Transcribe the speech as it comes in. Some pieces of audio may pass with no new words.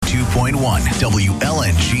92.1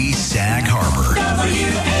 WLNG Sag Harbor.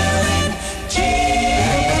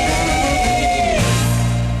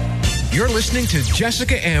 You're listening to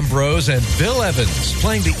Jessica Ambrose and Bill Evans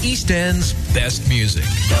playing the East End's best music.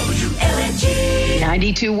 WLNG.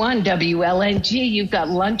 92.1 WLNG. You've got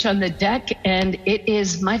lunch on the deck, and it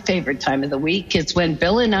is my favorite time of the week. It's when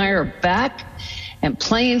Bill and I are back and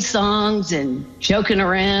playing songs and joking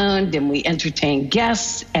around, and we entertain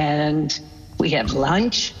guests, and we have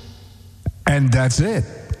lunch. And that's it.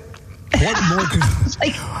 What more could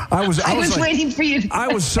I was like, waiting for you. I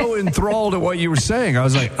was so enthralled at what you were saying. I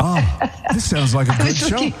was like, oh, this sounds like a good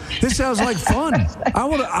show. This sounds like fun. I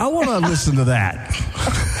want to listen to that.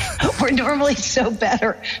 We're normally so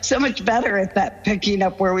much better at that picking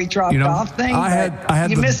up where we dropped off thing.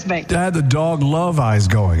 You missed me. I had the dog love eyes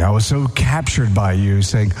going. I was so captured by you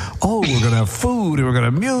saying, "Oh, we're gonna have food and we're gonna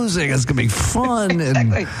have music. It's gonna be fun."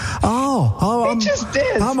 Exactly. And it just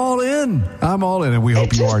is. I'm all in, and we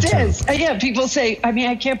hope you are too. Yeah, people say,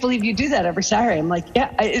 I can't believe you do that every Saturday. I'm like,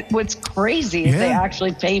 what's crazy is they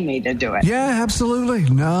actually pay me to do it. Yeah, absolutely.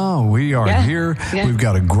 No, we are here. Yeah. We've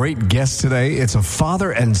got a great guest today. It's a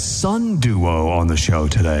father and son duo on the show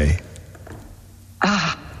today.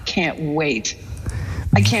 Can't wait.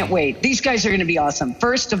 I can't wait. These guys are going to be awesome.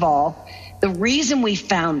 First of all, the reason we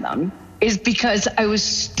found them is because I was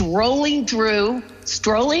scrolling through the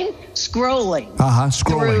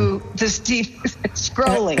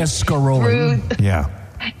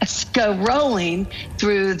scrolling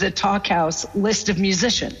through the Talk House list of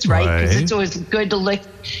musicians, right? Because it's always good to look.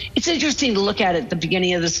 It's interesting to look at it at the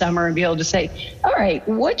beginning of the summer and be able to say, all right,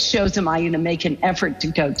 what shows am I going to make an effort to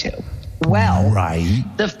go to? Well,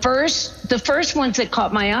 the first ones that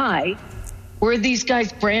caught my eye were these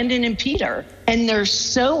guys, Brandon and Peter, and they're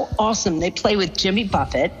so awesome. They play with Jimmy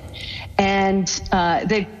Buffett, and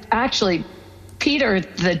they actually, Peter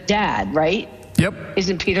the dad, right? Yep.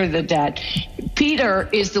 Isn't Peter the dad? Peter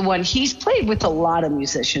is the one, he's played with a lot of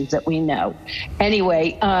musicians that we know.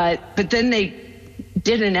 Anyway, but then they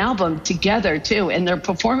did an album together too, and they're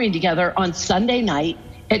performing together on Sunday night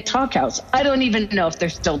at Talk House. I don't even know if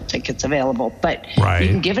there's still tickets available, but you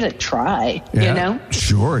can give it a try, you know?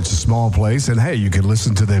 Sure, it's a small place, and hey, you can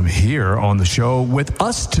listen to them here on the show with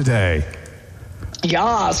us today.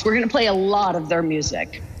 Yes, we're going to play a lot of their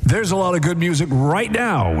music. There's a lot of good music right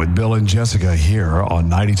now with Bill and Jessica here on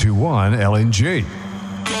 92.1 LNG.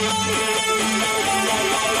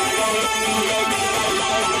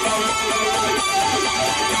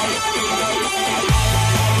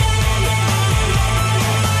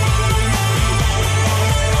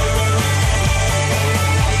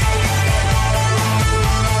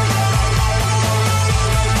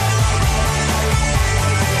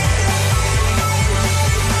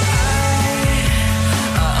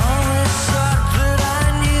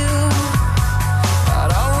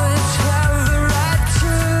 I'd always have the right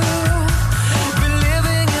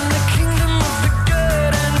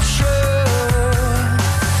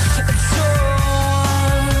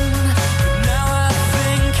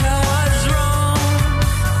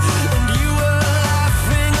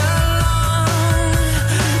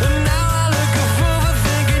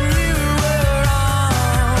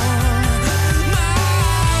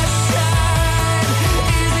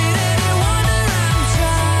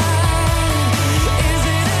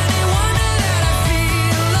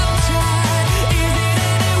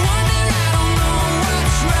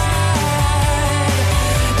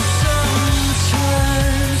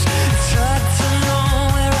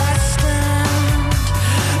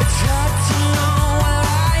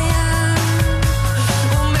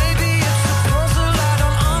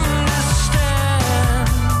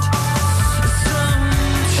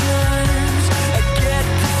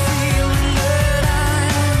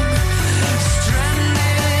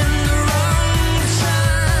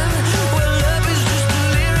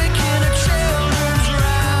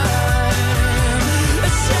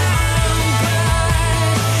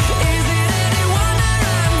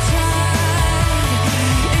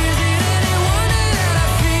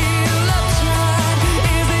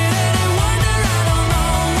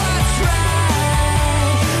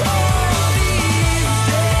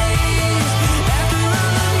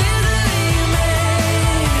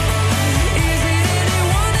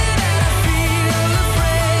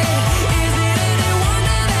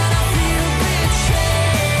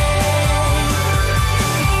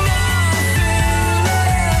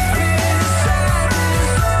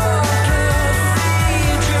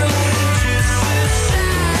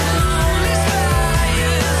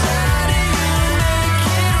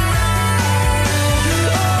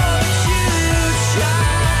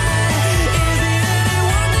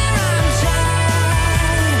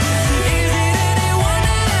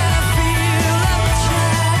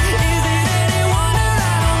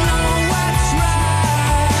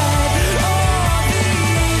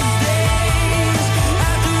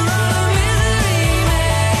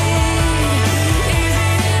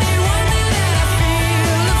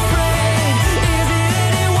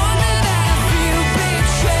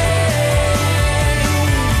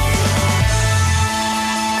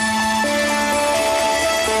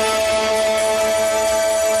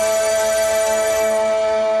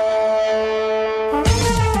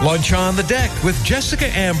Lunch on the Deck with Jessica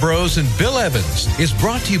Ambrose and Bill Evans is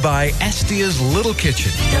brought to you by Estia's Little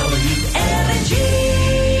Kitchen. WLNG.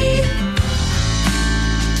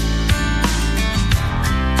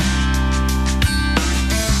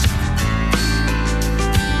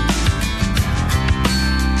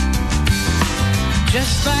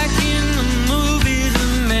 Just like in the movies, a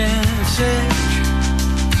message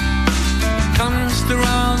comes through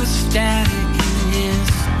all the static and yes,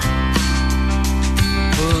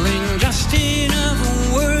 pulling just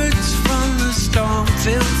enough words from the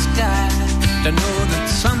storm-filled sky to know that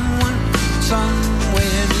someone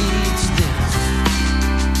somewhere needs this.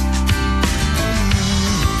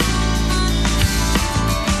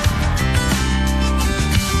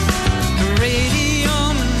 The radio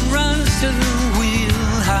runs to the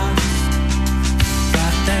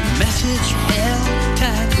that message held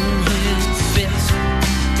tight in his fist,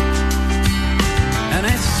 and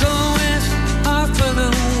SOS off of the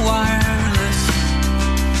wireless,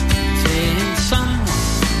 saying someone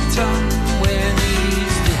somewhere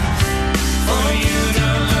needs this. For you to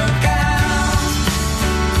look out,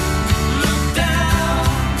 look down,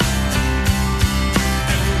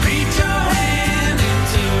 and reach your hand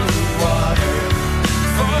into the water.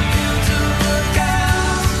 For you to look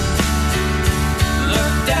out,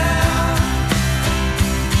 look down,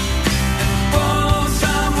 and pull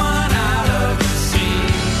someone out of the sea.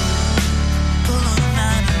 Pull them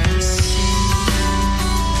out of the sea.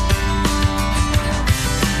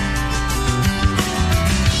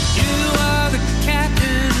 You are the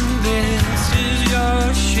captain, this is your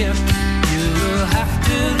ship. You'll have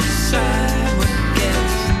to decide what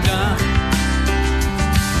gets done.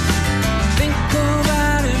 Think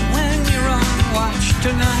about it when you're on watch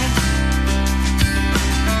tonight.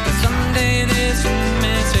 Someday this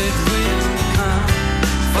message will come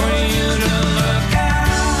for you to look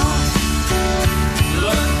out,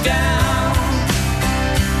 look down,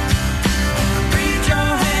 reach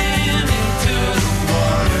your hand into the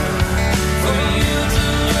water. For you to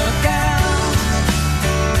look out,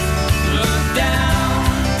 look down,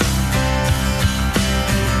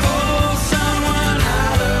 pull someone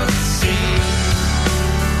out of the sea.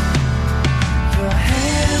 Your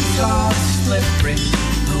hands are slippery,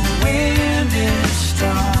 the wind is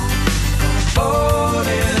strong, the boat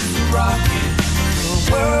is rocking, the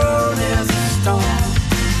world is a storm.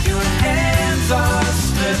 Your hands are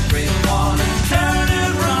slippery, wanna turn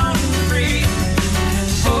and run free,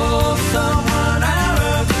 pull someone out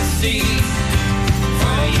of the sea.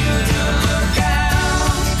 For you to look out,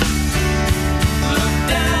 look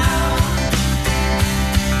down,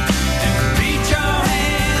 and reach your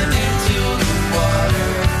hand into the water.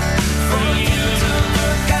 For you to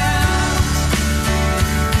look out,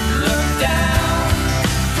 look down,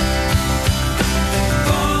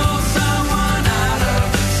 pull someone out of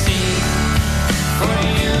the sea. For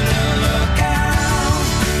you to look out,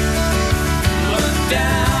 look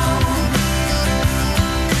down,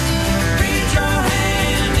 reach your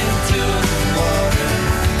hand into the water.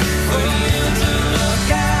 For you to look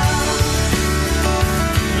out,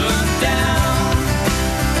 look down,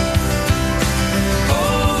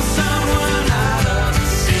 pull someone out of the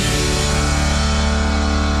sea.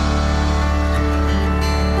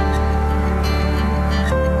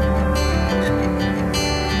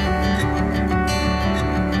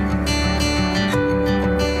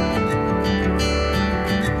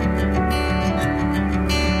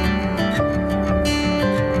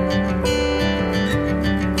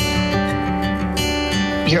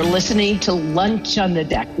 You're listening to Lunch on the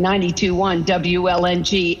Deck, 92.1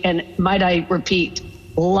 WLNG, and might I repeat,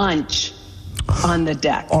 lunch on the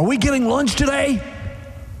deck. Are we getting lunch today?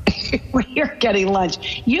 We are getting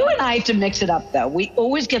lunch. You and I have to mix it up, though. We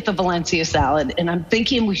always get the Valencia salad, and I'm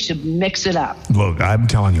thinking we should mix it up. Look, I'm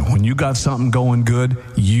telling you, when you got something going good,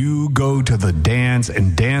 you go to the dance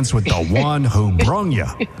and dance with the one who brung you.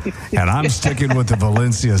 And I'm sticking with the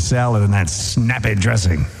Valencia salad and that snappy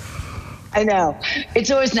dressing. I know. It's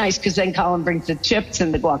always nice because then Colin brings the chips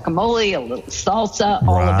and the guacamole, a little salsa,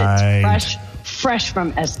 all of it's fresh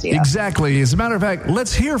from Estia. Exactly. As a matter of fact,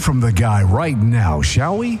 let's hear from the guy right now,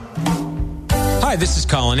 shall we? Hi, this is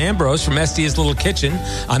Colin Ambrose from Estia's Little Kitchen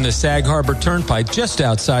on the Sag Harbor Turnpike just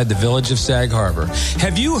outside the village of Sag Harbor.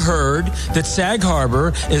 Have you heard that Sag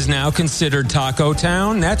Harbor is now considered Taco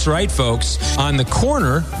Town? That's right, folks. On the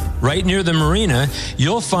corner, right near the marina,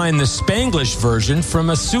 you'll find the Spanglish version from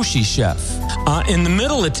a sushi chef. In the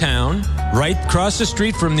middle of town, Right across the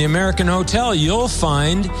street from the American Hotel, you'll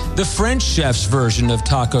find the French chef's version of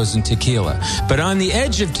tacos and tequila. But on the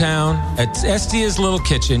edge of town, at Estia's Little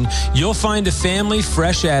Kitchen, you'll find a family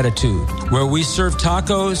fresh attitude where we serve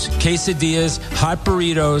tacos, quesadillas, hot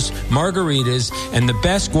burritos, margaritas, and the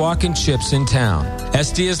best guac and chips in town.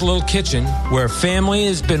 Estia's Little Kitchen, where family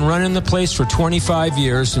has been running the place for 25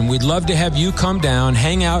 years, and we'd love to have you come down,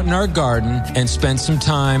 hang out in our garden, and spend some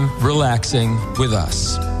time relaxing with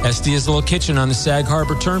us. Estia's Little Kitchen on the Sag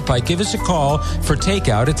Harbor Turnpike. Give us a call for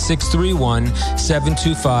takeout at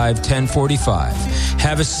 631-725-1045.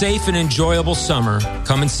 Have a safe and enjoyable summer.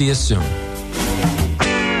 Come and see us soon.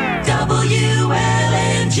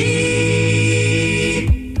 WLNG.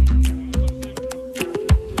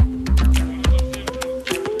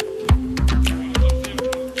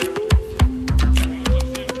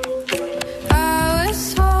 I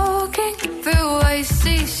was walking through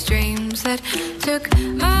icy streams that took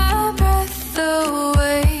my breath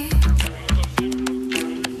away,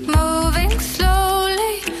 moving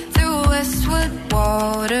slowly through westward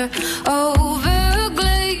water over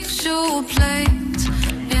glacial plains,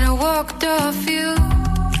 and I walked off you,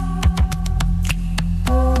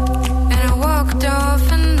 and I walked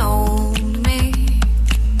off an old me.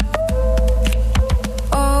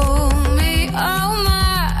 Oh me, oh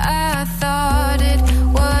my, I thought it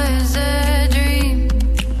was a dream,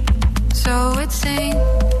 so it seemed.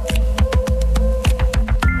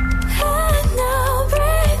 And now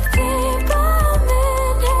breathe deep, I'm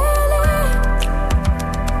inhaling.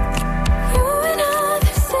 You and I,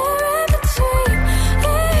 this air in between.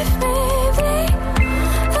 Leave me be,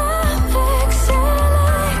 I'm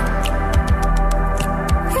exhaling.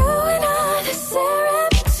 You and I, this air in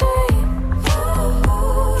between.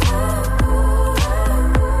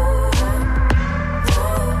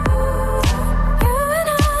 You and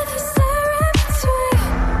I, this air in between.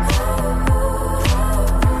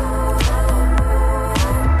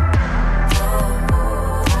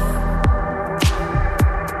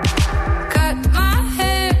 Cut my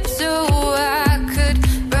hair so I could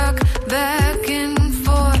rock back and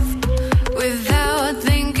forth without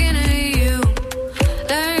thinking of you.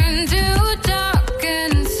 Learn to talk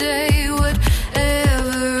and say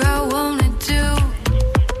whatever I wanted to,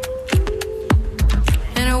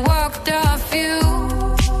 and I walked off you,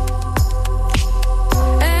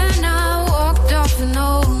 and I walked off an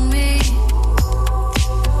old me.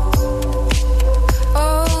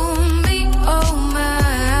 Oh me, oh my,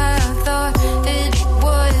 I thought it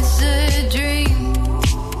was a dream,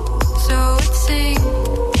 so it seemed.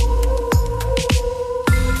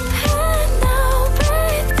 And now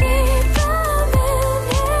breathe deep, I'm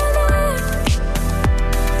inhaling.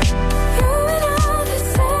 You and I,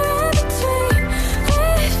 this air in between.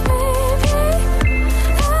 Leave me be,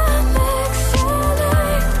 I'm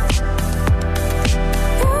exhaling.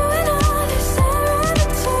 You and I,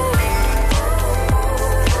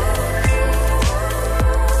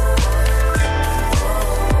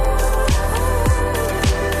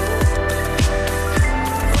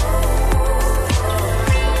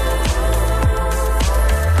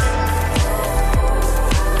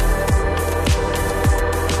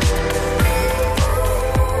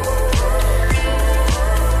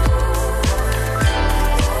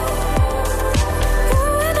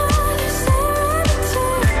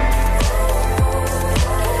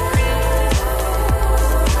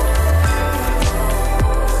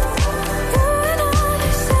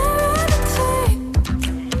 this air in between.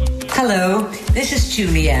 Hello, this is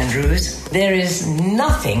Julie Andrews. There is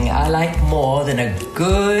nothing I like more than a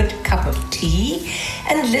good cup of tea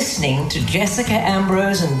and listening to Jessica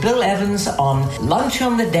Ambrose and Bill Evans on Lunch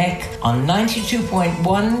on the Deck on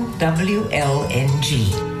 92.1 WLNG.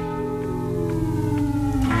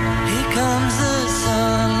 Here comes the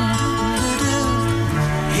sun,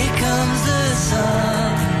 here comes the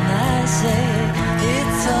sun, and I say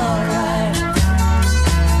it's alright.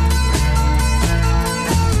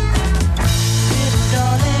 Little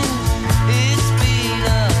darling, it's been a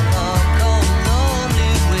hard, cold,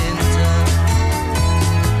 lonely winter.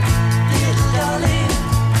 Little darling,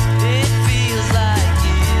 it feels like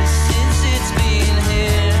years since it's been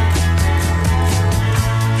here.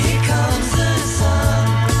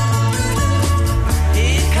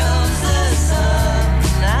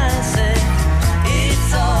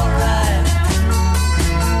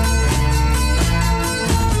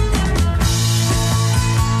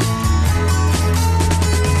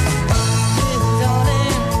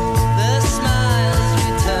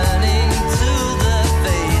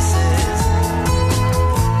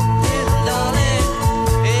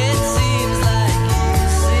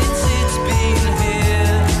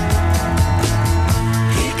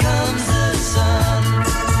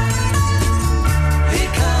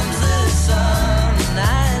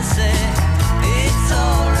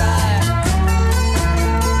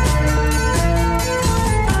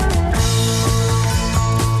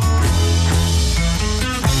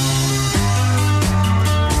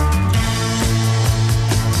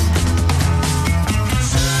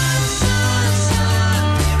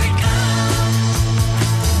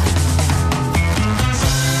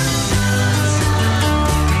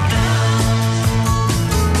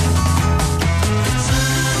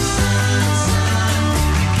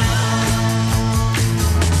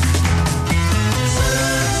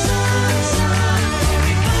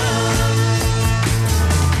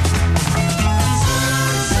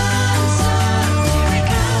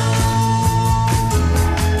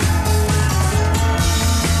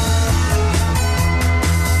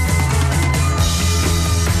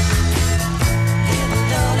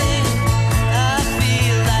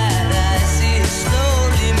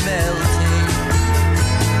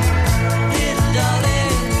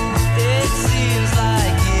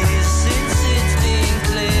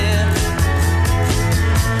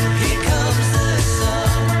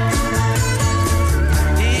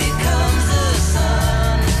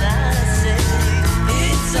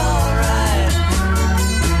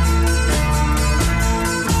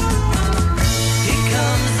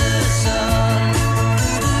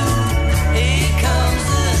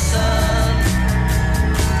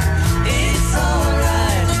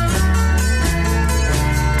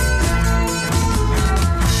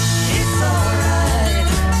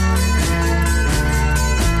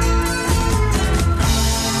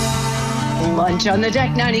 Lunch on the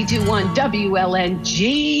Deck, 92.1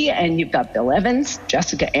 WLNG. And you've got Bill Evans,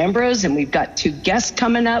 Jessica Ambrose, and we've got two guests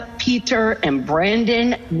coming up, Peter and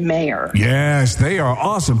Brandon Mayer. Yes, they are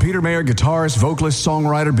awesome. Peter Mayer, guitarist, vocalist,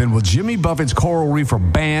 songwriter, been with Jimmy Buffett's Coral Reefer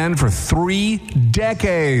Band for 3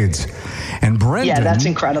 decades. And Brendan... Yeah, that's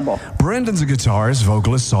incredible. Brendan's a guitarist,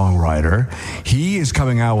 vocalist, songwriter. He is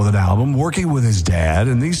coming out with an album, working with his dad,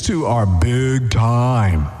 and these two are big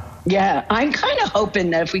time. Yeah, I'm kind of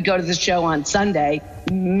hoping that if we go to the show on Sunday,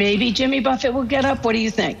 maybe Jimmy Buffett will get up. What do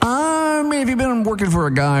you think? If you've been working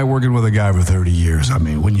with a guy for 30 years, I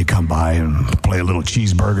mean, wouldn't you come by and play a little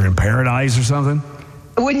Cheeseburger in Paradise or something?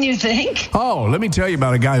 Wouldn't you think? Oh, let me tell you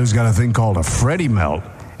about a guy who's got a thing called a Freddie Melt.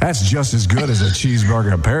 That's just as good as a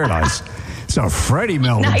Cheeseburger in Paradise. It's a Freddie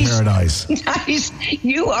Melt in Paradise. Nice.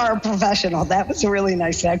 You are a professional. That was a really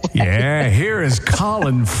nice segue. Yeah, here is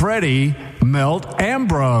Colin Freddie Melt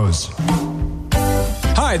Ambrose.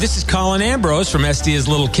 Hi, this is Colin Ambrose from Estia's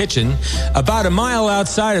Little Kitchen, about a mile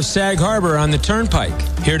outside of Sag Harbor on the Turnpike.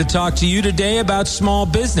 Here to talk to you today about small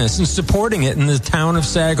business and supporting it in the town of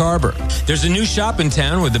Sag Harbor. There's a new shop in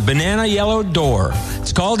town with a banana yellow door.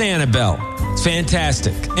 It's called Annabelle. It's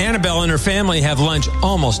fantastic. Annabelle and her family have lunch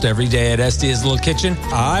almost every day at Estia's Little Kitchen.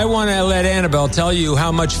 I want to let Annabelle tell you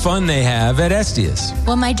how much fun they have at Estia's.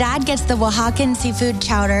 Well, my dad gets the Oaxacan seafood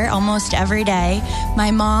chowder almost every day.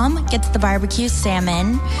 My mom gets the barbecue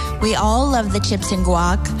salmon. We all love the chips and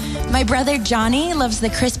guac. My brother Johnny loves the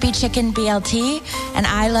crispy chicken BLT, and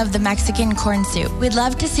I love the Mexican corn soup. We'd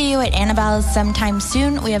love to see you at Annabelle's sometime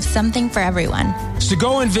soon. We have something for everyone. So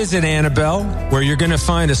go and visit Annabelle, where you're going to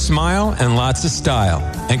find a smile and lots of style.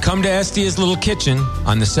 And come to Estia's Little Kitchen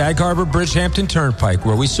on the Sag Harbor Bridgehampton Turnpike,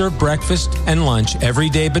 where we serve breakfast and lunch every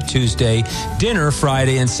day but Tuesday, dinner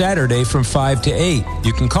Friday and Saturday from 5 to 8.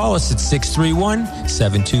 You can call us at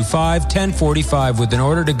 631-725-1045 with an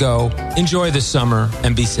order to go. Enjoy the summer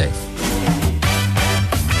and be safe.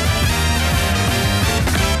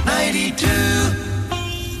 92.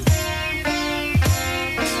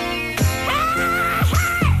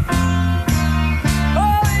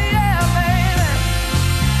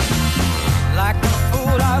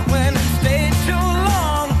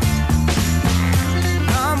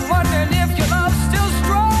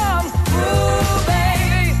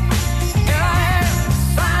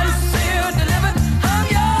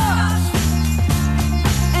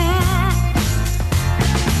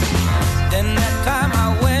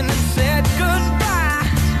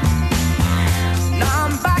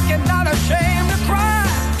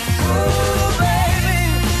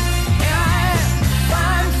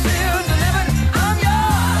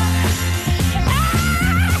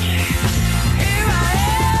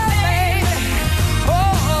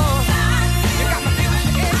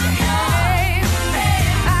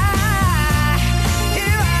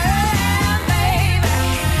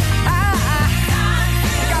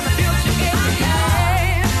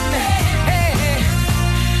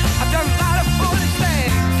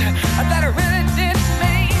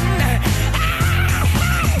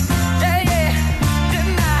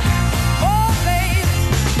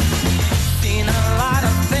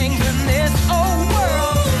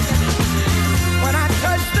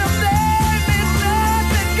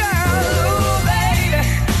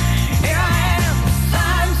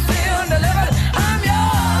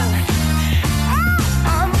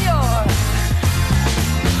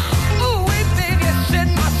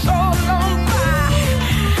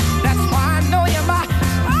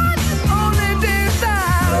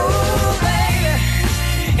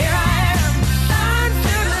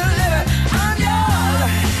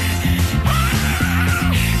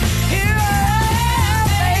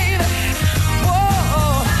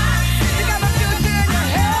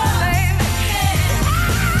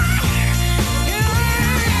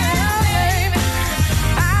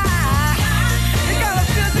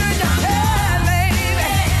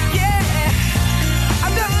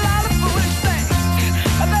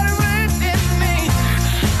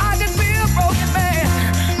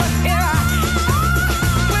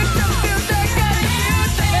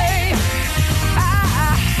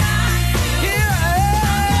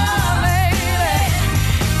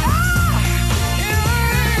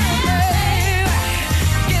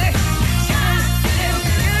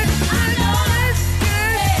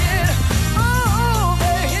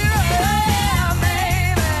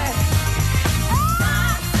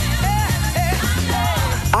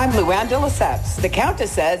 I'm Luann de Lesseps. The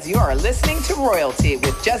Countess says you are listening to Royalty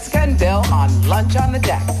with Jessica and Bill on Lunch on the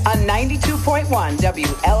Deck on 92.1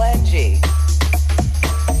 WLNG.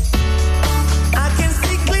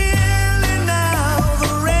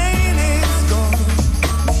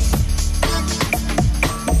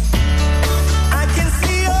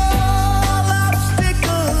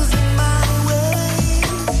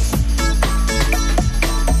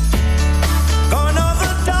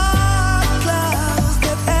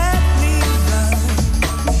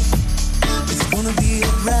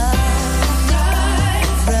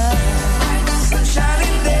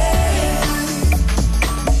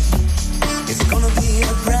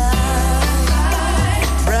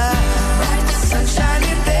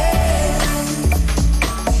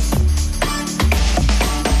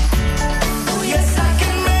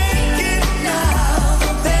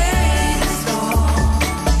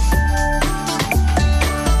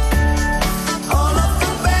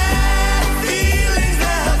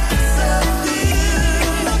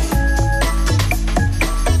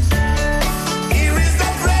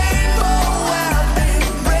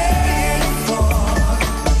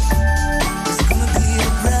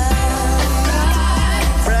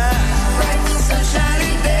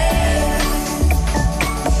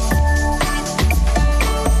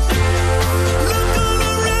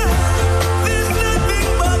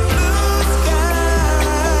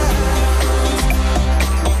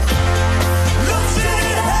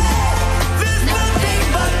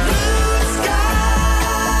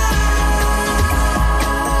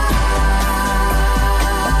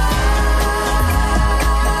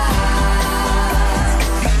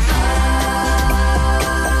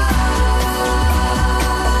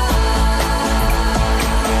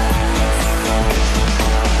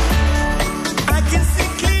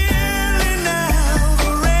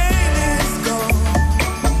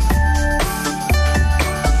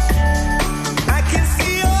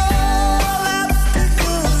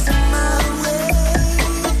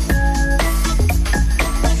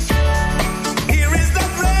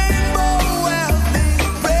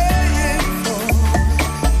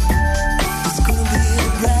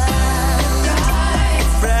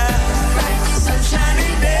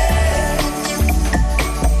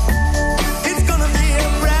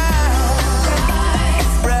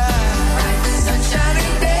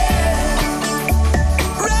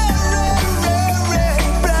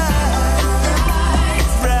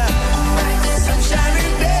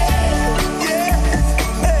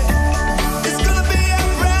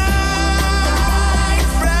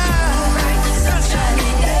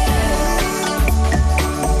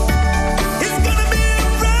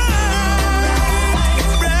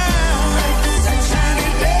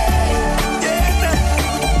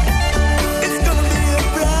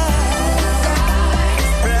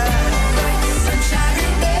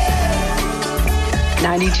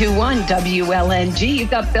 92.1 WLNG. You've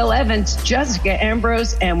got Bill Evans, Jessica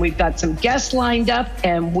Ambrose, and we've got some guests lined up,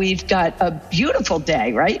 and we've got a beautiful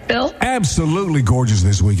day, right, Bill? Absolutely gorgeous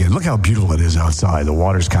this weekend. Look how beautiful it is outside. The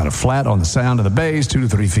water's kind of flat on the Sound of the Bays, 2 to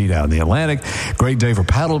 3 feet out in the Atlantic. Great day for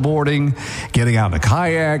paddleboarding, getting out in a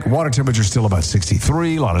kayak. Water temperature still about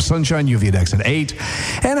 63. A lot of sunshine, UV index at 8.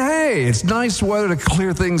 And hey, it's nice weather to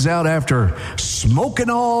clear things out after smoking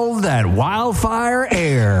all that wildfire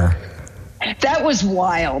air. That was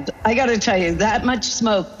wild. I got to tell you, that much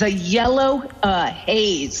smoke, the yellow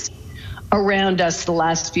haze around us the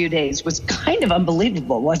last few days was kind of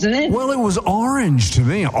unbelievable, wasn't it? Well, it was orange to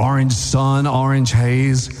me. Orange sun, orange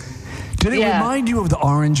haze. Did it remind you of the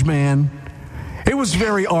Orange Man? It was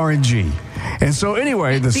very orangey. And so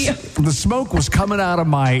anyway, the smoke was coming out of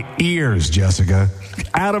my ears, Jessica.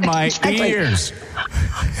 Out of my ears.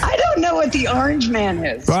 I don't know what the Orange Man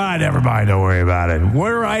is. Ah, never mind. Don't worry about it.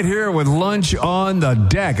 We're right here with Lunch on the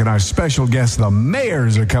Deck, and our special guests, the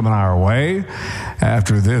Mayors, are coming our way.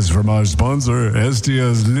 After this, from our sponsor,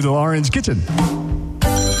 Estia's Little Orange Kitchen.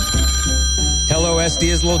 Hello,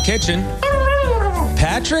 Estia's Little Kitchen.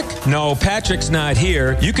 Patrick? No, Patrick's not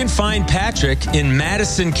here. You can find Patrick in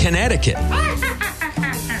Madison, Connecticut.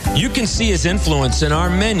 You can see his influence in our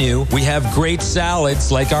menu. We have great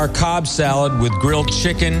salads like our Cobb salad with grilled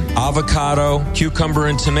chicken, avocado, cucumber,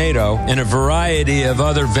 and tomato, and a variety of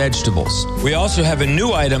other vegetables. We also have a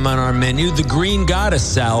new item on our menu, the Green Goddess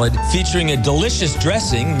salad, featuring a delicious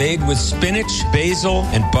dressing made with spinach, basil,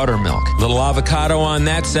 and buttermilk. Little avocado on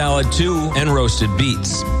that salad too, and roasted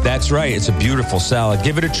beets. That's right, it's a beautiful salad.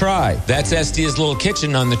 Give it a try. That's Estia's Little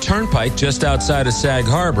Kitchen on the Turnpike just outside of Sag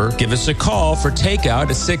Harbor. Give us a call for takeout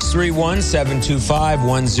at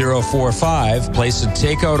 631-725-1045. Place a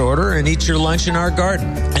takeout order and eat your lunch in our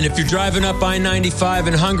garden. And if you're driving up I-95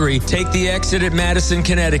 and hungry, take the exit at Madison,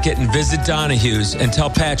 Connecticut and visit Donahue's and tell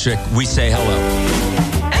Patrick we say hello.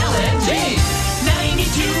 LNG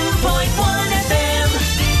 92.1 FM.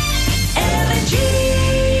 LNG.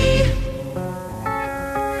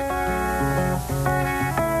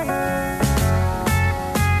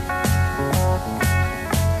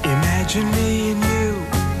 Imagine me and you,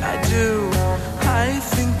 I do. I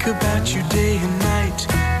think about you day and night.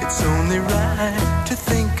 It's only right to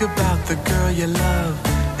think about the girl you love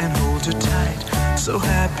and hold her tight. So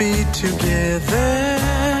happy together.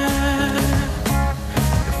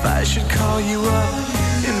 If I should call you up,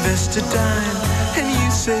 invest a dime, and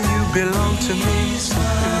you say you belong to me, so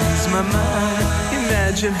ease my mind.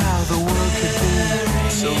 Imagine how the world could be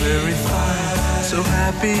so very fine, so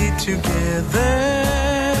happy together.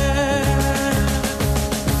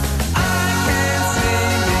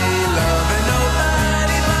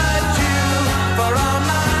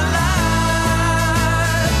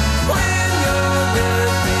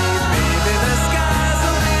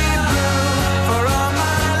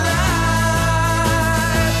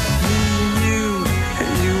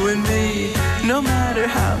 No matter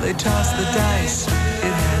how they toss the dice,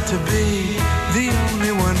 it had to be. The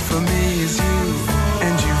only one for me is you,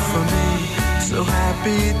 and you for me, so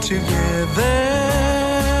happy together.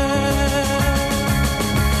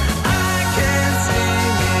 I can't see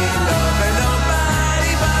me loving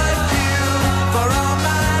nobody but you for all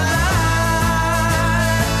my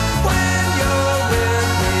life. When you're with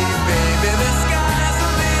me, baby, the skies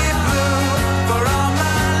will be blue for all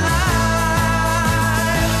my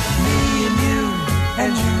life. Me and you,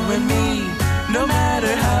 and you and me, no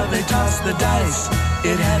matter how they toss the dice,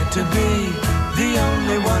 it had to be. The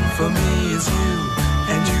only one for me is you,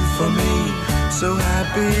 and you for me, so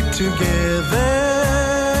happy together.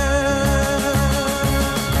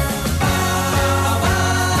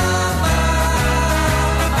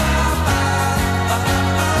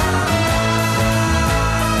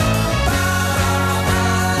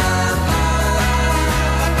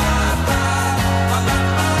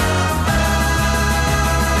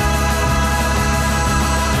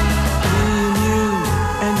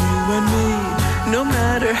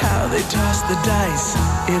 How they toss the dice,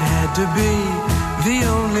 it had to be. The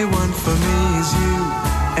only one for me is you,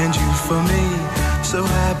 and you for me, so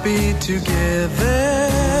happy together,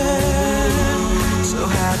 so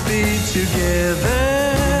happy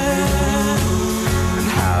together. And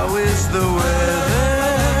how is the weather?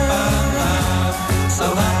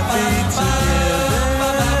 So happy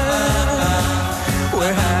together,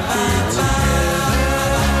 we're happy together.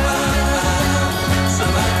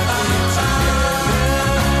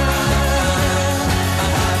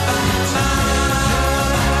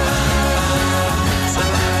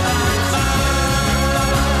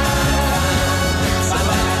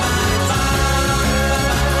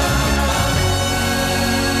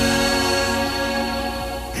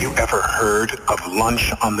 you ever heard of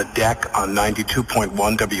Lunch on the Deck on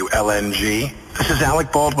 92.1 WLNG? This is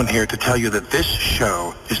Alec Baldwin here to tell you that this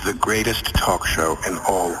show is the greatest talk show in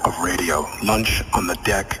all of radio. Lunch on the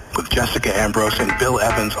Deck with Jessica Ambrose and Bill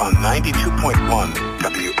Evans on 92.1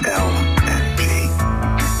 WLNG.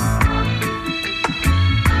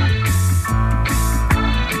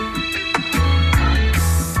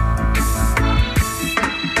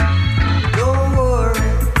 Don't worry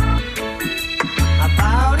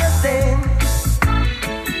about a thing.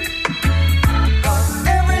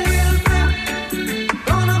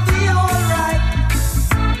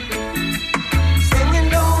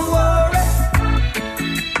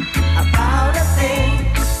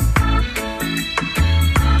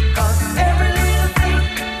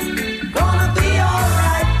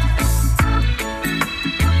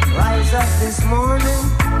 This morning,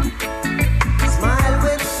 smile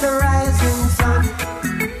with the rising sun.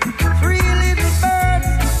 3 little birds,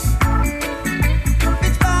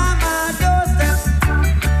 it's by my doorstep,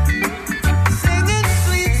 singing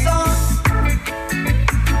sweet songs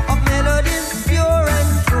of melodies pure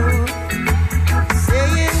and true,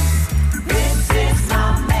 saying, "This is my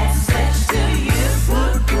message to you."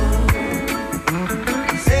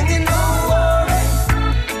 Singing, "Don't worry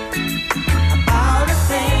about a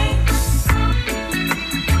thing."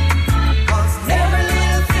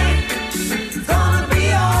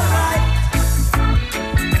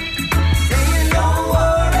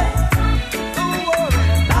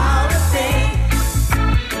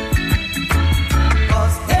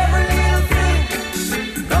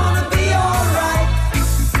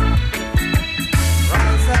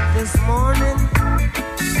 This morning,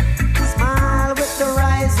 smile with the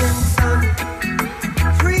rising sun.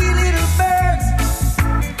 3 little birds,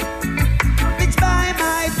 pitch by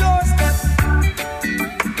my doorstep,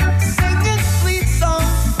 singing sweet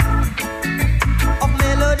songs of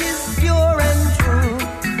melodies pure and true,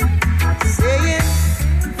 saying,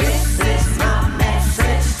 "This is my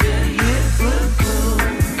message to you."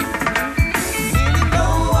 Really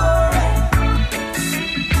don't worry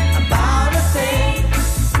about a thing.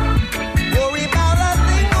 Worry about a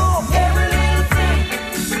thing, oh, every little thing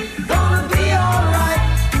gonna be alright.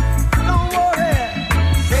 Don't worry,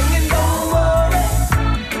 singing, don't worry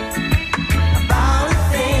about a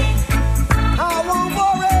thing. I won't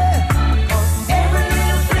worry, 'cause every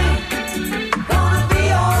little thing gonna be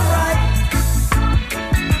alright.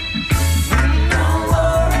 Don't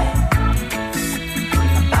worry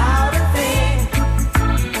about a thing,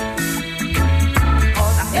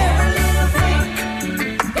 'cause every little thing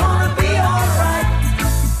gonna be alright.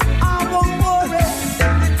 I won't worry,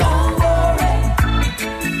 don't worry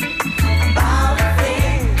about a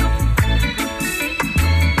thing,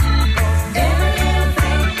 'cause every little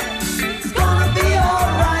thing's gonna be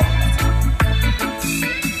alright.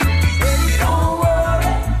 Don't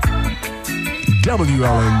worry.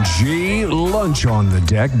 WLNG, Lunch on the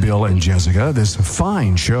Deck, Bill and Jessica. This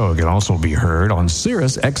fine show can also be heard on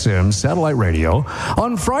Sirius XM satellite radio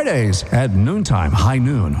on Fridays at noontime, high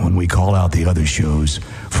noon, when we call out the other shows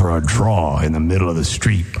for a draw in the middle of the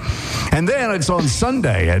street. And then it's on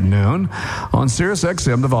Sunday at noon on Sirius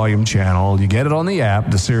XM, the volume channel. You get it on the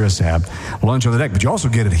app, the Sirius app, Lunch on the Deck, but you also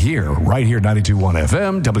get it here, right here, 92.1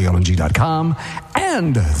 FM, WLNG.com,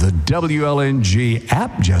 and the WLNG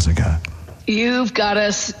app, Jessica. You've got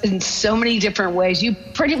us in so many different ways. You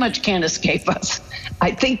pretty much can't escape us.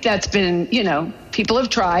 I think that's been, people have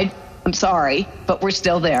tried. I'm sorry, but we're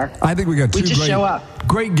still there. I think we got two just show up.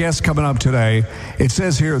 Great guests coming up today. It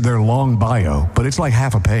says here their long bio, but it's like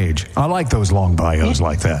half a page. I like those long bios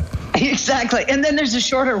like that. Exactly. And then there's a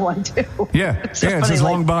shorter one, too. Yeah, it says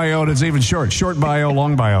long bio, and it's even short. Short bio,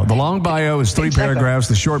 long bio. The long bio is 3 paragraphs.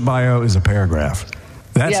 The short bio is a paragraph.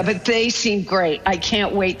 Yeah, but they seem great. I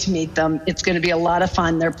can't wait to meet them. It's going to be a lot of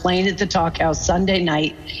fun. They're playing at the Talk House Sunday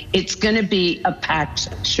night. It's going to be a packed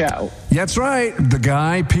show. That's right. The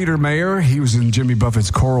guy, Peter Mayer, he was in Jimmy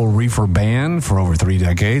Buffett's Coral Reefer Band for over 3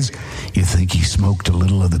 decades. You think he smoked a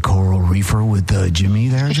little of the Coral Reefer with Jimmy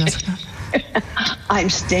there, Jessica? I'm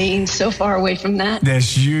staying so far away from that.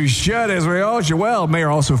 Yes, you should, as we all should. Well, Mayer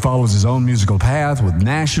also follows his own musical path with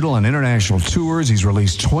national and international tours. He's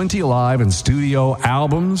released 20 live and studio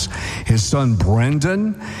albums. His son,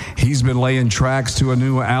 Brendan, he's been laying tracks to a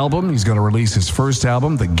new album. He's going to release his first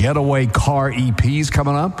album. The Getaway Car EP's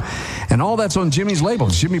coming up. And all that's on Jimmy's label,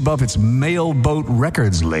 Jimmy Buffett's Mailboat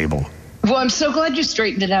Records label. Well, I'm so glad you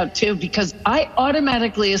straightened it out, too, because I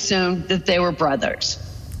automatically assumed that they were brothers.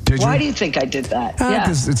 Why do you think I did that?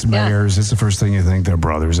 Because it's Mayers. It's the first thing you think. They're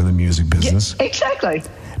brothers in the music business. Yeah, exactly.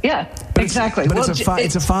 Yeah, exactly. But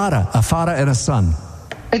it's a father and a son.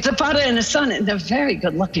 It's a father and a son, and they're very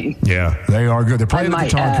good looking. Yeah, they are good. They're playing at the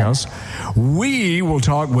might Talk add. House. We will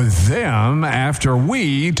talk with them after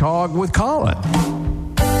we talk with Colin.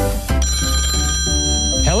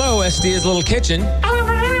 Hello, Estia's Little Kitchen.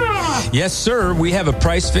 Yes, sir. We have a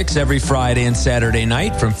price fix every Friday and Saturday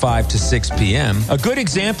night from 5 to 6 p.m. A good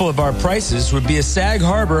example of our prices would be a Sag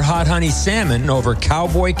Harbor hot honey salmon over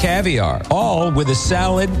Cowboy Caviar, all with a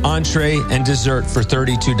salad, entree, and dessert for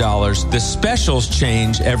 $32. The specials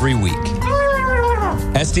change every week.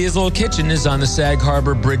 Estia's Little Kitchen is on the Sag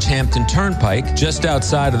Harbor Bridgehampton Turnpike, just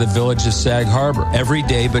outside of the village of Sag Harbor. Every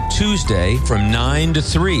day but Tuesday from 9 to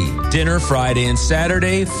 3. Dinner Friday and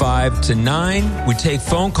Saturday, 5 to 9. We take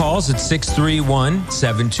phone calls at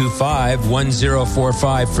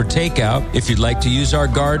 631-725-1045 for takeout. If you'd like to use our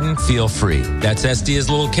garden, feel free. That's Estia's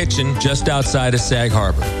Little Kitchen, just outside of Sag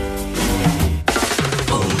Harbor.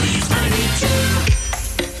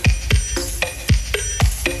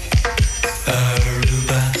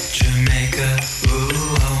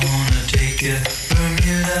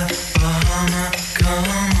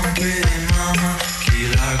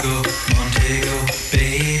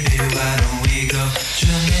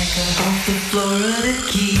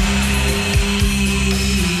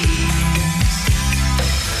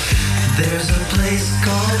 There's a place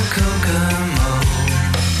called Kokomo.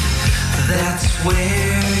 That's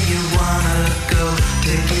where you wanna go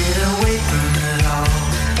to get away from it all.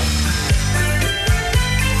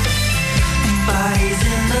 Bodies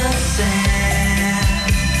in the sand,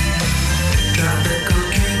 tropical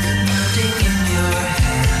drink melting in your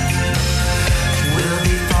hand. We'll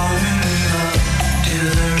be falling in love to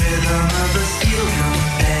the rhythm of a steel drum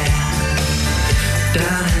band.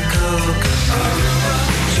 Down in Kokomo.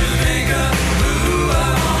 Jamaica, ooh, I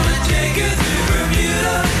wanna take you through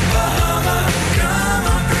Bermuda, Bahama. Come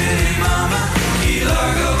on, pretty mama, Key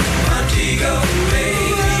Largo, Montego,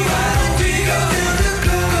 baby, why don't we go down to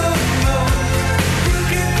Kokomo? We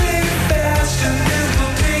can play it fast and then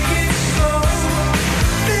we'll take it slow.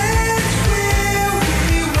 That's where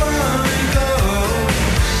we wanna go.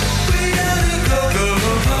 We gotta go.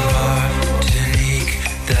 Martinique,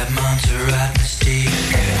 that Montserrat mystique.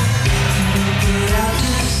 We'll put out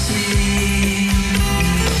to sea,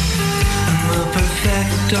 and we'll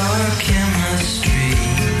perfect our chemistry.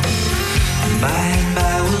 By and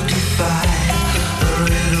by we'll defy a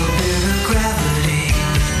little bit of gravity.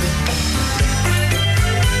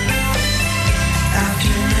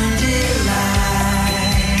 Afternoon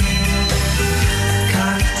delight,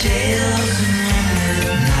 cocktails and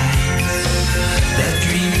moonlit nights. That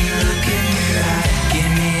dreamy look in your eye,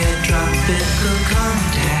 give me a tropical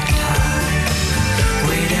contact high.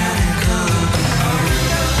 Way down in Kokomo,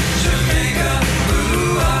 Jamaica,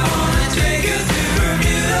 ooh, I wanna take you through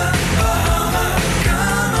Bermuda, Bahama.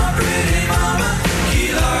 Come on, pretty mama, Key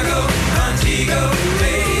Largo, Montego,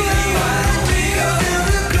 baby, why don't we go down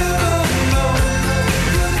to Kokomo?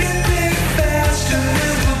 We can play it fast and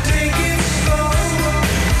then we'll take it slow.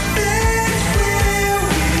 That's where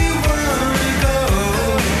we wanna go.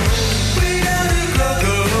 We gotta go.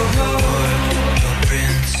 Your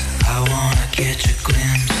prince, I wanna catch a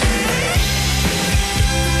glimpse.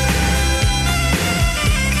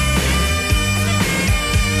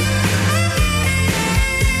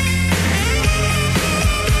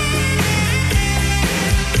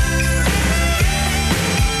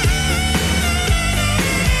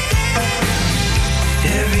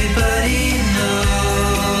 Everybody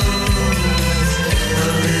knows a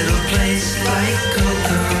little place like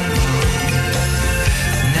Kokomo.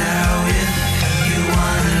 Now if you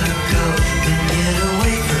wanna go and get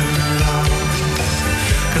away from it all,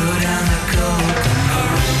 go down to Kokomo.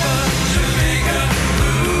 Jamaica,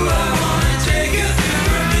 ooh, I wanna take you through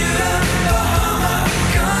Bermuda, Bahama.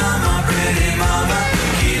 Come on, pretty mama,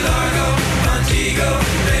 Key Largo, Montego,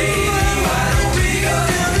 baby, why don't we go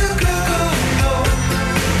down to Kokomo?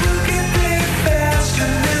 We can play it fast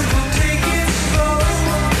and then we'll take it slow.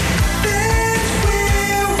 That's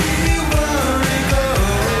where we wanna go.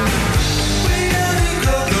 We gotta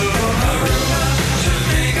go. Aruba,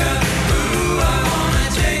 Jamaica, ooh, I wanna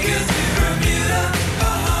take you through Bermuda,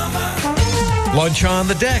 Bahama. Lunch on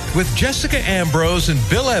the Deck with Jessica Ambrose and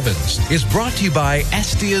Bill Evans is brought to you by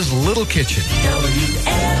Estia's Little Kitchen.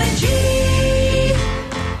 WLNG.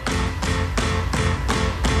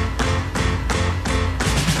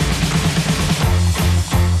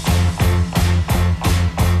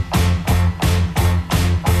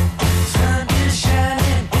 Sun is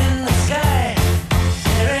shining in the sky.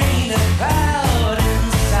 There ain't a cloud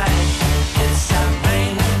in sight. It's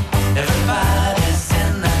something. Everybody's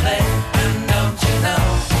in the play. And don't you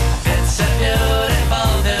know, it's a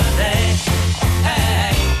beautiful new day.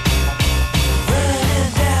 Hey.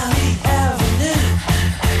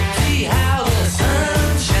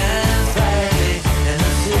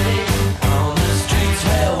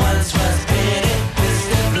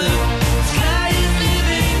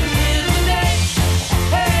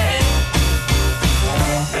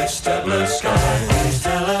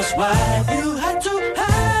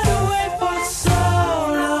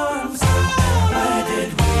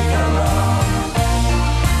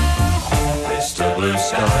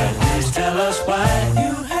 Please tell us why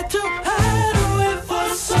you had to hide away for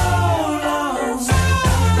so long.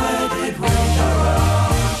 Where did we go wrong?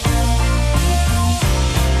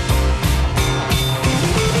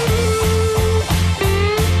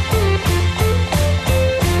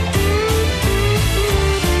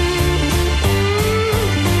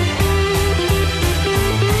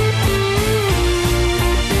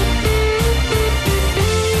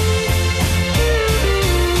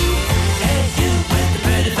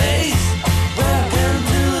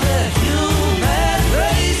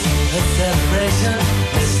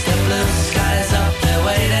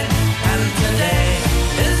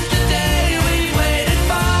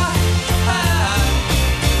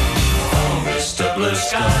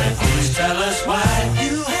 Sky, please tell us why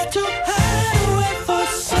you had to hide away for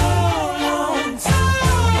so long.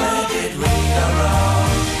 Where did we go wrong?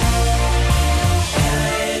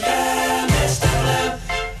 Hey there, Mr. Blue,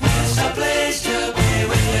 there's a place to be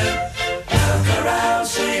with you. Look around,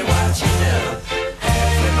 see what you do.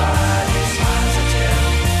 Everybody smiles at you.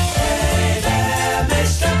 Hey there,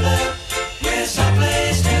 Mr. Blue, there's a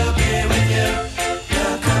place to be with you.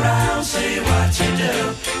 Look around, see what you do.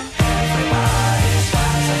 Everybody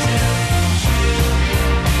smiles at you.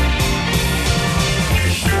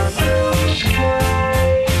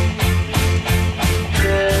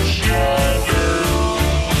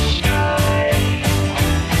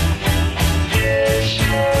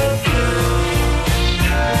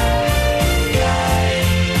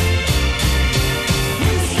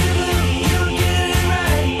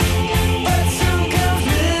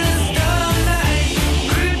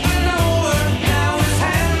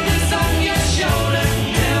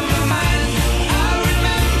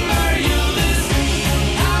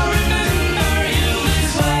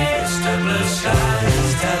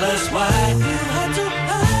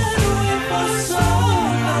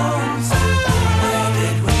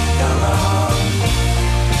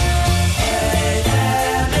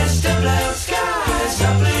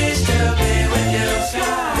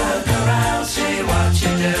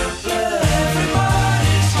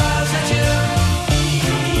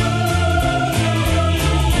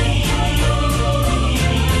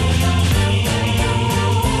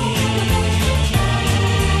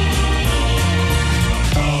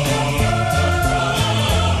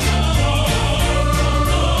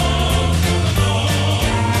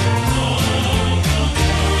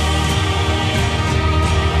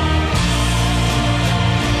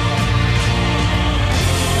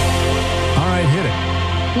 All right, hit it.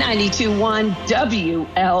 92.1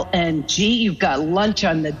 WLNG. You've got lunch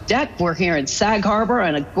on the deck. We're here in Sag Harbor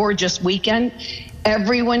on a gorgeous weekend.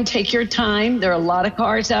 Everyone take your time. There are a lot of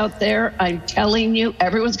cars out there. I'm telling you,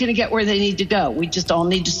 everyone's going to get where they need to go. We just all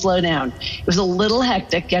need to slow down. It was a little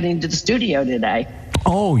hectic getting to the studio today.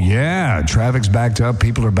 Oh, yeah. Traffic's backed up.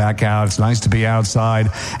 People are back out. It's nice to be outside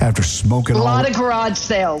after smoking A all lot of garage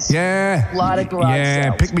sales. Yeah. A lot of garage Yeah,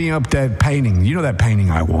 sales. pick me up that painting. You know that painting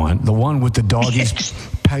I want? The one with the doggies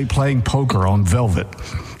playing poker on velvet.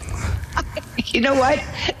 You know what?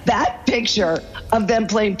 That picture of them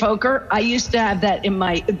playing poker, I used to have that in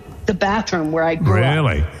the bathroom where I grew up.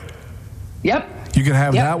 Really? Yep. You could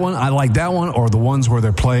have that one. I like that one, or the ones where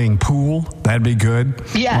they're playing pool. That'd be good.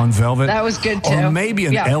 Yeah, on velvet. that was good, too. Or maybe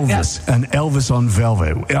an Yeah, Elvis. An Elvis on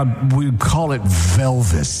velvet. We call it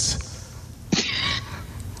Velvis.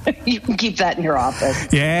 You can keep that in your office.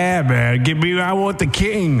 Yeah, man. I want the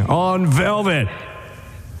king on velvet.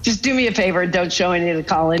 Just do me a favor. Don't show any to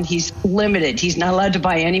Colin. He's limited. He's not allowed to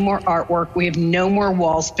buy any more artwork. We have no more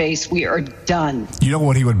wall space. We are done. You know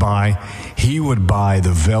what he would buy? He would buy the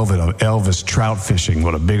velvet of Elvis trout fishing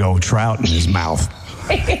with a big old trout in his mouth.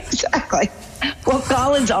 Exactly. Well,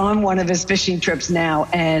 Colin's on one of his fishing trips now,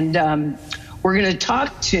 and we're going to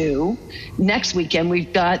talk to next weekend.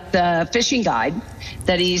 We've got the fishing guide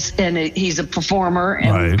that he's a performer,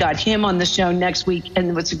 and Right. we've got him on the show next week.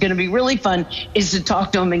 And what's going to be really fun is to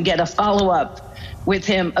talk to him and get a follow-up with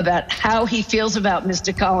him about how he feels about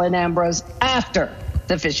Mr. Colin Ambrose after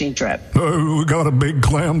the fishing trip. We got a big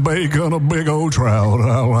clam bake on a big old trout.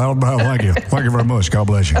 I like you. Thank you very much. God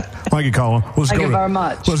bless you. Thank you, Colin. Thank you very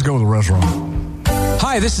much. Let's go to the restaurant.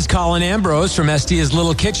 Hi, this is Colin Ambrose from Estia's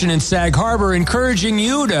Little Kitchen in Sag Harbor, encouraging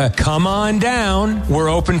you to come on down. We're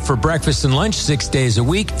open for breakfast and lunch 6 days a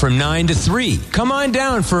week from 9 to 3. Come on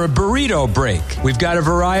down for a burrito break. We've got a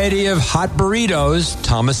variety of hot burritos,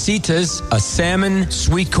 Tomasitas, a salmon,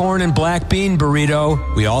 sweet corn, and black bean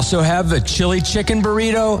burrito. We also have a chili chicken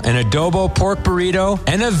burrito, an adobo pork burrito,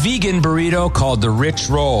 and a vegan burrito called the Rich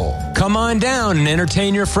Roll. Come on down and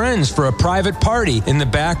entertain your friends for a private party in the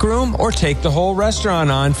back room or take the whole restaurant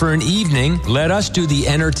on for an evening, let us do the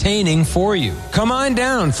entertaining for you. Come on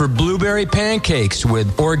down for blueberry pancakes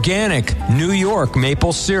with organic New York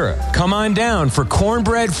maple syrup. Come on down for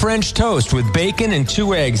cornbread French toast with bacon and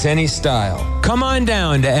 2 eggs, any style. Come on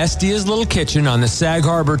down to Estia's Little Kitchen on the Sag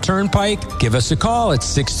Harbor Turnpike. Give us a call at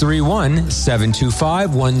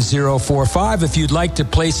 631-725-1045 if you'd like to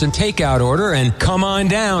place a takeout order, and come on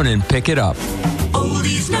down and pick it up.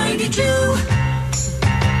 Oldies 92.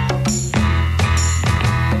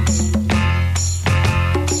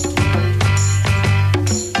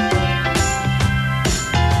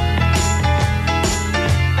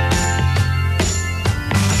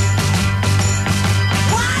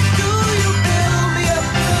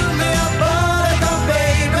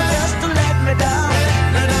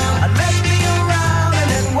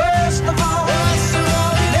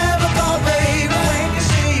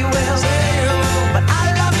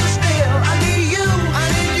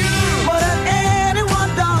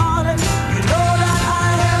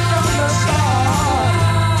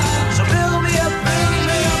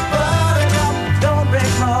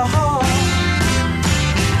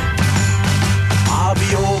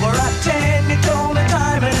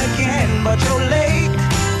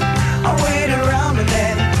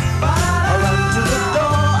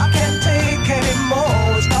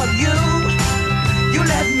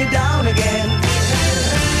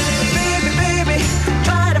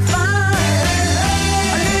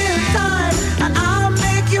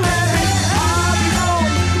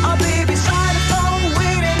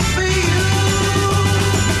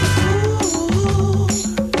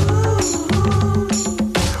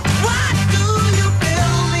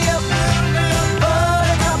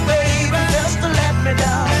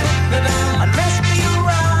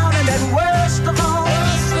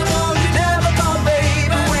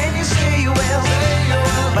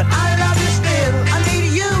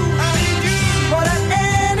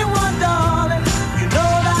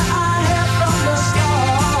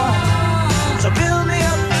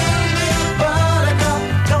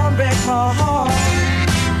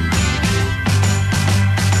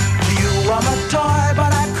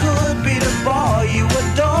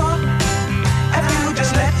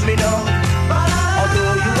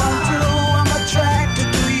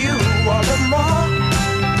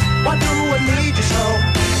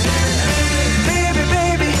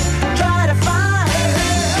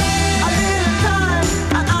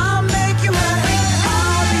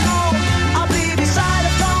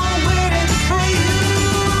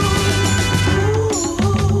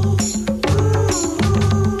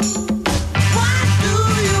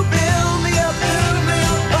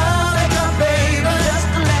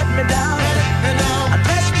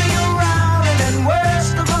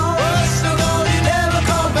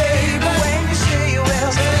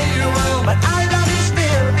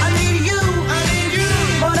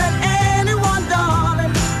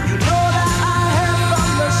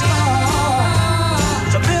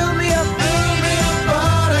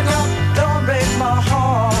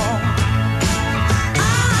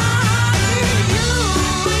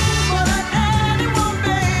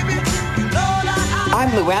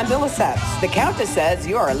 The Countess says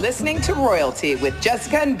you are listening to Royalty with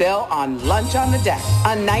Jessica and Bill on Lunch on the Deck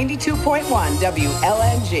on 92.1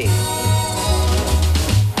 WLNG.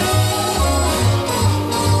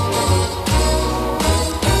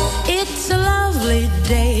 It's a lovely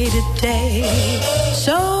day today,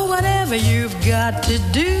 so whatever you've got to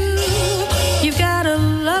do, you've got a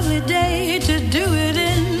lovely day to do it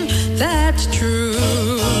in, that's true.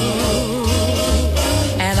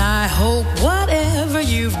 And I hope whatever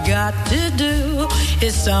you've got to do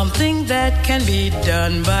is something that can be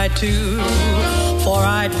done by two, for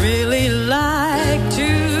I'd really like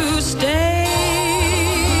to stay.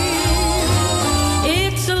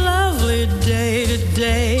 It's a lovely day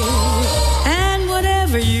today, and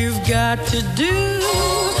whatever you've got to do,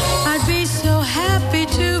 I'd be so happy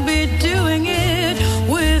to be doing it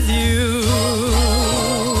with you.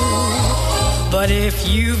 But if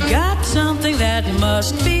you've got something that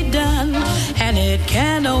must be done, and it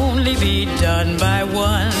can only be done by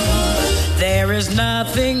one, there is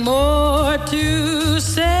nothing more to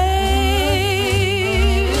say,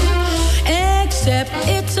 except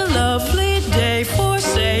it's a lovely day for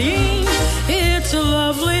saying it's a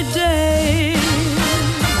lovely day.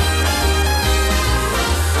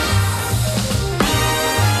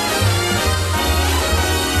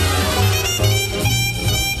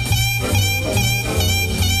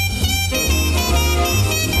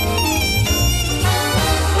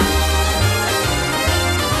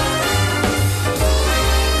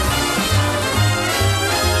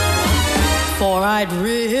 For I'd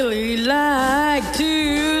really like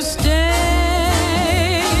to stay.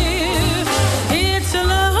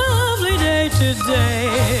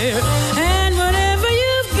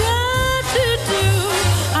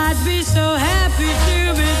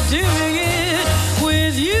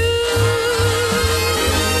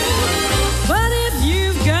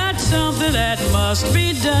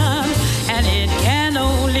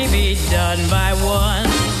 be done by one.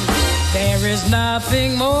 There is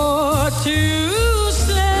nothing more to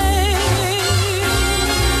say,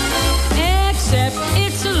 except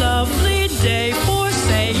it's a lovely day for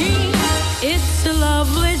saying it's a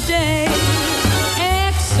lovely day.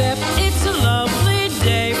 Except it's a lovely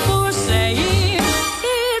day for saying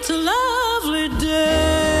it's a lovely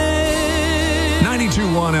day.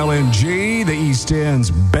 92.1 LNG, the East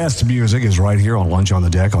End's best music is right here on Lunch on the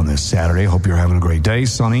Deck on this Saturday. Hope you're having a great day.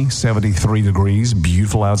 Sunny, 73 degrees,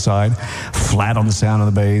 beautiful outside, flat on the Sound of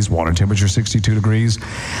the Bays, water temperature 62 degrees.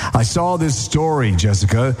 I saw this story,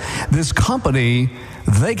 Jessica. This company,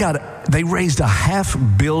 they raised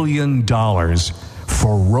 $500 million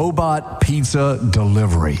for robot pizza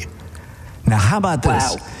delivery. Now, how about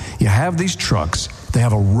this? Wow. You have these trucks. They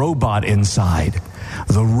have a robot inside.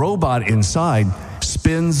 The robot inside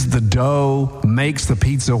spins the dough, makes the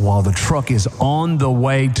pizza while the truck is on the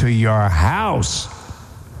way to your house.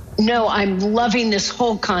 No, I'm loving this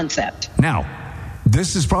whole concept. Now,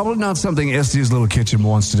 this is probably not something Estia's Little Kitchen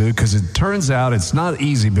wants to do because it turns out it's not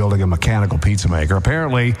easy building a mechanical pizza maker.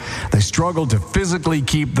 Apparently, they struggled to physically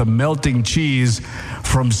keep the melting cheese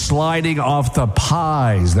from sliding off the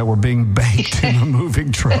pies that were being baked in the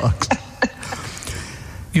moving trucks.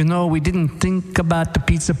 You know, we didn't think about the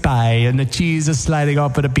pizza pie and the cheese is sliding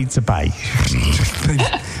off of the pizza pie.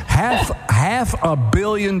 $500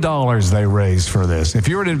 million they raised for this. If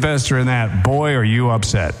you're an investor in that, boy, are you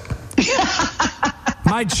upset.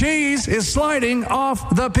 My cheese is sliding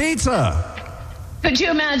off the pizza. Could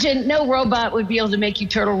you imagine? No robot would be able to make you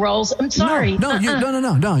turtle rolls. I'm sorry. No.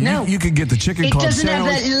 You could get the chicken It club doesn't have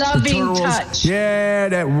sandwich, that loving the turtle rolls. touch. Yeah,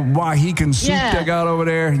 that Wahican soup Yeah. they got over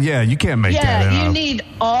there. Yeah, you can't make that. Yeah, you need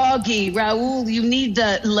Augie, Raul. You need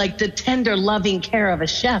the tender, loving care of a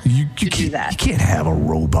chef to do that. You can't have a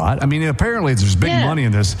robot. I mean, apparently there's big money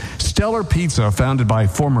in this. Stellar Pizza, founded by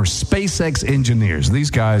former SpaceX engineers.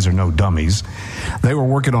 These guys are no dummies. They were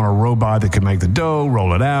working on a robot that could make the dough,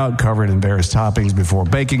 roll it out, cover it in various toppings before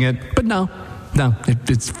baking it. But no,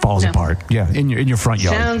 it falls apart. Yeah, in your front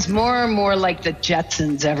yard. Sounds more and more like the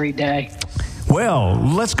Jetsons every day. Well,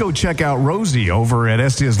 let's go check out Rosie over at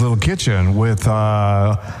Estia's Little Kitchen with,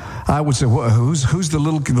 I would say, who's the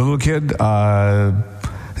little kid?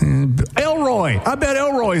 Elroy. I bet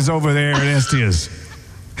Elroy's over there at Estia's.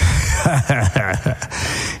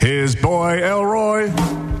 His boy Elroy.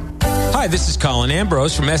 Hi, this is Colin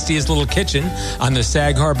Ambrose from Estia's Little Kitchen on the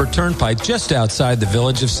Sag Harbor Turnpike just outside the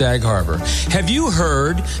village of Sag Harbor. Have you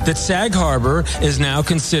heard that Sag Harbor is now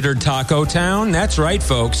considered Taco Town? That's right,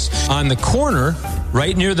 folks. On the corner,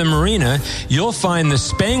 right near the marina, you'll find the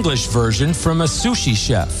Spanglish version from a sushi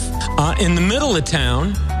chef. In the middle of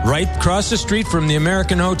town, right across the street from the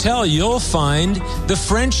American Hotel, you'll find the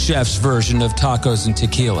French chef's version of tacos and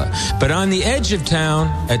tequila. But on the edge of town,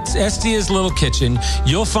 at Estia's Little Kitchen,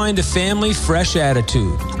 you'll find a family fresh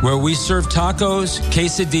attitude where we serve tacos,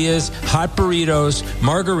 quesadillas, hot burritos,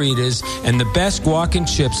 margaritas, and the best guac and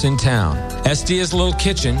chips in town. Estia's Little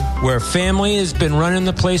Kitchen, where family has been running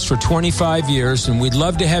the place for 25 years, and we'd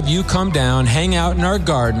love to have you come down, hang out in our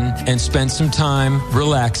garden, and spend some time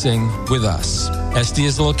relaxing with us.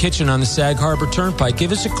 Estia's Little Kitchen on the Sag Harbor Turnpike.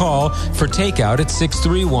 Give us a call for takeout at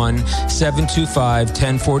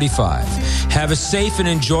 631-725-1045. Have a safe and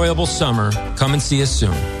enjoyable summer. Come and see us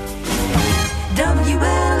soon.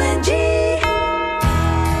 WLNG.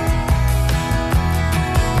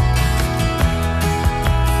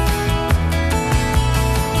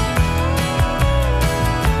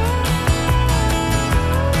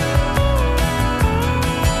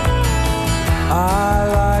 I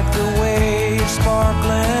like the way your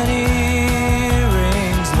sparkling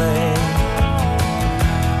earrings lay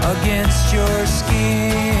against your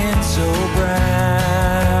skin so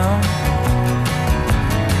brown.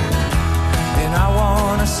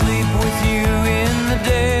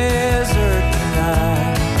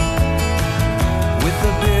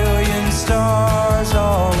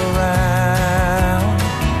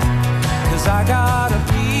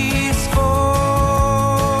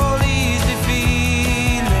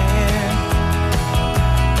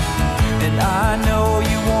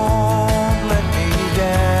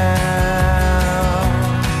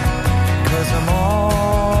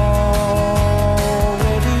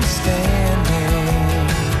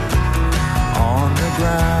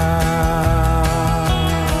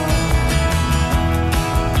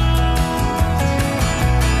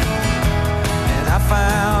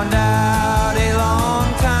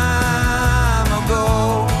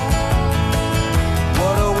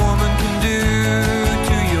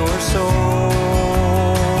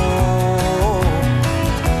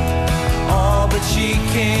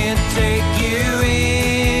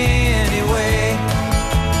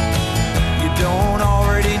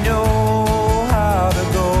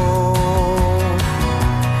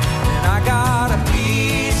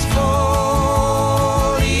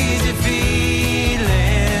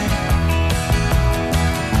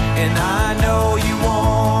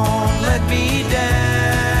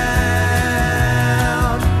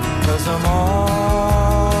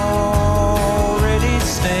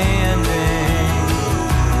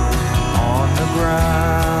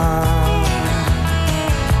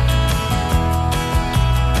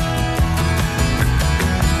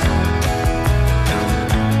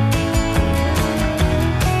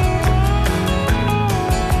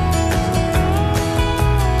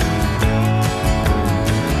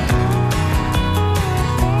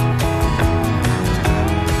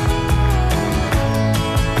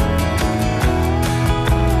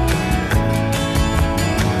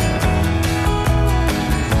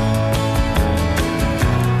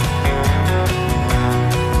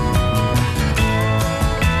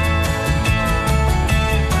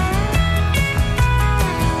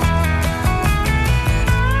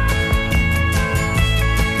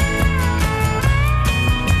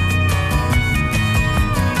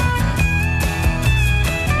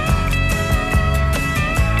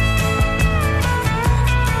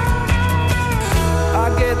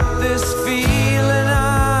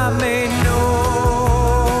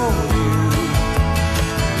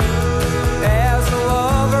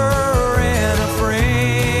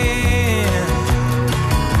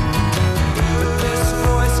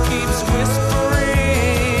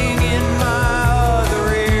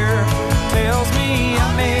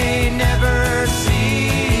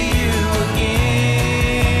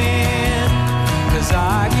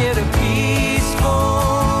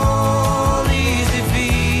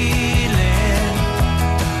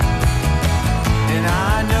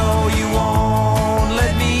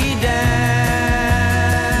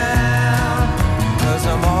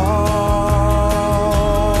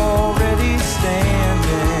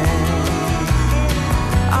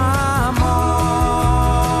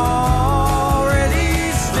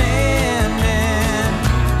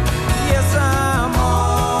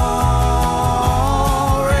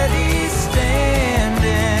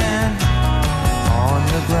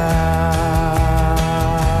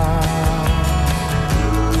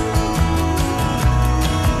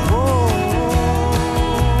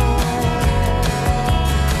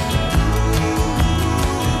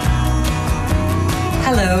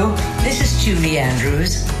 Julie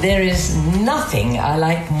Andrews. There is nothing I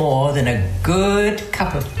like more than a good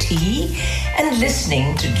cup of tea and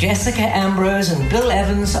listening to Jessica Ambrose and Bill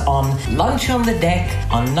Evans on Lunch on the Deck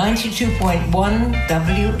on 92.1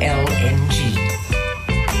 WLNG.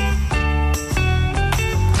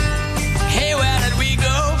 Hey, where did we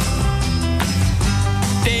go?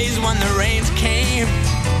 Days when the rains came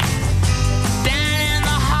down in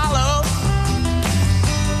the hollow,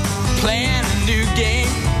 playing a new game,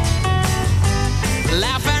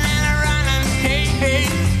 laughing and a running, hey, hey,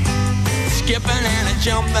 skipping and a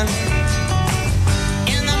jumping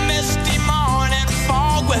in the misty morning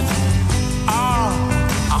fog with our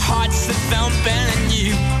hearts a thumping, and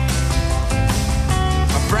you,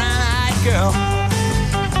 a brown-eyed girl.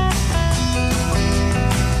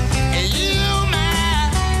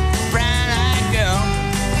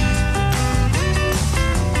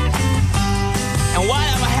 And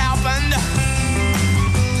whatever happened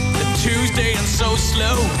to Tuesday and so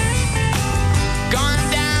slow,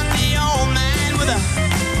 gone down the old man with a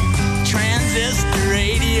transistor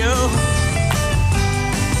radio,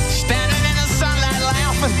 standing in the sunlight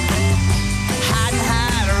laughing, hiding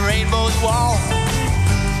behind a rainbow's wall,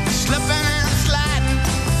 slipping and sliding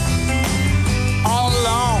all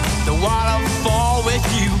along the waterfall with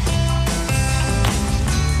you,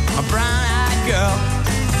 a brown-eyed girl.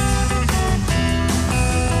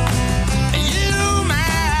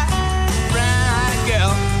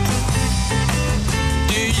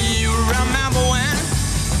 Remember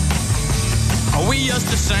when we used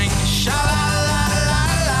to sing sha la la la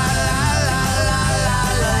la la la la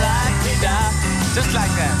la la da, just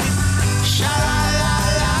like that. Sha la la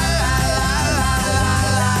la la la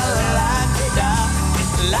la la la da,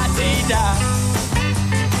 la da.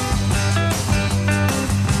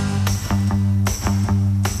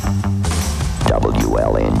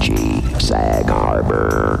 WLNG, Sag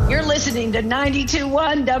Harbor. You're listening to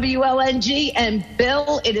 92.1 WLNG, and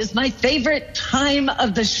Bill, it is my favorite time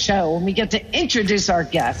of the show when we get to introduce our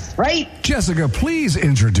guests, right? Jessica, please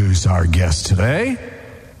introduce our guest today.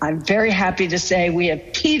 I'm very happy to say we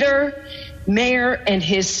have Peter Mayer and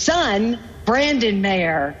his son, Brandon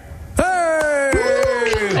Mayer. Hey!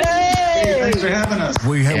 Hey! Thanks for having us.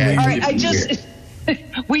 All right,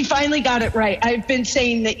 we finally got it right. I've been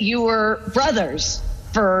saying that you were brothers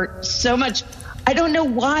for so much. I don't know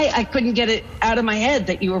why I couldn't get it out of my head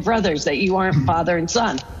that you were brothers, that you aren't father and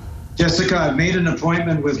son. Jessica, I've made an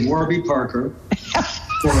appointment with Warby Parker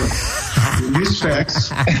for new specs.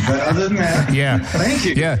 But other than that, yeah, thank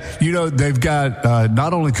you. Yeah, you know, they've got,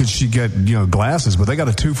 not only could she get, glasses, but they got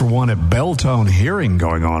a 2-for-1 at Belltone Hearing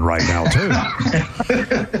going on right now, too.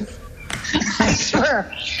 Sure.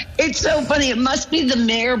 It's so funny. It must be the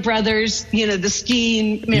Mayer brothers, the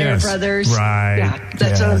skiing Mayer brothers. Right. Yeah,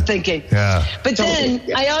 that's what I'm thinking. Yeah. But then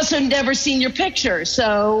I also never seen your picture,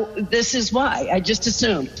 so this is why. I just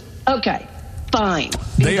assumed. Okay, fine.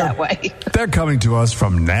 That way. They're coming to us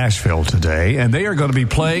from Nashville today, and they are going to be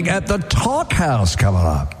playing at the Talk House coming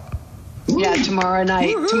up. Yeah, tomorrow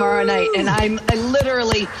night. And I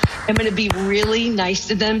literally am going to be really nice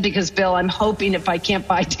to them because, Bill, I'm hoping if I can't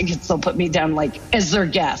buy tickets, they'll put me down as their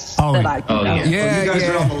guests that I can know. Yeah, you guys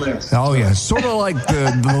are on the list. Oh, yeah. Sort of like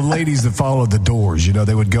the ladies that followed the Doors.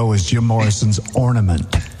 They would go as Jim Morrison's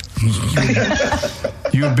ornament.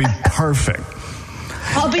 You would be perfect.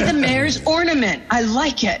 I'll be the mayor's ornament. I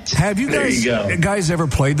like it. Have you guys ever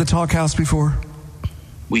played the Talk House before?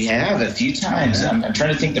 We have a few times. I'm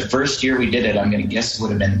trying to think the first year we did it, I'm going to guess it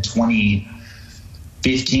would have been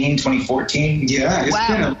 2015, 2014. Yeah, it's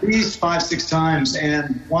been at least 5-6 times.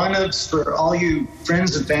 And for all you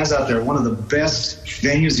friends and fans out there, one of the best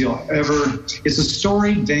venues you'll ever. It's a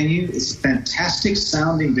storied venue. It's a fantastic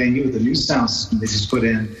sounding venue with a new sound system they just put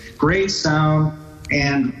in. Great sound.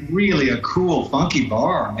 And really a cool, funky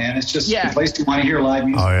bar, man. It's just a place you want to hear live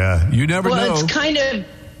music. Oh, yeah. You never know. Well,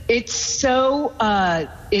 it's so,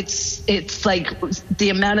 it's like the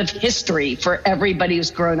amount of history for everybody who's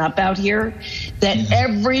grown up out here that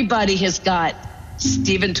everybody has got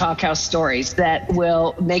Stephen Talkhouse stories that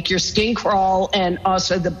will make your skin crawl, and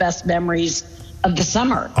also the best memories of the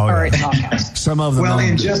summer are at Talkhouse. Some of them. Well,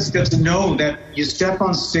 and Jessica, to know that you step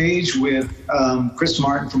on stage with Chris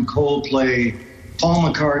Martin from Coldplay, Paul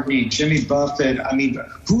McCartney, Jimmy Buffett. I mean,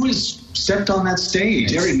 who has stepped on that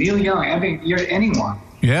stage? Neil Young. I mean, anyone.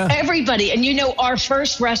 Yeah. Everybody. And our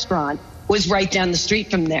first restaurant was right down the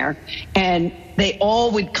street from there. And they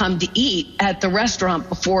all would come to eat at the restaurant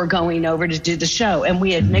before going over to do the show. And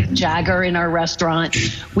we had Mick Jagger in our restaurant.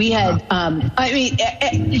 We had,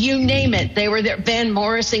 you name it. They were there. Van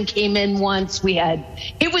Morrison came in once.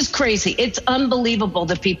 It was crazy. It's unbelievable,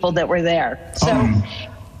 the people that were there. So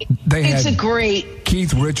It's a great.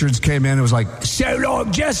 Keith Richards came in and was like, "So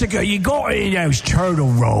long, Jessica, you got any of those turtle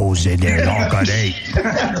rolls in there I can eat?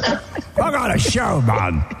 I got a show,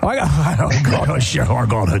 man. I got a show I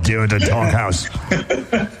got to do at the Talk House."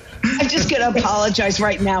 I'm just going to apologize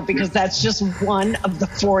right now because that's just one of the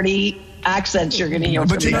 40 accents you're going to hear.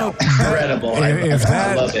 But from you know, incredible. If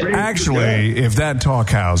that Talk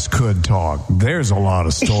House could talk, there's a lot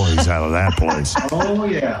of stories out of that place. Oh,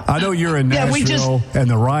 yeah. I know you're in Yeah, Nashville, and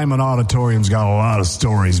the Ryman Auditorium's got a lot of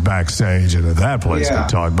stories backstage, and if that place could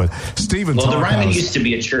talk. But Stephen, well, the Talk Ryman House, used to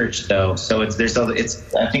be a church, though, so it's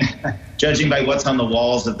I think, judging by what's on the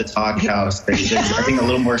walls of the Talk House, there's I think a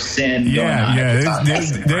little more sin going on.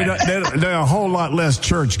 There's a whole lot less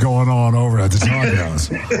church going on over at the Talk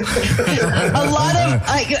House. A lot of,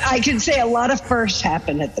 I can say a lot of firsts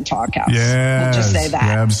happen at the Talk House. Yes, we'll just say that.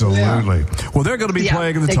 Absolutely. Yeah. Well, they're going to be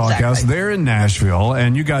playing at the Talk House. They're in Nashville,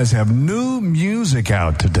 and you guys have new music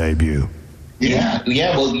out to debut. Yeah.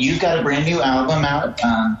 Well, you've got a brand new album out.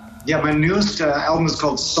 Yeah, my newest album is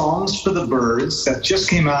called Songs for the Birds. That just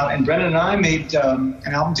came out, and Brendan and I made an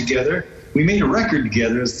album together. We made a record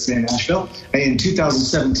together, as they say in Nashville, in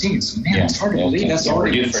 2017. So, man, it's hard to believe that's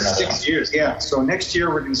already been 6 years. Yeah, so next year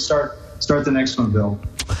we're going to start the next one, Bill.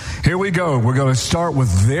 Here we go. We're going to start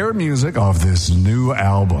with their music off this new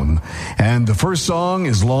album. And the first song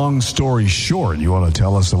is Long Story Short. You want to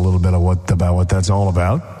tell us a little bit about what that's all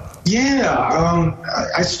about? Yeah,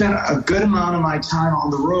 I spent a good amount of my time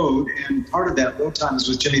on the road, and part of that road time is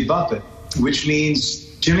with Jimmy Buffett, which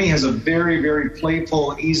means Jimmy has a very, very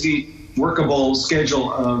playful, easy, workable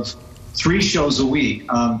schedule of 3 shows a week,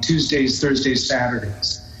 Tuesdays, Thursdays,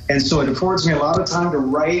 Saturdays. And so it affords me a lot of time to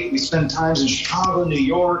write. We spend times in Chicago, New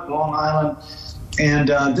York, Long Island. And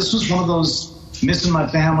this was one of those missing my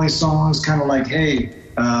family songs, kind of like, hey,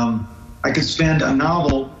 I could spend a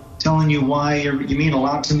novel telling you why you mean a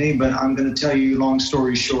lot to me, but I'm going to tell you long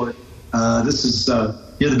story short. This is,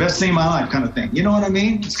 you're the best thing in my life kind of thing. You know what I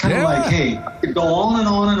mean? It's kind of like, hey, I could go on and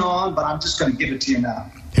on and on, but I'm just going to give it to you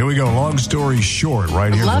now. Here we go. Long Story Short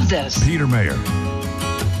right here. Love this. Peter Mayer.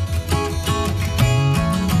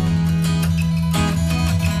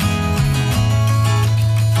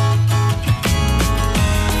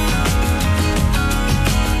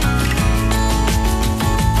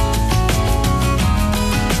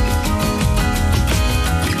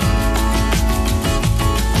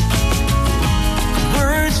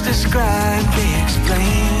 Describe, they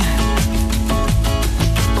explain.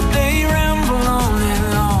 Well, they ramble on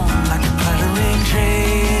and on like a puttering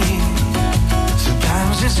train. So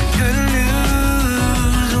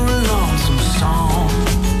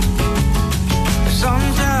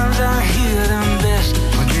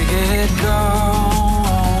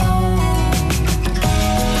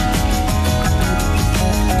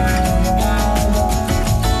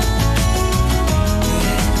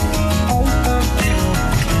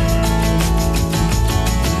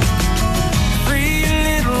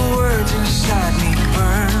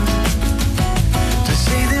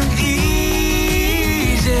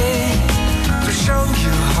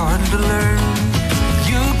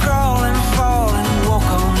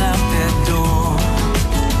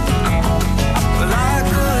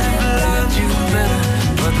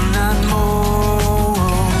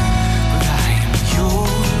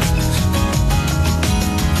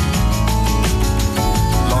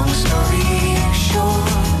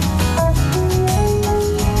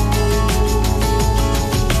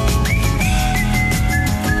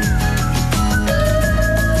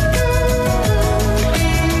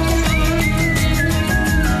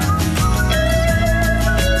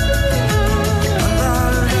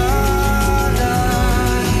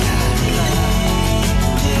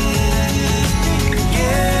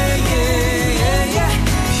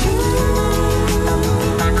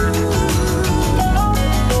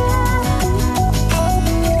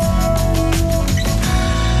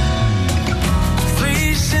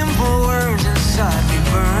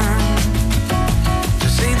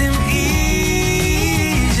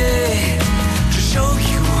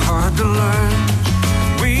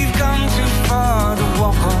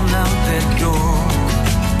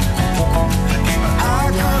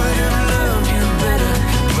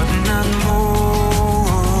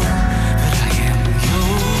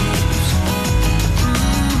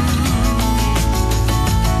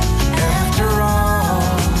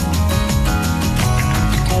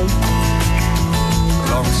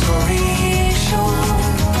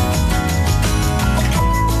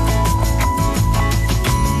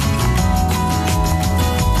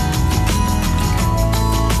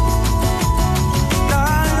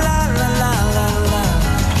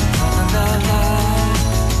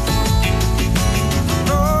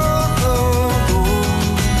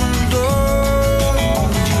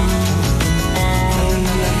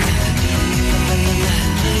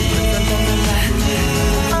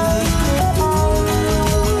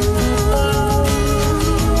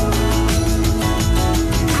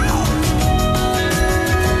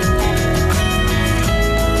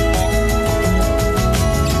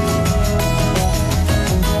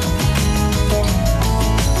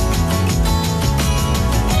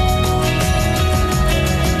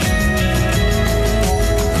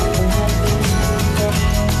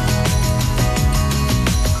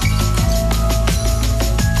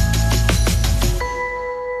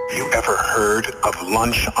third of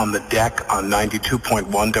Lunch on the Deck on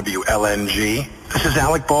 92.1 WLNG. This is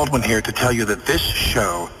Alec Baldwin here to tell you that this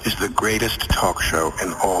show is the greatest talk show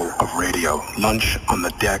in all of radio. Lunch on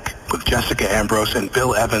the Deck with Jessica Ambrose and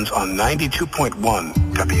Bill Evans on 92.1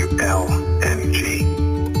 WLNG.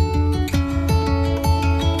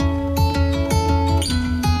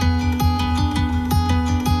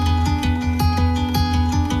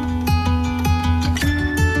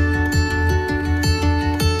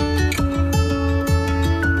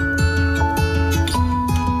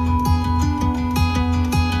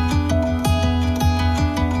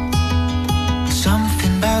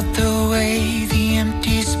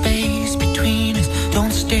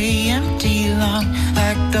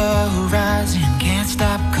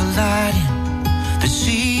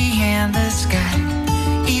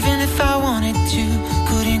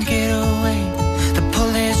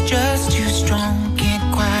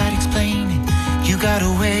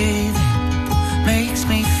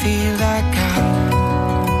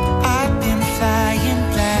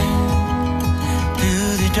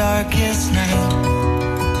 Darkest night,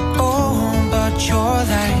 oh, but your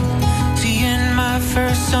light, seeing my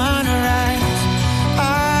first sunrise.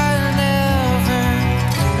 I never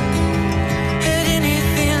had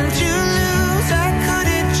anything to lose. I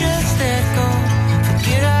couldn't just let go,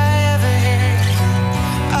 forget I ever had.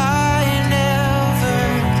 I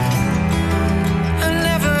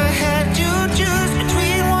never had to choose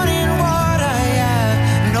between wanting what I have,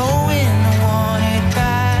 knowing I want it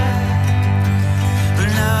back. But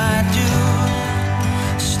now I do,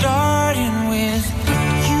 starting with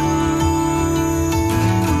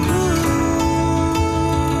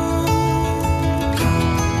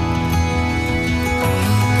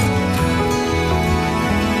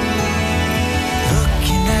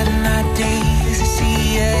looking at my days, I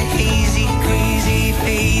see a hazy, crazy,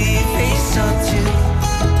 faded face or two.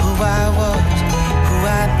 Who I was, who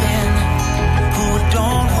I've been, who I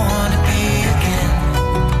don't wanna be again.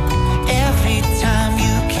 Every time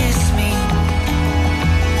you kiss me,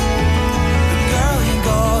 girl, you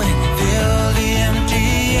go and fill the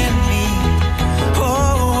empty in me.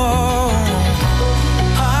 Oh,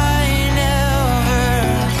 I never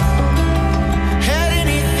had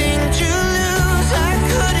anything to lose. I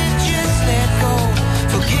couldn't just let go,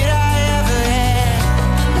 forget I ever had.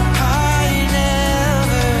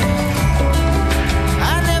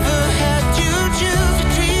 I never had to choose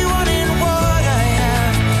between wanting what I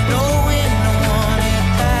have, knowing I want it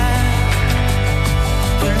back.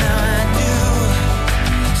 But now I do,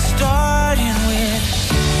 starting with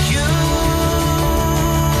you.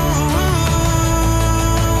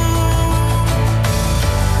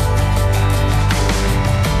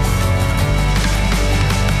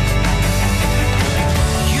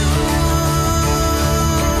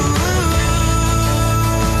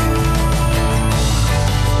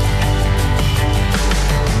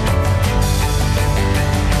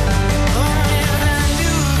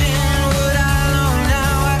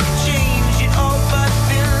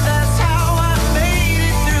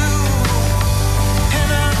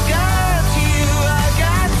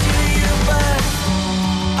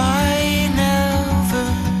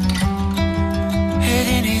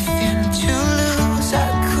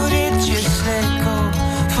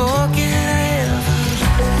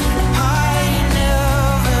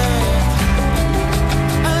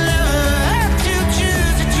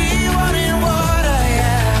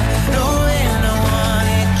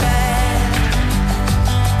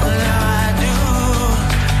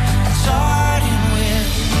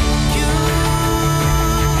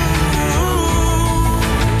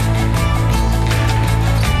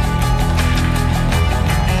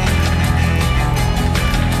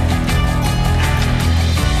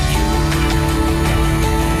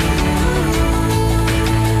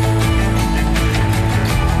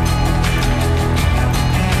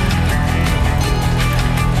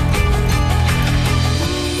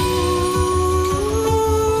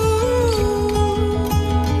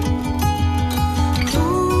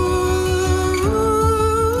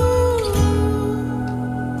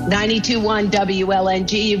 92.1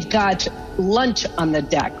 WLNG. You've got Lunch on the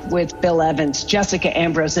Deck with Bill Evans, Jessica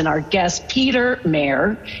Ambrose, and our guests, Peter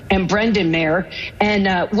Mayer and Brendan Mayer. And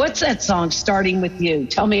what's that song, Starting With You?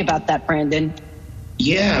 Tell me about that, Brendan.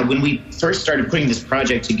 Yeah, when we first started putting this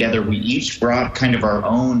project together, we each brought kind of our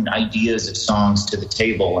own ideas of songs to the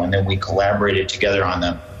table, and then we collaborated together on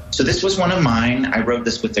them. So this was one of mine. I wrote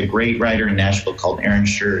this with a great writer in Nashville called Aaron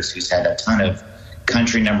Schurz, who's had a ton of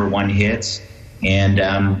country #1 hits. And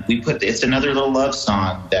it's another little love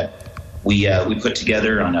song that we put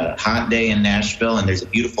together on a hot day in Nashville, and there's a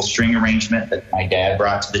beautiful string arrangement that my dad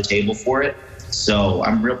brought to the table for it. So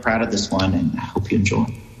I'm real proud of this one, and I hope you enjoy.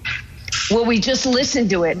 Well, we just listened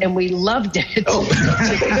to it and we loved it. Oh.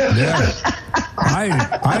 Yeah.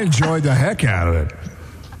 I enjoyed the heck out of it.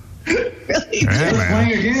 Really? Yeah, man.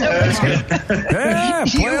 Playing again. Yeah,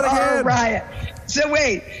 play You it are again. right. So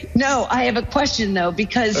wait, no, I have a question though,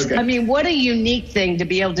 because Okay. I mean, what a unique thing to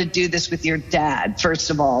be able to do this with your dad, first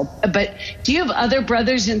of all. But do you have other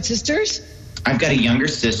brothers and sisters? I've got a younger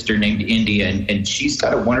sister named India, and she's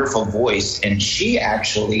got a wonderful voice, and she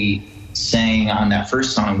actually sang on that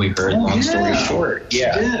first song we heard, Long Story Short.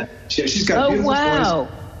 Yeah. She's got a Oh, beautiful wow.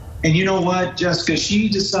 voice. And you know what, Jessica? She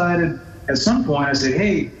decided at some point, I said,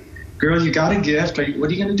 hey, girl, you got a gift. What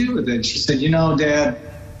are you going to do with it? She said, you know, Dad,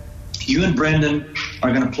 you and Brendan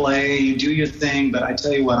are going to play. You do your thing. But I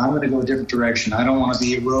tell you what, I'm going to go a different direction. I don't want to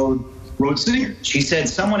be a road singer. She said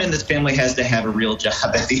someone in this family has to have a real job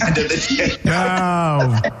at the end of the day.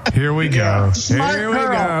 Oh, here we go. Smart Here we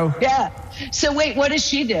girl. go. Yeah. So wait, what does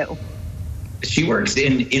she do? She works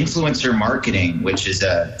in influencer marketing, which is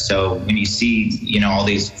so when you see, all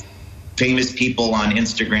these famous people on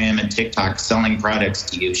Instagram and TikTok selling products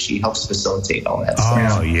to you, she helps facilitate all that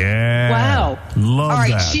stuff. Oh, yeah. Wow. Love All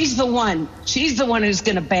right, that. she's the one. She's the one who's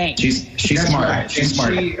going to bang. She's That's smart. right. She's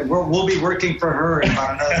smart. We'll be working for her in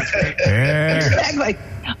about another 3 days. Yeah. Exactly.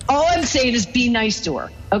 All I'm saying is be nice to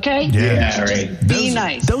her, okay? Yeah, right. Be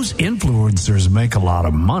nice. Those influencers make a lot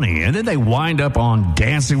of money, and then they wind up on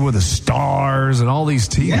Dancing with the Stars and all these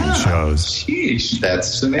TV shows. Sheesh.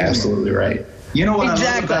 That's amazing. absolutely right. You know what I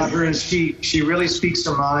Exactly. love about her is she really speaks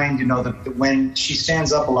her mind. When she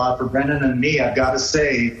stands up a lot for Brendan and me, I've got to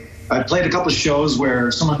say, I played a couple of shows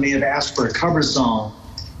where someone may have asked for a cover song,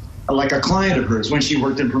 like a client of hers when she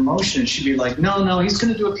worked in promotion. She'd be like, no, he's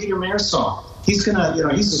going to do a Peter Mayer song. He's going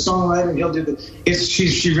to, he's a songwriter and he'll do the.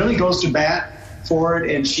 She really goes to bat for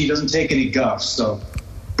it, and she doesn't take any guff. So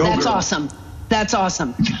go. That's girl. awesome. That's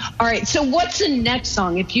awesome. All right, so what's the next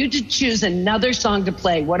song? If you did choose another song to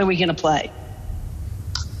play, what are we going to play?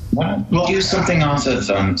 Why don't we do something off of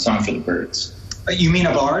Song for the Birds? You mean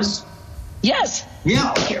of ours? Yes.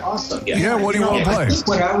 Yeah. Okay. Awesome. Yeah, what do you want to play? I think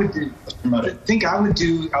what I would do. I would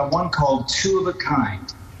do one called "Two of a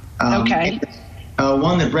Kind." Okay.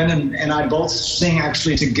 One that Brendan and I both sing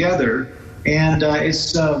actually together, and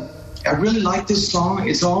it's. I really like this song.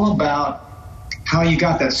 It's all about how you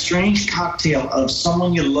got that strange cocktail of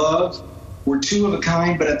someone you love. We're two of a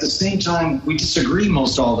kind, but at the same time, we disagree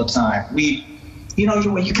most all the time. You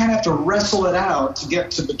kind of have to wrestle it out to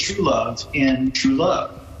get to the true love in true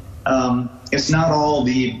love. It's not all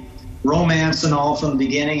the romance and all from the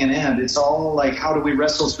beginning and end. It's all like, how do we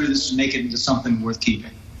wrestle through this and make it into something worth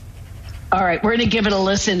keeping? All right, we're going to give it a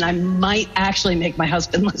listen. I might actually make my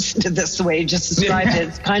husband listen to this the way you just described it.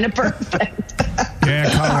 It's kind of perfect. Yeah,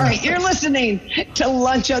 Colin. All right, you're listening to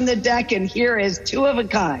Lunch on the Deck, and here is Two of a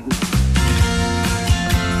Kind.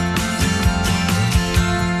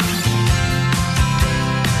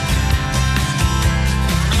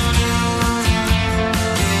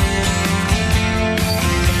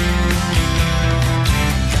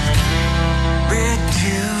 We're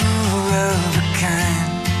two of a kind,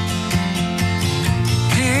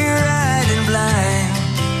 clear-eyed and blind,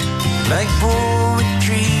 like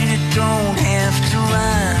poetry that don't have to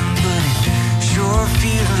rhyme, but it sure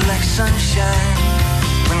feels like sunshine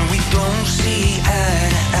when we don't see eye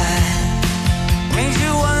to eye. Makes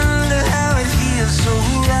you wonder how it feels so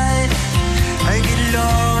right. I get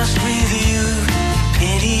lost with you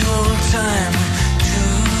any old time.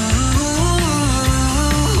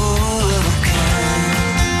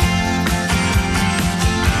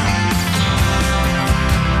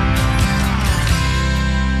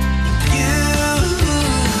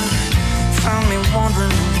 Found me wondering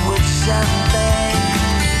which side of bed.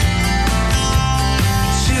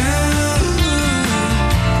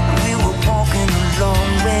 We were walking a long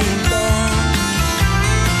way back.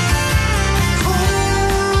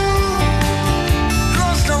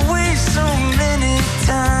 Lost our way so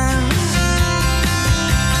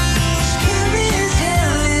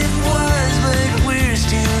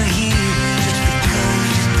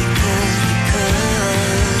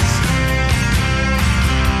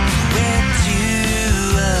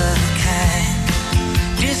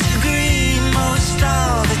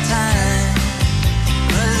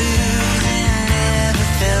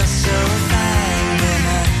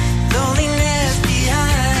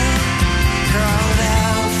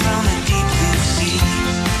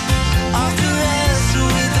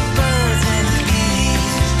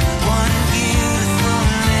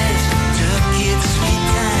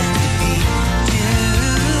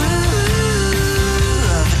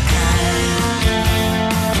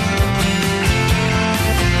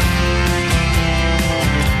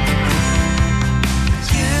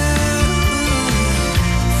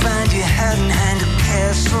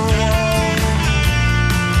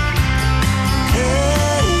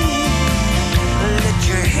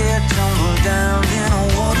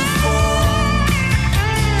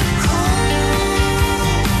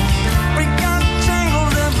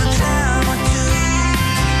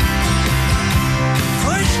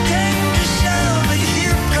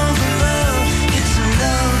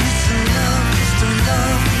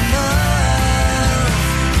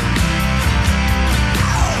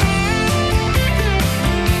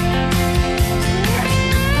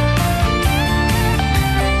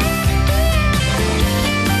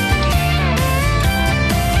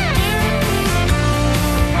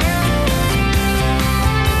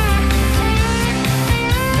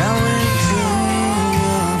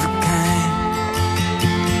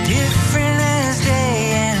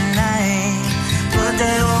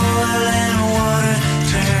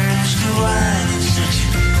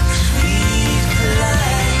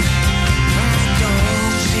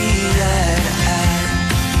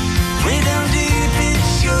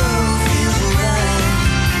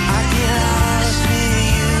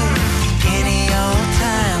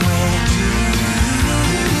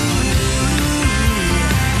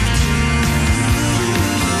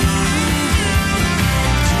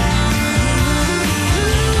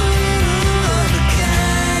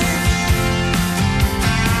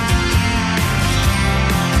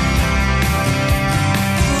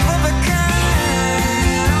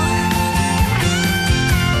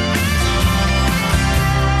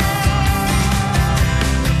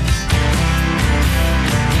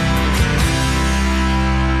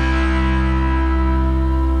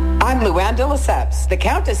Luann de Lesseps. The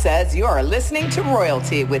Countess says you are listening to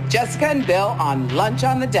Royalty with Jessica and Bill on Lunch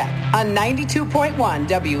on the Deck on 92.1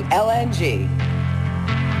 WLNG.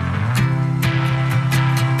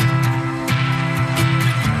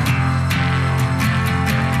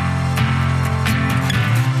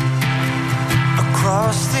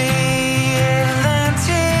 Across the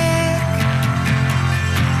Atlantic,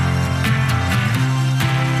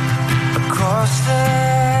 across the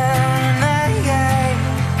night,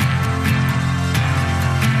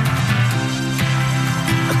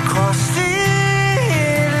 across the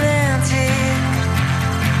Atlantic,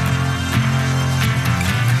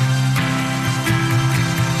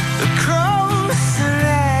 across the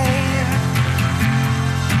night.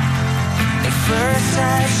 At first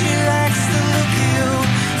sight, she likes the look of you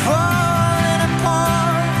falling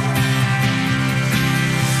apart.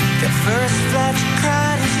 That first flash you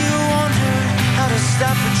cried as you wondered how to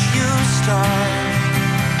stop what you start.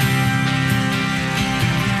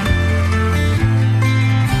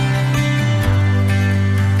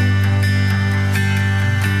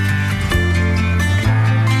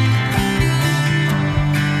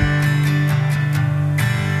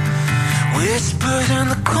 Whispers in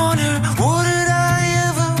the corner, what did I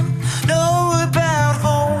ever know about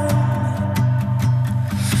home?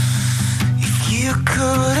 If you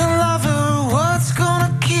couldn't love her, what's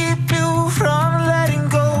gonna keep you from letting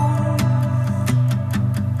go?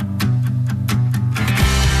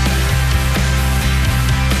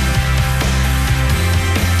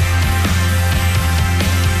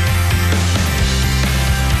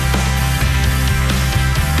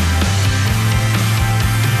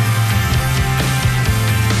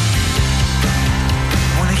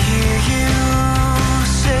 Wanna hear you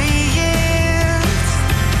say yes.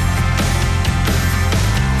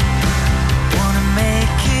 Wanna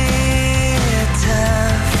make it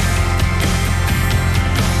tough.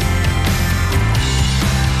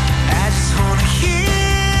 I just wanna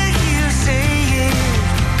hear you say it.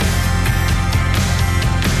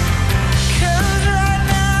 'Cause right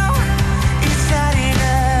now it's not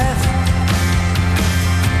enough.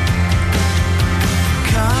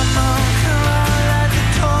 Come on, light the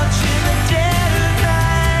torch in the dead of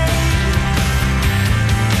night.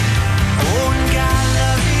 Oh, and God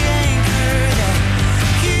love the anchor that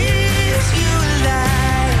keeps you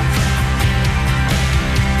alive.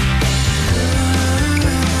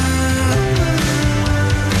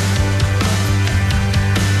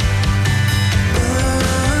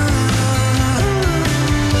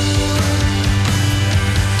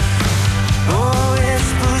 Oh,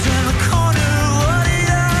 whispers in the corner, what did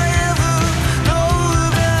I ever know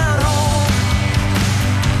about home?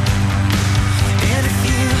 And if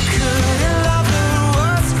you couldn't love her,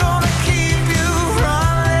 what's gonna keep you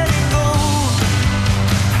from letting go?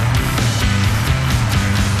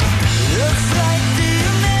 Looks like the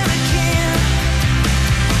American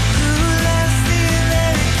who loves the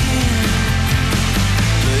American.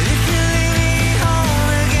 But if you leave me home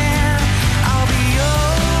again, I'll be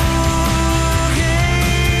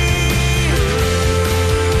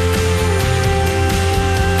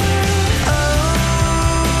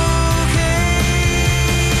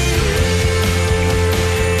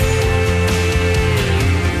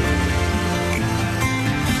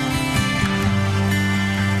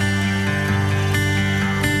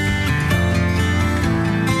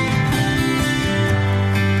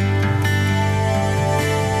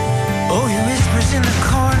Oh, he whispers in the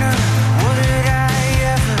corner, what did I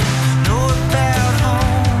ever know about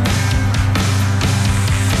home?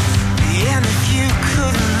 And if you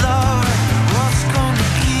couldn't love her, what's gonna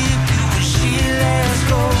keep you when she lets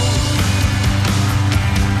go?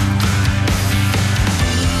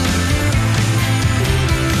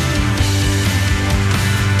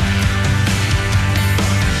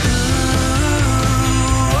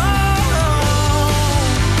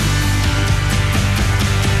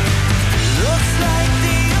 Looks like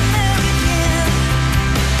the American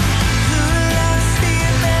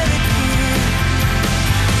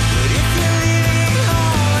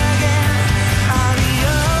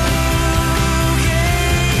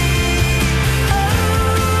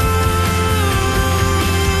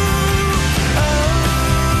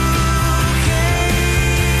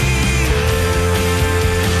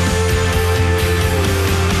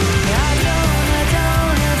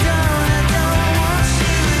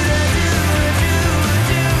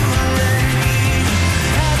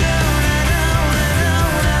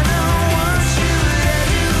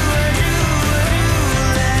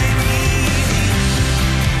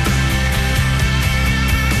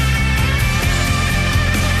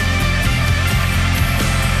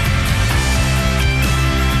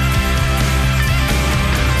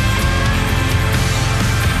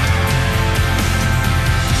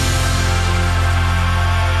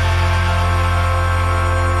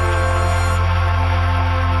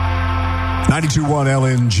 92.1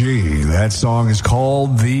 LNG. That song is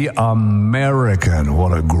called The American.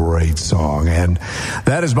 What a great song. And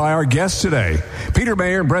that is by our guests today, Peter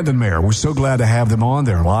Mayer and Brendan Mayer. We're so glad to have them on.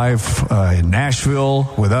 They're live in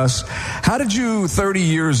Nashville with us. How did you, 30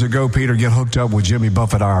 years ago, Peter, get hooked up with Jimmy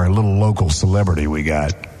Buffett, our little local celebrity we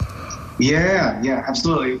got? Yeah,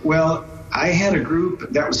 absolutely. Well, I had a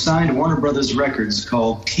group that was signed to Warner Brothers Records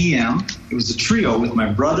called PM. It was a trio with my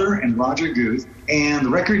brother and Roger Guth. And the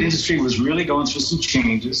record industry was really going through some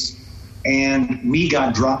changes. And we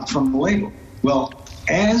got dropped from the label. Well,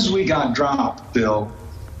 as we got dropped, Bill,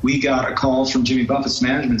 we got a call from Jimmy Buffett's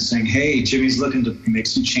management saying, hey, Jimmy's looking to make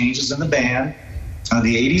some changes in the band.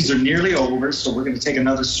 The 80s are nearly over, so we're going to take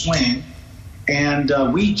another swing. And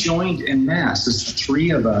we joined en masse, as the three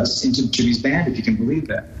of us, into Jimmy's band, if you can believe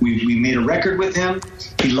that. We made a record with him.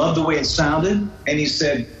 He loved the way it sounded. And he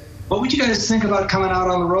said, what would you guys think about coming out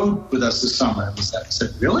on the road with us this summer? I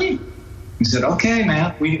said, really? He said, okay,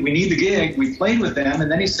 man, we need the gig. We played with them. And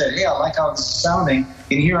then he said, hey, I like how this is sounding.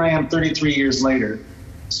 And here I am 33 years later,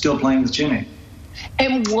 still playing with Jimmy.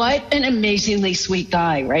 And what an amazingly sweet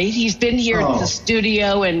guy, right? He's been here at the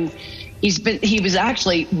studio, and he was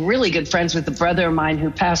actually really good friends with a brother of mine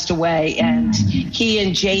who passed away, and he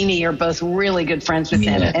and Janie are both really good friends with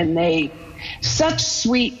him, and they such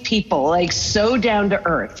sweet people, like so down to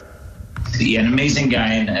earth. Yeah, an amazing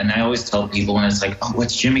guy, and I always tell people when it's like, oh,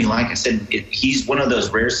 what's Jimmy like? I said, he's one of those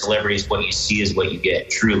rare celebrities, what you see is what you get,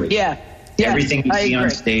 truly. Yeah. Everything you see on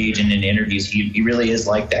stage and in interviews, he really is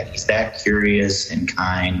like that. He's that curious and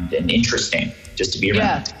kind and interesting just to be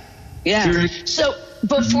around. Yeah. So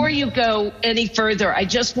before you go any further, I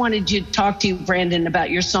just wanted to talk to you, Brandon, about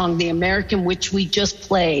your song, The American, which we just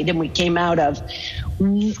played and we came out of.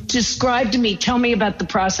 Describe to me, tell me about the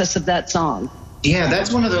process of that song. Yeah,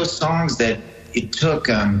 that's one of those songs that it took,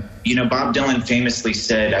 Bob Dylan famously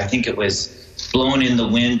said, I think it was, Blowing in the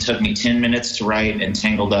Wind took me 10 minutes to write, and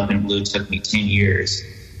Tangled Up in Blue took me 10 years.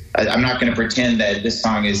 I'm not going to pretend that this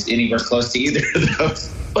song is anywhere close to either of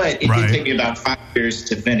those, but it did take me about 5 years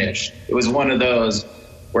to finish. It was one of those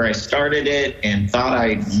where I started it and thought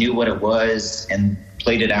I knew what it was and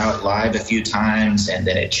played it out live a few times, and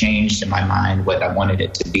then it changed in my mind what I wanted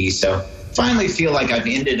it to be. So finally feel like I've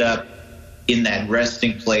ended up in that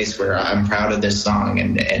resting place where I'm proud of this song,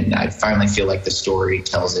 and I finally feel like the story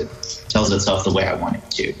tells itself the way I want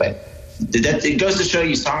it to. But it goes to show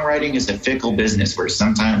you songwriting is a fickle business where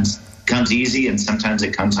sometimes it comes easy and sometimes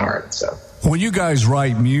it comes hard. So when you guys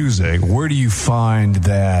write music, where do you find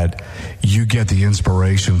that you get the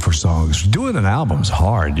inspiration for songs? Doing an album's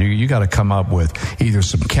hard. You got to come up with either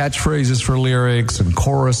some catchphrases for lyrics and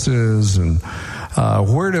choruses, and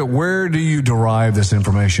where do you derive this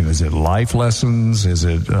information? Is it life lessons? Is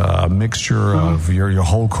it a mixture of your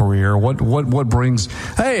whole career? What brings?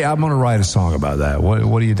 Hey, I'm going to write a song about that.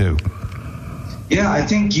 What do you do? Yeah, I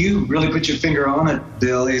think you really put your finger on it,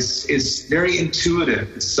 Bill. It's very intuitive.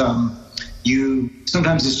 It's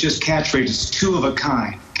sometimes it's just catchphrases, two of a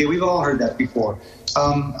kind. Okay, we've all heard that before.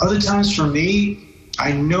 Other times for me,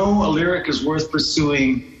 I know a lyric is worth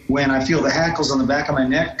pursuing when I feel the hackles on the back of my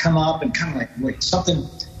neck come up and kind of like, wait, something,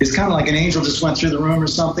 it's kind of like an angel just went through the room or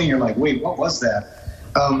something. You're like, wait, what was that?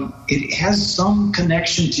 It has some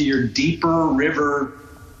connection to your deeper river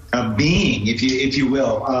being, if you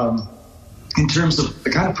will, in terms of the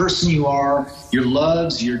kind of person you are, your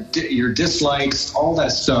loves, your dislikes, all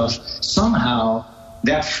that stuff. Somehow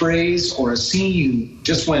that phrase or a scene you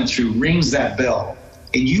just went through rings that bell,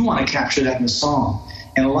 and you want to capture that in a song.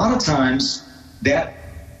 And a lot of times that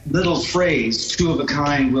little phrase, two of a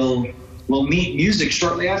kind, will meet music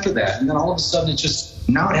shortly after that. And then all of a sudden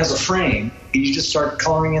now it has a frame, and you just start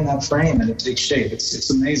coloring in that frame and it takes shape. It's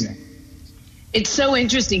amazing. It's so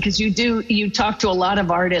interesting because you talk to a lot of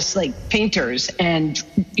artists like painters and,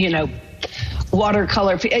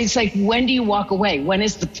 watercolor. It's like, when do you walk away? When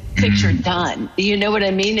is the picture done? You know what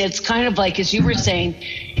I mean? It's kind of like, as you were saying,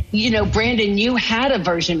 Brandon, you had a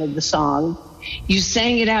version of the song. You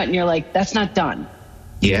sang it out and you're like, that's not done.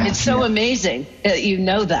 Yeah. It's so amazing that you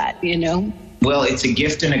know that, Well, it's a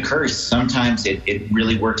gift and a curse. Sometimes it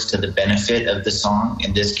really works to the benefit of the song.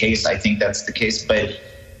 In this case, I think that's the case. But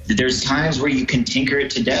there's times where you can tinker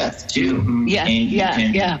it to death, too.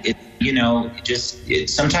 Yeah,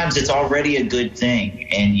 sometimes it's already a good thing,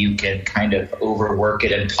 and you can kind of overwork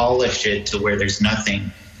it and polish it to where there's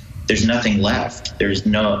nothing left. There's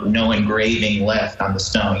no engraving left on the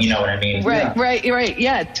stone. You know what I mean? Right.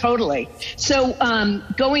 Yeah, totally. So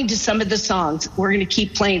going to some of the songs, we're going to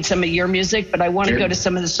keep playing some of your music, but I want to go to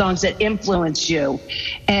some of the songs that influence you.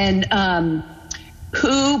 And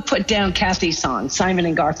who put down Kathy's song, Simon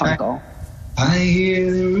and Garfunkel? I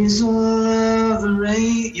hear there is a love, the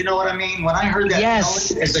rain. You know what I mean? When I heard that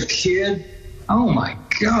melody as a kid, oh my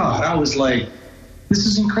God, I was like, this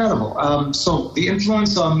is incredible. So the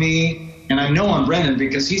influence on me, and I know on Brendan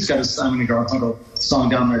because he's got a Simon & Garfunkel song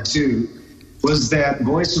down there too, was that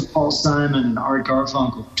voice of Paul Simon and Art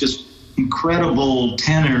Garfunkel. Just incredible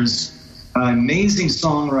tenors, amazing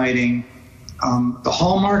songwriting. The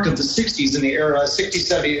hallmark of the 60s in the era,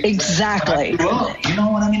 60s, 70s. Exactly. Well, you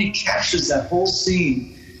know what I mean? It captures that whole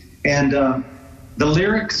scene. And the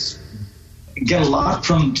lyrics get a lot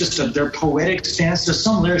from just their poetic stance. There's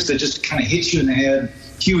some lyrics that just kind of hit you in the head,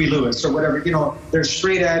 Huey Lewis or whatever. You know, they're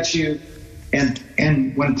straight at you.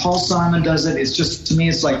 And when Paul Simon does it, it's just, to me,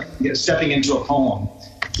 it's like stepping into a poem.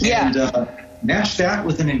 Yeah. And match that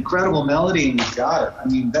with an incredible melody and you've got it. I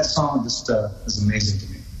mean, that song just is amazing to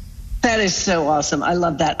me. That is so awesome. I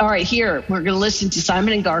love that. All right, here, we're going to listen to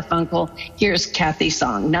Simon and Garfunkel. Here's Kathy's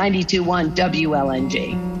song, 92.1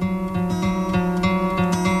 WLNG.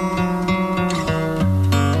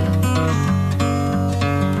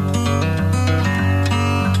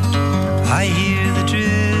 I hear the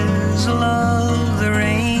drizzle of the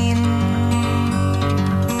rain,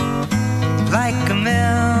 like a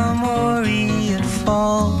memory it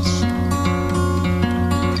falls,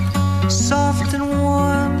 soft and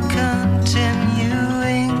warm,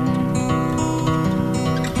 continuing,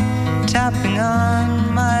 tapping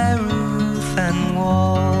on my roof and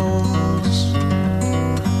walls.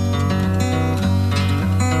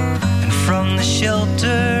 And from the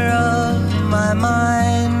shelter of my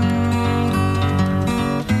mind,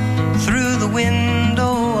 through the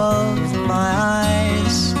window of my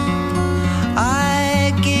eyes,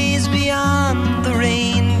 I gaze beyond the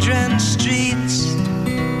rain-drenched streets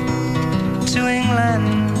to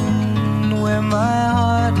England, where my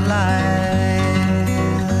heart lies.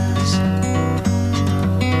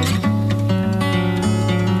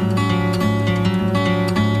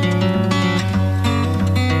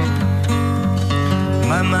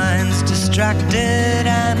 My mind's distracted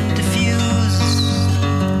and diffused.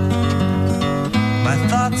 My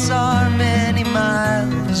thoughts are many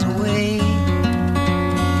miles away.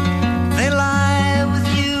 They lie with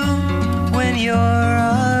you when you're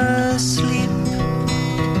asleep,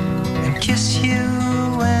 and kiss you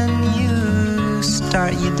when you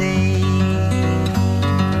start your day.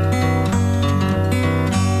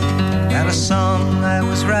 And a song I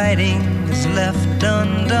was writing is left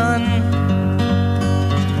undone.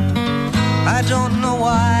 I don't know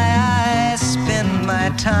why I spend my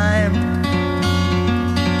time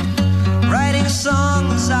writing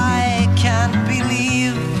songs I can't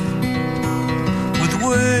believe, with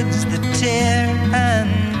words that tear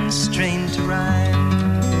and strain to rhyme.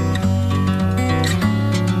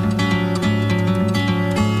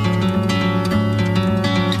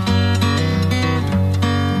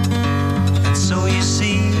 And so you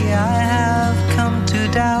see, I have come to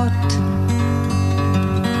doubt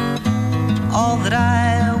all that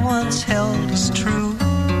I once held as true.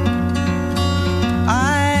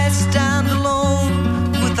 I stand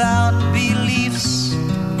alone without beliefs.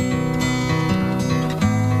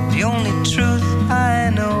 The only truth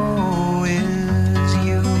I know is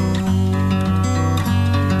you.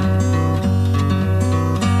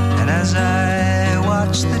 And as I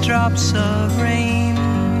watch the drops of rain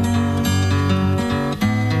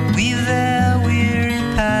weave their weary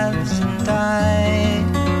paths and die,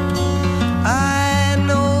 I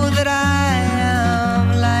know that I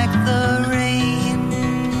am like the rain.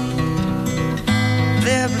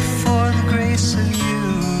 There before the grace of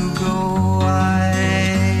you go I.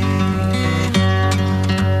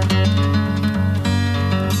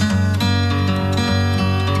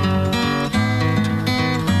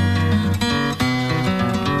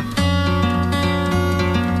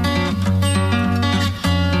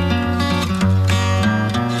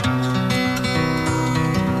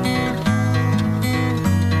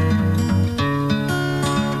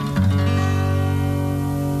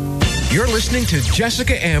 You're listening to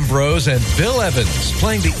Jessica Ambrose and Bill Evans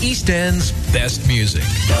playing the East End's best music.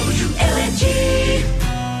 WLNG.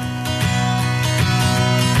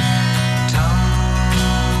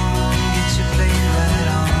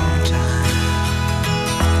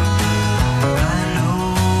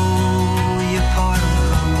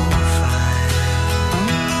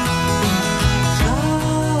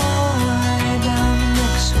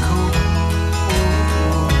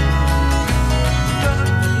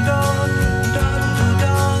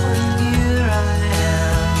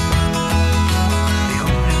 The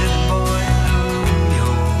only living boy who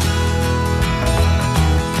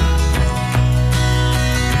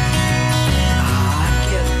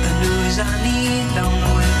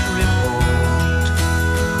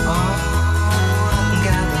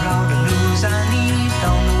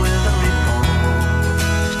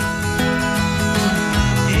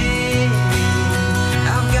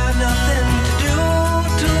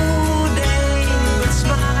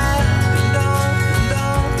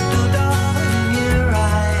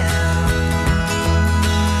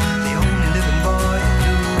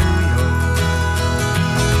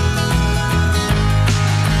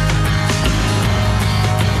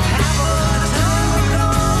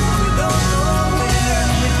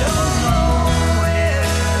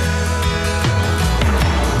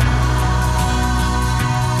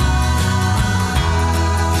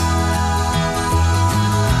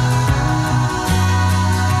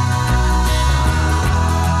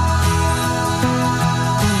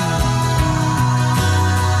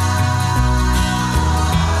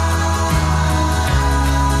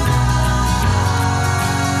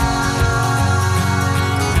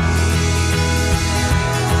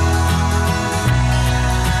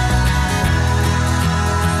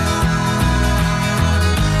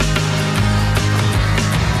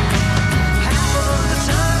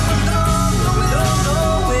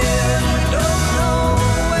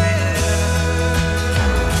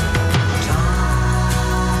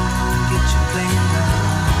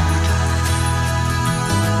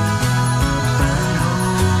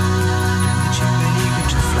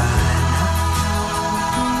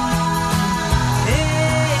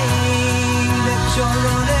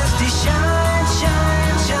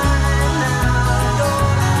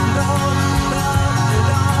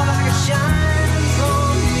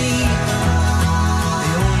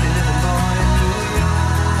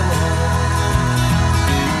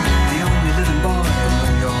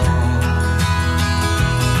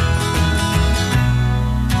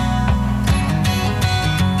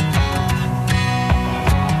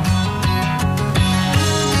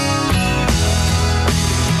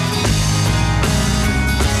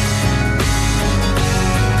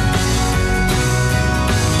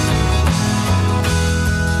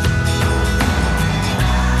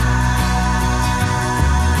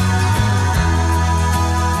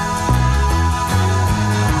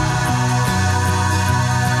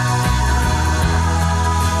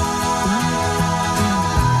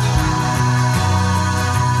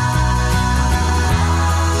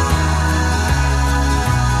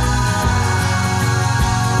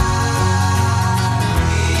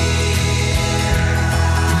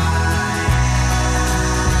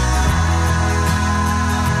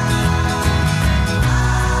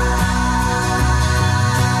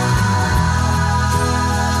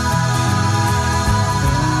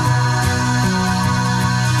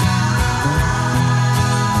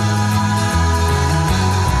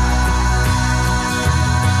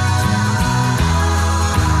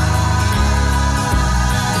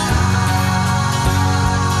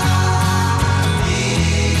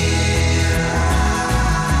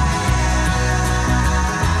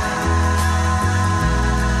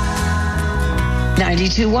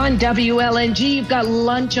 92.1 WLNG, you've got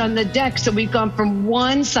Lunch on the Deck. So we've gone from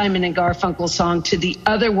one Simon and Garfunkel song to the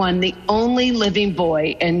other one, The Only Living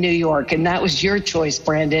Boy in New York. And that was your choice,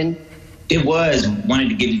 Brandon. It was. Wanted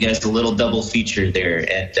to give you guys a little double feature there.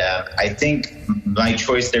 And I think my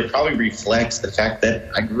choice there probably reflects the fact that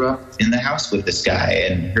I grew up in the house with this guy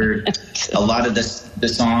and heard a lot of the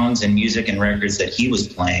songs and music and records that he was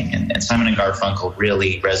playing. And Simon and Garfunkel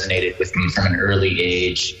really resonated with me from an early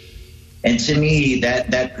age. And to me,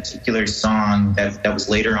 that particular song that was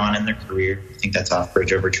later on in their career, I think that's off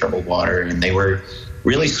Bridge Over Troubled Water, and they were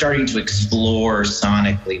really starting to explore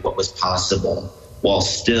sonically what was possible while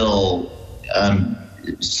still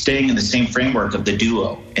staying in the same framework of the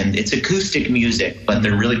duo. And it's acoustic music, but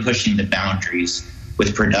they're really pushing the boundaries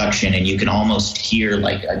with production, and you can almost hear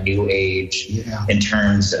like a new age in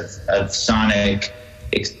terms of sonic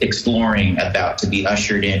exploring about to be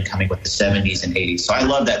ushered in, coming with the 70s and 80s. So I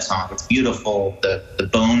love that song. It's beautiful. The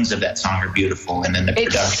bones of that song are beautiful, and then the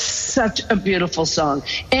production. It's such a beautiful song.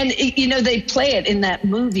 And, you know, they play it in that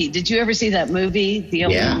movie. Did you ever see that movie, The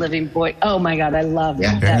Only Living Boy? Oh, my God, I love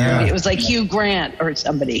that movie. It was like Hugh Grant or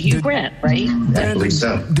somebody. Hugh Grant, right? I believe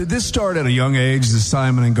so. Did this start at a young age, the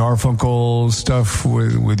Simon and Garfunkel stuff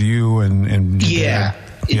with you? And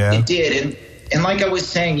It did. And like I was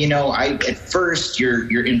saying, you know, at first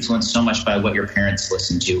you're influenced so much by what your parents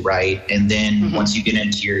listen to, right? And then once you get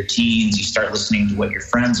into your teens, you start listening to what your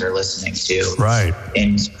friends are listening to. Right.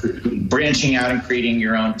 And branching out and creating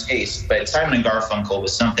your own taste. But Simon and Garfunkel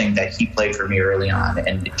was something that he played for me early on,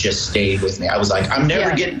 and it just stayed with me. I was like, I'm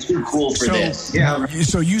never getting too cool for this. Yeah.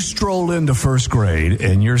 So you stroll into first grade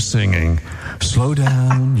and you're singing, "Slow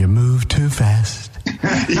down, you move too fast.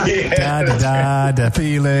 Da da da da,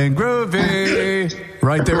 feeling groovy."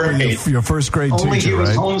 Right there with your first grade Only teacher, he was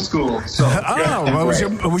right? homeschooled. So.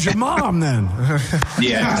 It was your mom then?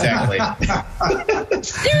 Yeah, exactly.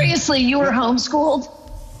 Seriously, you were homeschooled?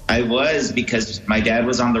 I was, because my dad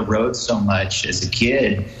was on the road so much as a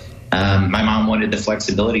kid. My mom wanted the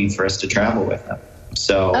flexibility for us to travel with him.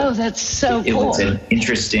 So that's so it cool. was an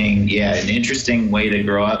interesting way to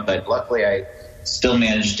grow up. But luckily, I still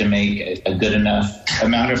managed to make a good enough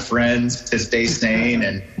amount of friends to stay sane.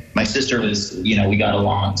 And my sister was, you know, we got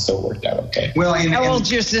along, so it worked out okay. Well, how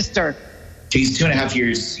old's your sister? She's 2.5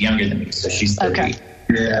 years younger than me, so she's 30. Okay.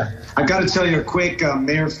 Yeah. I've got to tell you a quick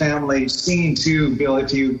Mayer family scene, too, Bill.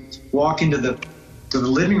 If you walk into the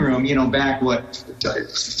living room, you know, back,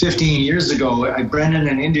 15 years ago, Brendan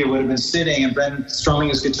and India would have been sitting, and Brendan strumming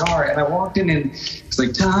his guitar, and I walked in, and it's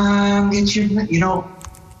like, "Tom, get your," you know,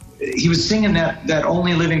 he was singing that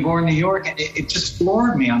Only Living Boy in New York, and it just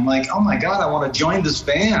floored me. I'm like, oh my God, I want to join this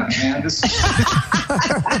band, man.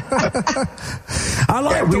 I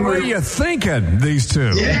like the way you're thinking, these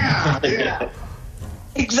two. Yeah.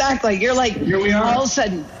 Exactly. You're like, here we are. All of a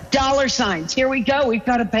sudden, dollar signs. Here we go. We've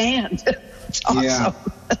got a band. It's awesome. Yeah.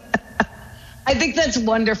 I think that's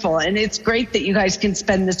wonderful. And it's great that you guys can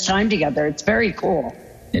spend this time together. It's very cool.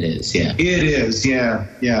 It is, yeah. It is, yeah.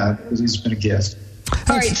 Yeah, it's been a gift.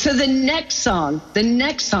 All right, so the next song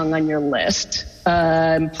on your list,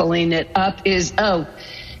 I'm pulling it up, is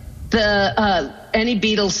any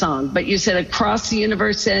Beatles song, but you said Across the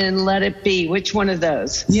Universe and Let It Be. Which one of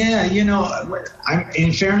those? Yeah, you know,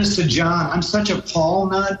 in fairness to John, I'm such a Paul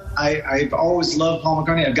nut. I've always loved Paul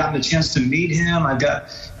McCartney. I've gotten the chance to meet him.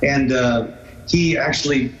 He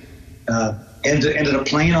actually ended up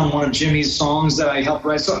playing on one of Jimmy's songs that I helped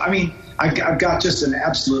write. So, I mean, I've got just an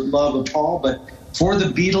absolute love of Paul, but for the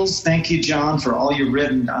Beatles, thank you, John, for all you've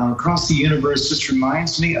written. Across the Universe just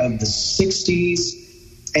reminds me of the 60s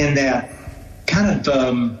and that kind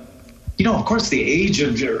of, you know, of course, the age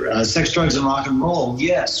of sex, drugs, and rock and roll,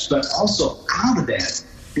 yes, but also out of that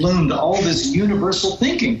bloomed all this universal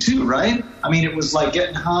thinking, too, right? I mean, it was like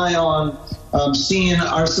getting high on seeing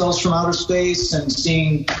ourselves from outer space and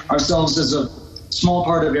seeing ourselves as a small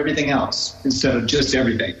part of everything else instead of just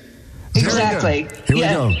everything. Exactly. Here we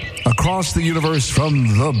go. Across the Universe from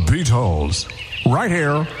the Beatles. Right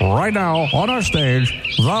here, right now, on our stage,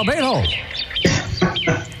 the Beatles.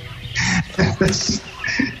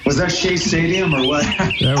 Was that Shea Stadium or what?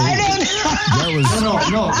 I don't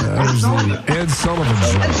know. That was the Ed Sullivan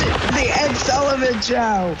Show. That's the Ed Sullivan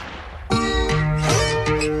Show.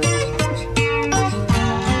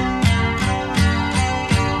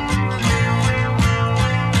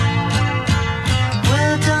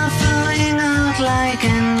 Like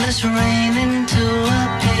endless rain into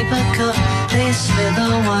a paper cup, they slither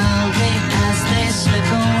wildly as they slip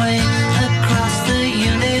away across the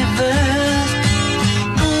universe.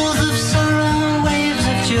 Pools of sorrow, waves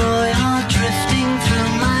of joy are drifting through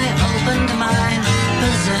my opened mind,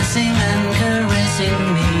 possessing and caressing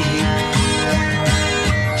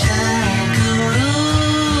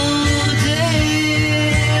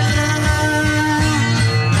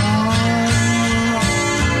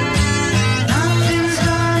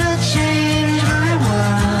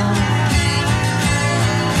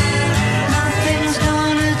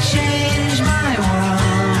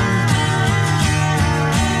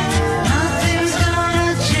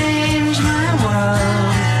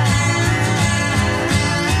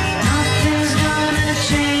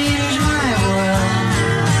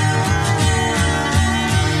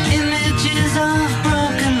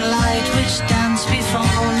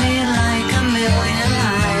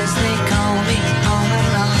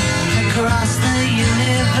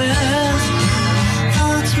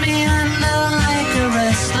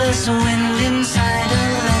inside a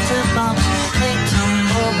letterbox. They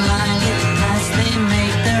tumble blindly as they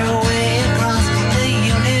make their way across the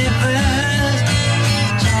universe.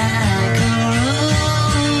 Jackaroo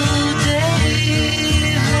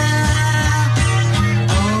David.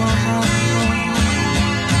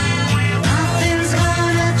 Nothing's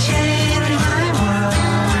gonna change my world.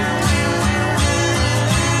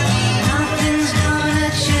 Nothing's gonna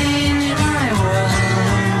change my world.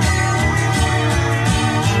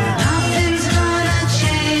 Nothing's gonna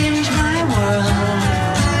change my world.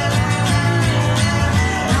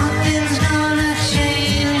 Nothing's gonna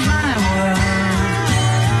change my world.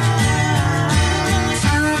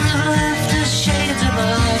 Sounds of laughter, shades of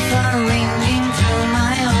life are ringing through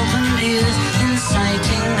my open ears,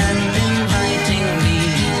 inciting and inviting me.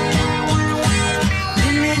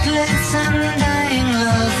 Limitless undying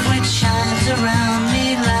love which shines around me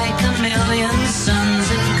like a million suns.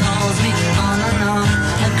 It calls me on and on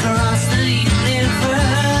across the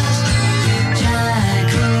universe.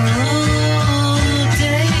 Jackaroo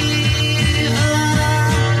David.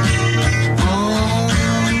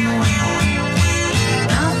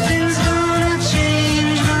 Nothing's gonna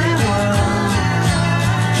change my world.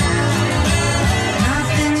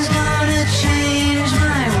 Nothing's gonna change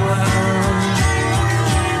my world.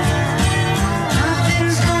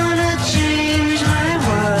 Nothing's gonna change my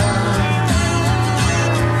world.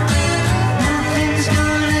 Nothing's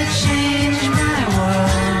gonna change my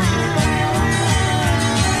world.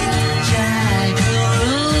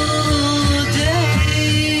 Jackaroo David.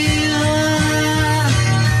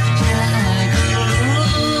 Jackaroo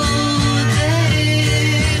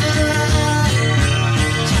David.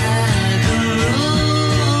 Jackaroo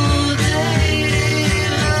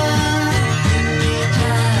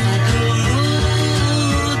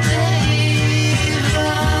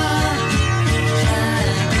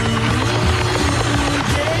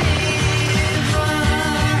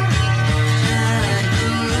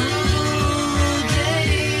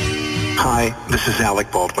Hi, this is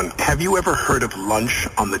Alec Baldwin. Have you ever heard of Lunch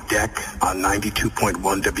on the Deck on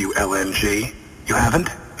 92.1 WLNG? You haven't?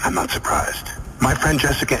 I'm not surprised. My friend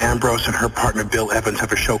Jessica Ambrose and her partner Bill Evans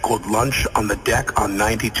have a show called Lunch on the Deck on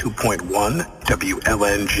 92.1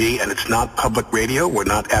 WLNG, and it's not public radio. We're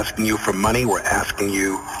not asking you for money. We're asking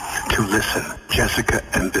you to listen. Jessica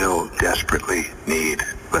and Bill desperately need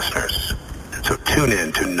listeners. So tune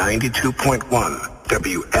in to 92.1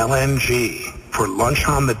 WLNG for Lunch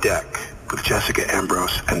on the Deck with Jessica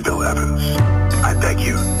Ambrose and Bill Evans. I beg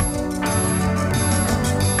you.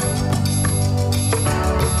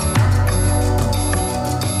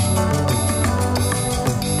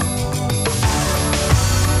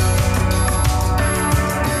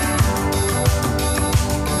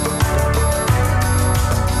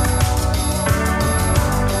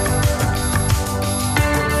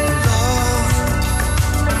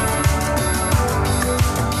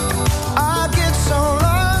 I get so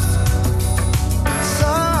lost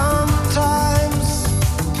sometimes.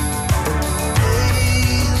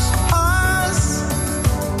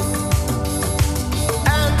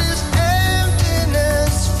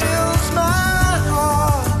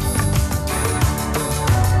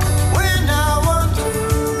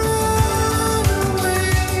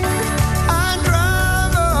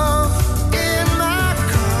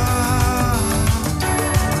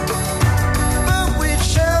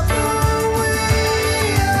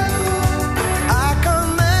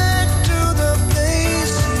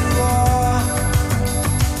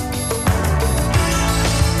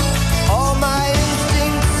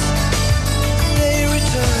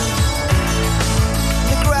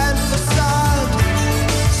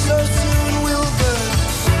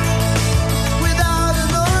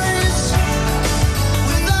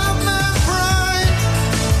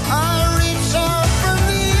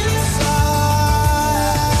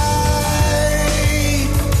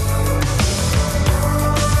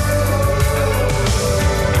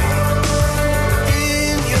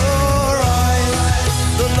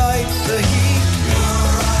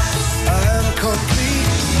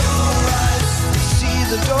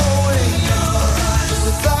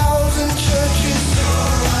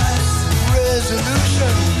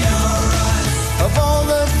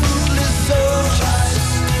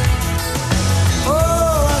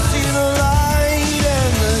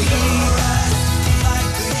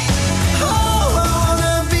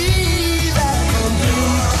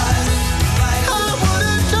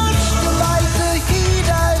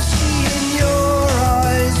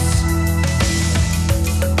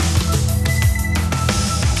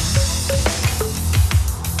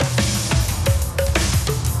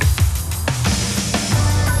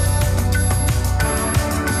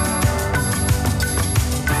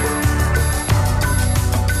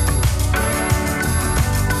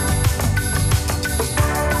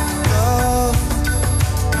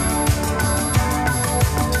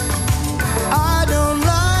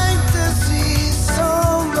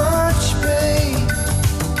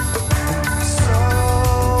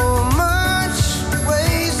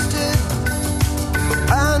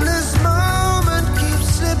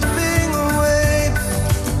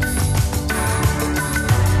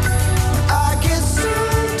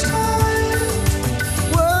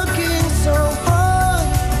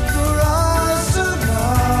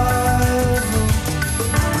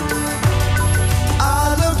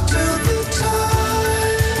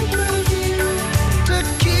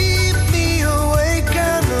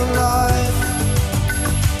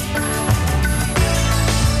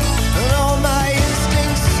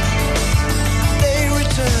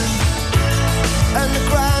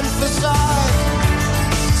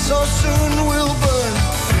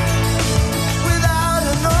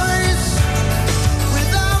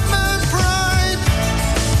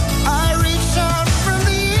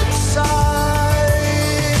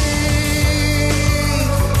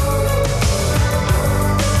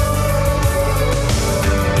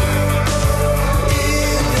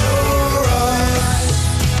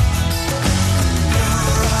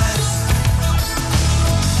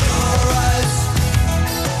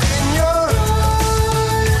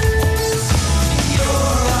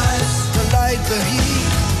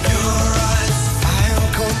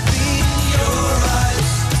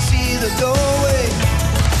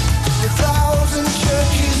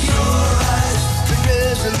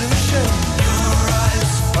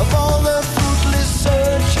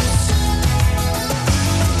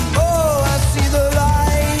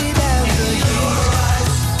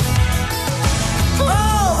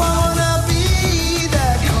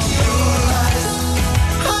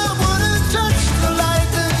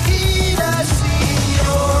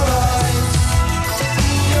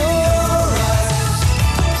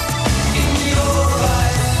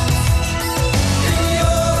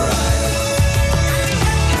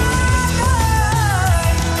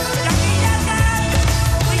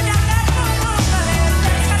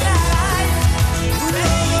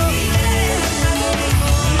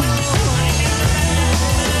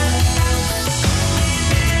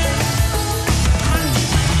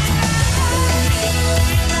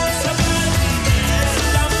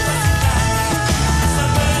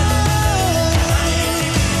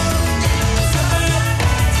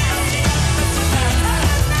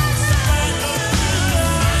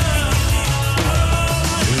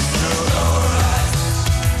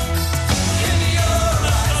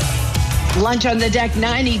 Lunch on the Deck,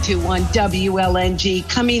 92.1 WLNG,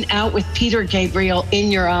 coming out with Peter Gabriel,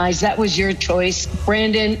 In Your Eyes. That was your choice.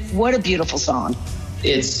 Brandon, what a beautiful song.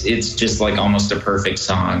 It's just like almost a perfect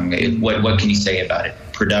song. What can you say about it?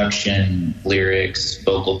 Production, lyrics,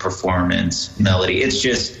 vocal performance, melody.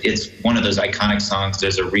 It's one of those iconic songs.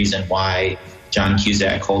 There's a reason why John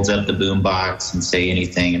Cusack holds up the boombox and Say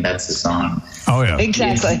Anything, and that's the song. Oh, yeah.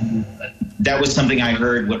 Exactly. That was something I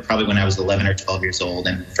heard probably when I was 11 or 12 years old,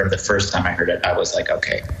 and from the first time I heard it, I was like,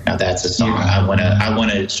 okay, now that's a song. Yeah. I want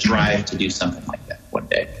to strive to do something like that one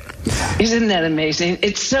day. Isn't that amazing?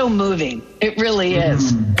 It's so moving. It really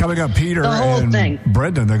is. Coming up, Peter the whole and thing.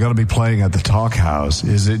 Brendan, they're going to be playing at the Talk House.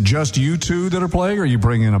 Is it just you two that are playing, or are you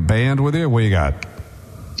bringing a band with you? What you got?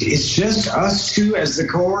 It's just us two as the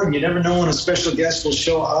core, and you never know when a special guest will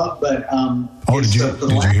show up. But did you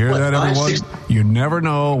hear that, everyone? You never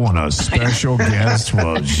know when a special guest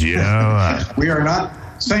will show up. We are not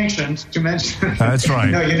sanctioned to mention. That's right.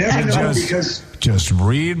 No, you never know because. Just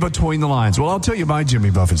read between the lines. Well, I'll tell you my Jimmy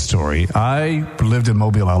Buffett story. I lived in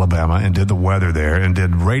Mobile, Alabama, and did the weather there and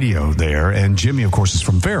did radio there. And Jimmy, of course, is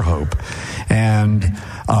from Fairhope. And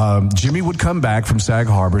Jimmy would come back from Sag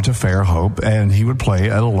Harbor to Fairhope, and he would play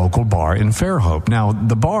at a local bar in Fairhope. Now,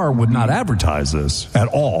 the bar would not advertise this at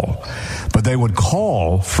all, but they would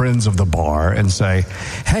call friends of the bar and say,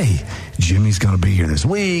 hey, Jimmy's going to be here this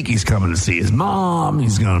week. He's coming to see his mom.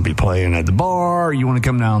 He's going to be playing at the bar. You want to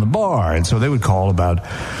come down to the bar? And so they would call about,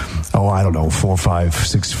 4, 5,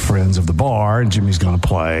 6 friends of the bar, and Jimmy's going to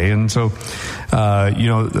play. And so,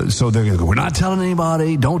 so they're going to go, we're not telling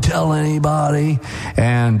anybody. Don't tell anybody.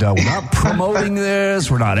 And we're not promoting this.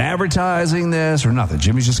 We're not advertising this or nothing.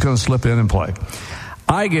 Jimmy's just going to slip in and play.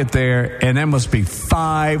 I get there, and there must be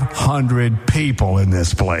 500 people in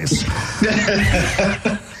this place.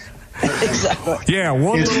 Exactly. Yeah,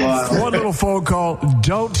 one little phone call.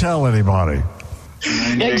 Don't tell anybody.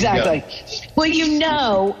 Exactly. Well, you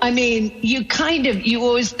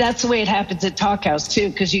always, that's the way it happens at Talk House too,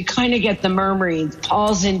 because you kind of get the murmurings.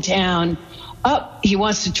 Paul's in town. He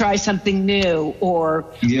wants to try something new, or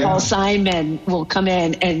Paul Simon will come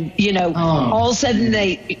in, and all of a sudden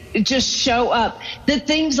they just show up. The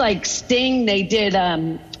things like Sting, they did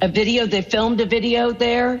they filmed a video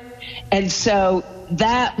there, and so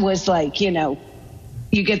that was like,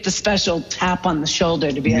 you get the special tap on the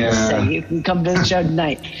shoulder to be able to say, you can come to the show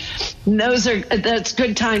tonight. And that's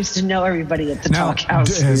good times to know everybody at the Talk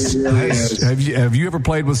House. Have you ever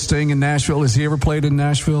played with Sting in Nashville? Has he ever played in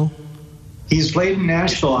Nashville? He's played in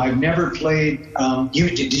Nashville. I've never played.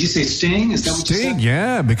 Did you say Sting? Is that what Sting? You said?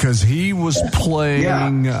 Yeah, because he was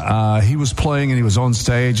playing. He was playing, and he was on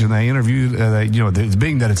stage, and they interviewed.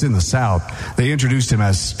 Being that it's in the South, they introduced him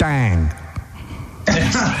as Stang.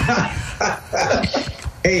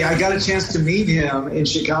 Hey, I got a chance to meet him in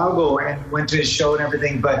Chicago and went to his show and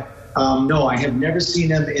everything, but no, I have never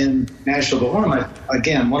seen him in Nashville. But one of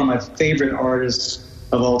my favorite artists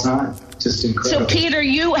of all time. Just incredible. So, Peter,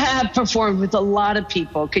 you have performed with a lot of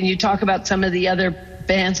people. Can you talk about some of the other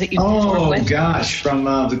bands that you performed with? Oh, gosh. From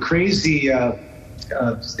the crazy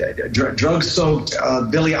drug-soaked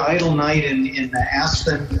Billy Idol night in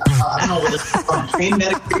Aspen. I don't know whether it's on pain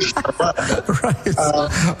medication or what. Right.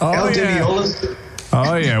 Al Di Meola's.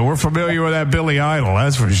 Oh yeah, we're familiar with that Billy Idol,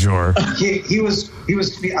 that's for sure. He was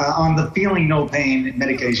on the feeling no pain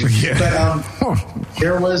medication. Yeah. But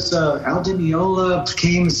there was Al Di Meola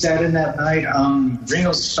came and sat in that night.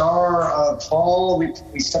 Ringo Starr, Paul.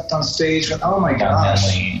 We stepped on stage with. Oh my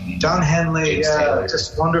gosh, Don Henley. Yeah,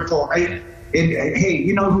 just wonderful. Hey,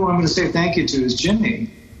 you know who I'm going to say thank you to is Jimmy,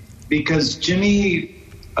 because Jimmy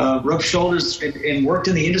rubbed shoulders and worked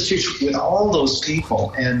in the industry with all those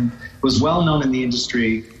people and was well known in the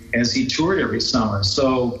industry as he toured every summer.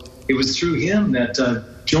 So it was through him that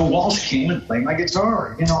Joe Walsh came and played my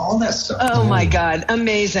guitar, all that stuff. Oh my God,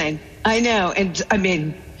 amazing. I know. And I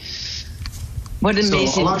mean, what an amazing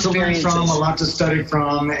experience. A lot to learn from, a lot to study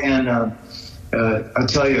from, and I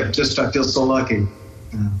tell you, I feel so lucky.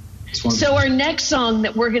 So our next song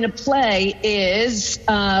that we're going to play is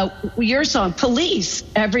your song, Police,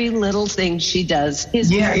 Every Little Thing She Does. And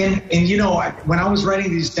when I was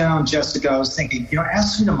writing these down, Jessica, I was thinking,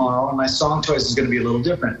 ask me tomorrow, and my song choice is going to be a little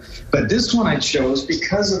different. But this one I chose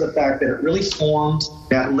because of the fact that it really formed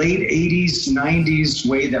that late 80s, 90s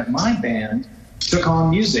way that my band took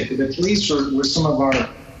on music. The Police were some of our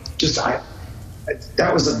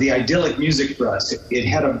that was the idyllic music for us. It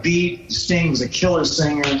had a beat, Sting was a killer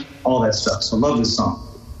singer, all that stuff. So I love this song.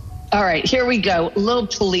 All right, here we go. A little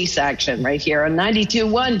police action right here on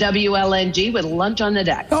 92.1 WLNG with Lunch on the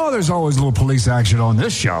Deck. Oh, there's always a little police action on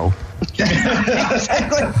this show.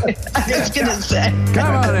 Exactly. I was going to say.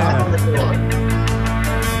 Come on in.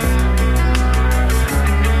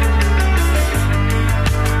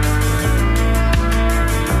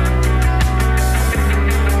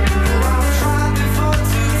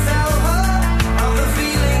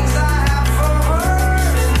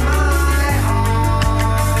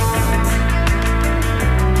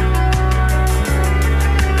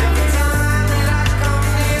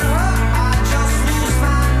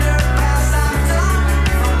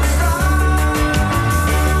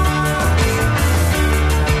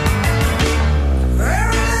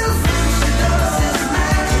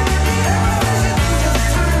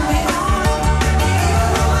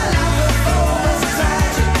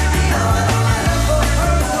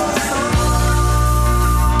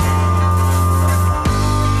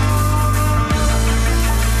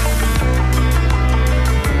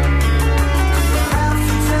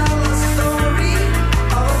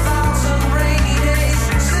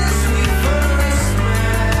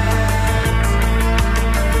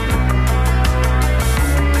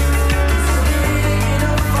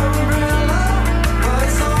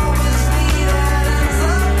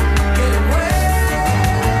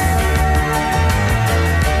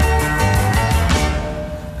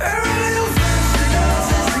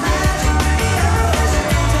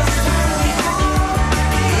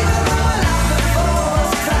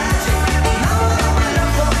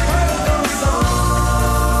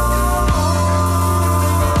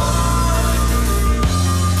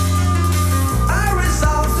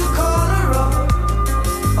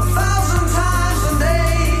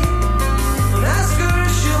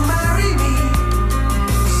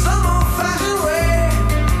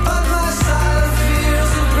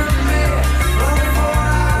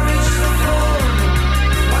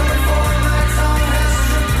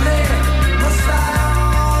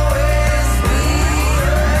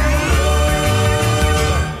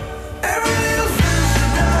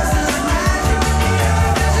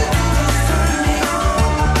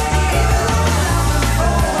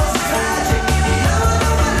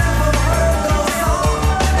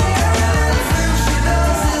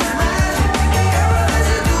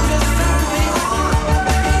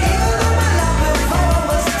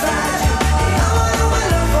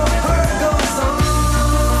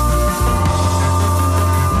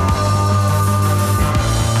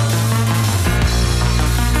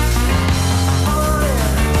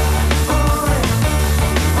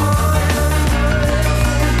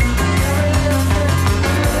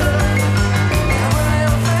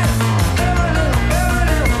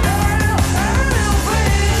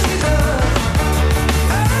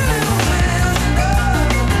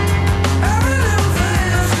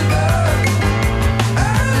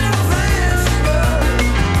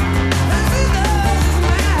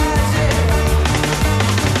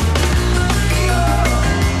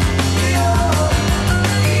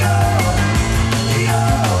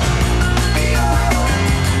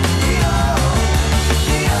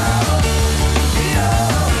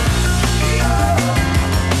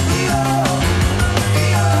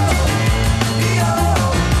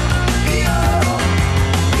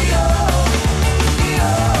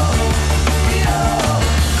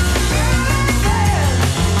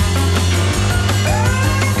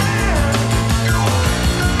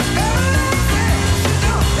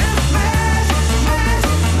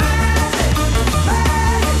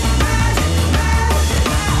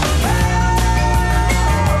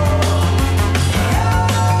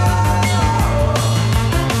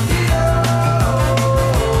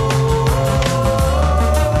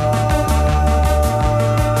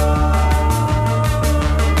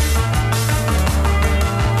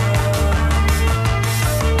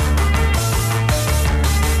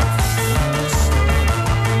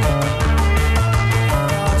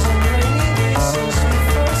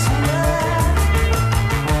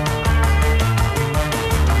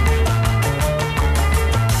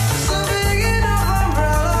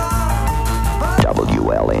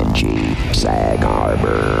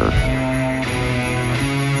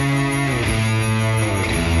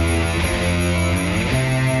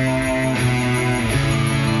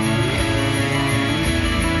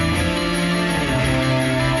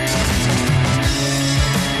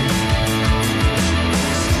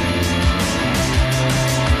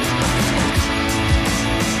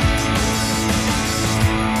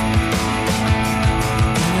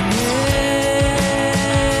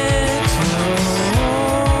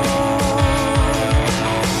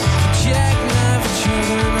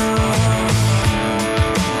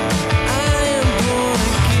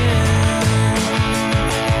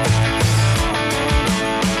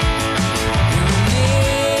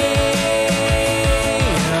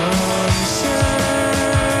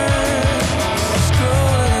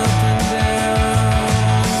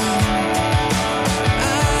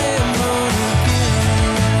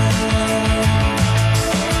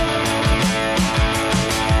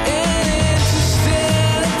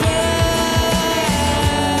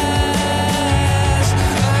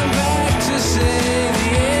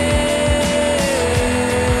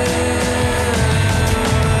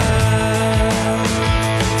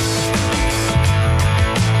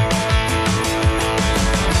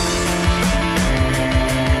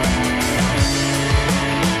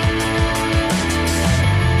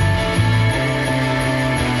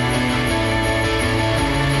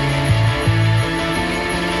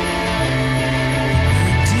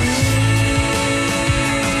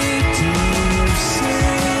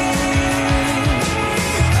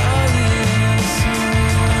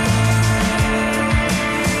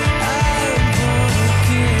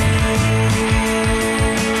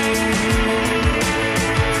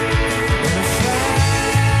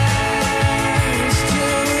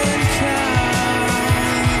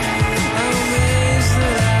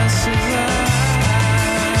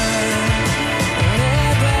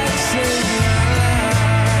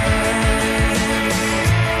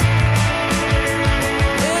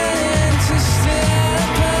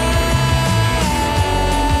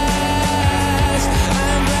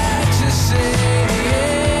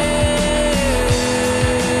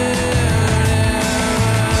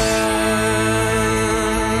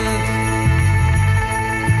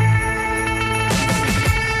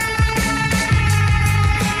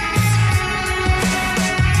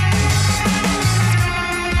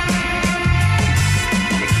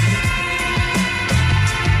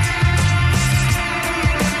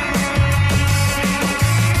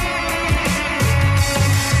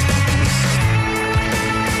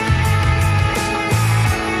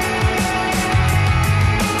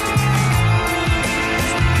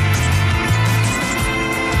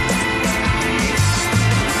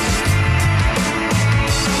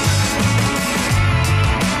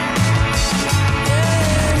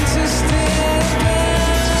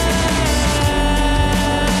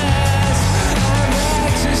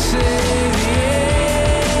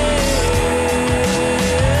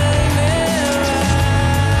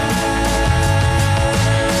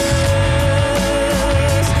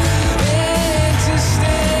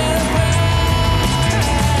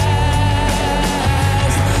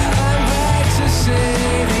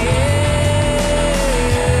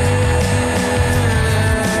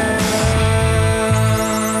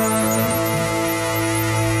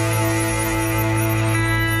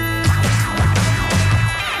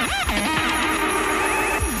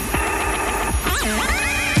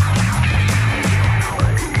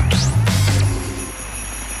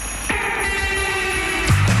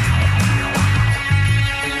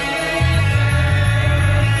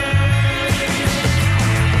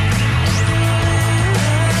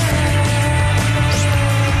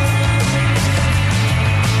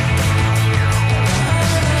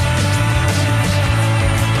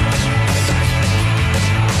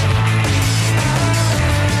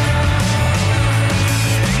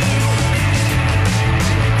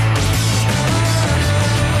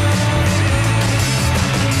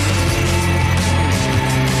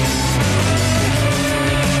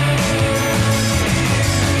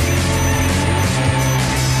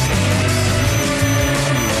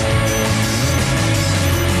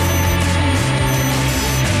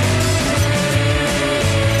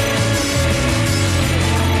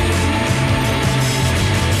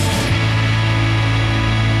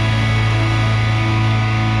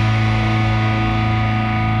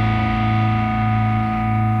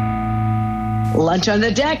 Lunch on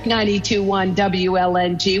the Deck, 92.1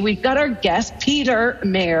 WLNG. We've got our guest, Peter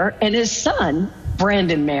Mayer, and his son,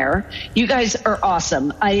 Brandon Mayer. You guys are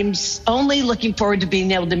awesome. I'm only looking forward to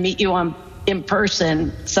being able to meet you in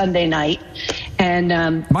person Sunday night and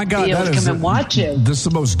my God, be able to come and watch you. This is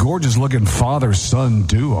the most gorgeous looking father-son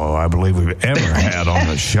duo I believe we've ever had on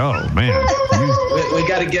the show. Man, we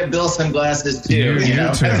got to get Bill some glasses too.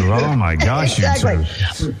 You too. Oh my gosh, exactly. You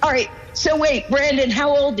two. All right. So wait, Brandon,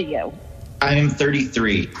 how old are you? I am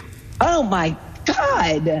 33. Oh my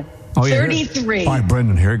God. Oh, yeah, 33. All right,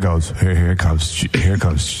 Brendan, here it goes. Here comes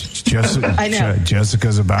Jessica. I know.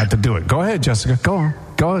 Jessica's about to do it. Go ahead, Jessica. Go on.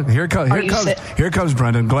 Here comes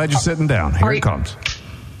Brendan. Glad you're sitting down. Here it comes.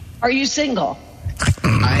 Are you single?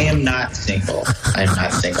 I am not single. I'm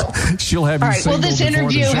not single. She'll have you all right. single Well, this before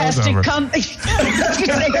interview the has show's to over. come.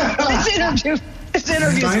 This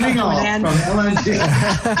interview's Signing coming off to an end. from LNG.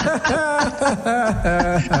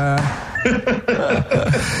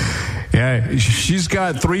 Yeah, she's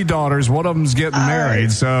got 3 daughters. One of them's getting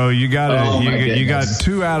married, so you got you got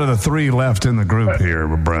 2 out of the 3 left in the group here,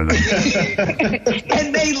 Brendan.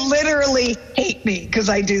 And they literally hate me because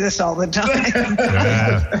I do this all the time.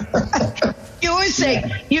 Yeah. You always say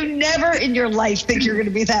you never in your life think you're going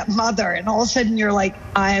to be that mother, and all of a sudden you're like,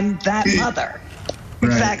 I'm that mother.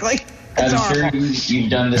 Right. Exactly. That's I'm sure horrible. you've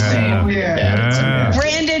done the same. Yeah.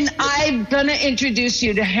 Brandon, I'm going to introduce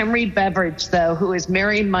you to Henry Beveridge, though, who is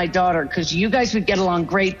marrying my daughter, because you guys would get along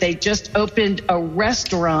great. They just opened a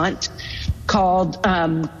restaurant called,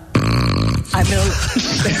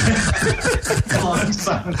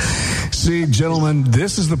 See, gentlemen,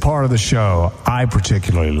 this is the part of the show I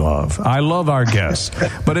particularly love. I love our guests.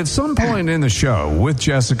 But at some point in the show with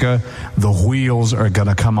Jessica, the wheels are going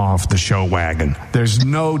to come off the show wagon. There's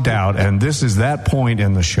no doubt. And this is that point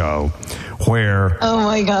in the show where oh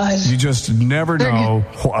my gosh, you just never know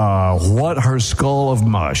what her skull of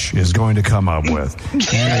mush is going to come up with.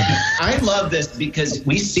 I love this because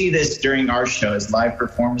we see this during our shows, live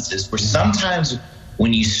performances, where sometimes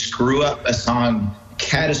when you screw up a song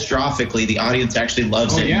catastrophically, the audience actually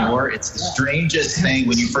loves it more. It's the strangest thing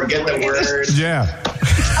when you forget the words. Yeah.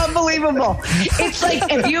 It's unbelievable. It's like,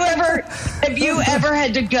 have you ever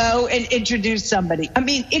had to go and introduce somebody? I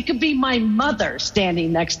mean, it could be my mother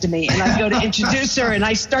standing next to me, and I go to introduce her, and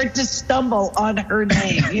I start to stumble on her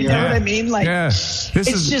name. You know what I mean? Like, it's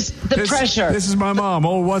just the pressure. This is my mom.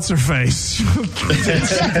 Oh, what's her face?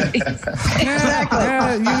 Exactly.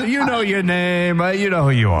 Yeah, you know your name. You know who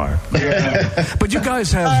you are. But you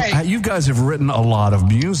guys have written a lot of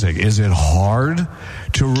music. Is it hard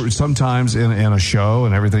to sometimes in a show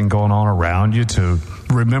and everything going on around you to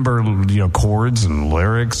remember chords and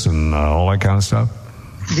lyrics and all that kind of stuff?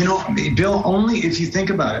 Bill, only if you think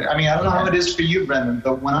about it. I mean, I don't know how it is for you, Brendan,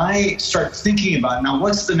 but when I start thinking about now,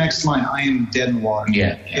 what's the next line? I am dead in water.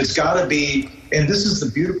 Yeah. It's got to be, and this is the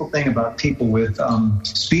beautiful thing about people with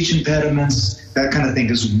speech impediments, that kind of thing,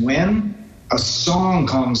 is when a song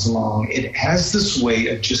comes along, it has this way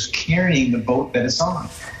of just carrying the boat that it's on.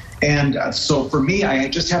 And so for me, I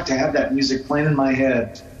just have to have that music playing in my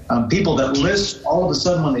head. People that lisp, all of a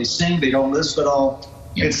sudden when they sing, they don't lisp at all.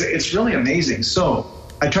 It's really amazing. So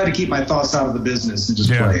I try to keep my thoughts out of the business and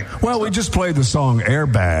just play. Well, we just played the song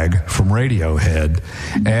Airbag from Radiohead.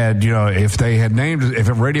 And, if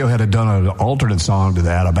Radiohead had done an alternate song to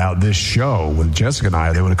that about this show with Jessica and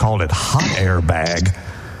I, they would have called it Hot Airbag.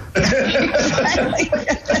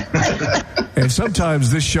 And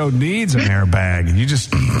sometimes this show needs an airbag. You just,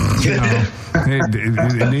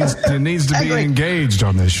 it needs to be engaged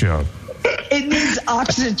on this show. It needs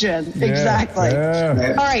oxygen. Yeah, exactly.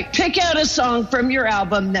 yeah. All right, pick out a song from your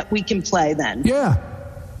album that we can play then. Yeah,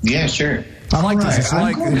 sure. I like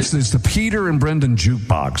this. It's the Peter and Brendan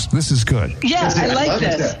jukebox. This is good. Yeah, I like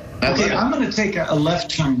this. Okay, I'm going to take a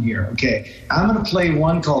left turn here. Okay, I'm going to play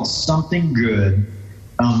one called Something Good.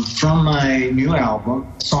 From my new album,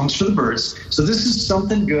 Songs for the Birds. So this is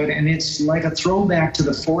Something Good, and it's like a throwback to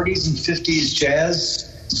the 40s and 50s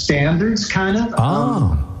jazz standards, kind of.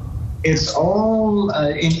 It's all,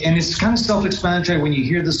 and it's kind of self-explanatory when you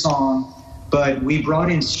hear the song, but we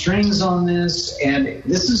brought in strings on this, and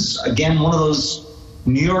this is, again, one of those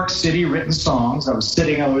New York City written songs. I was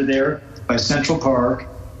sitting over there by Central Park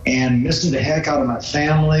and missing the heck out of my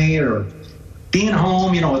family or being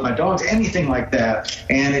home, with my dogs, anything like that.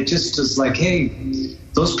 And it just is like, hey,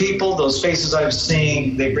 those people, those faces I've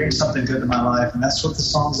seen, they bring something good to my life. And that's what the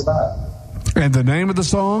song's about. And the name of the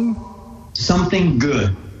song? Something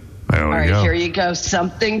Good. There we All right, go. here you go.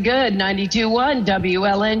 Something Good, 92.1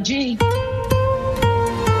 WLNG.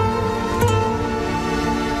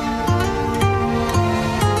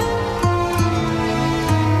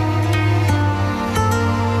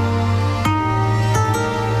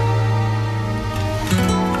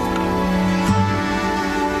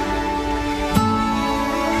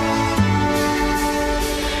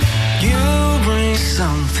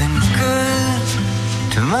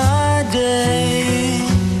 day.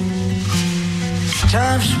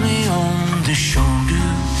 Taps me on the shoulder.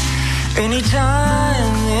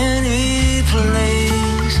 Anytime, any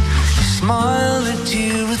place. I smile at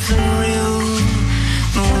you with a thrill.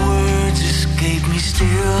 No words escape me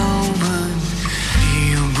still, but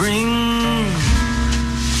you bring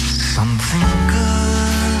something good.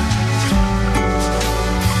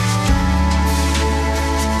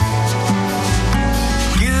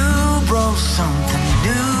 You brought something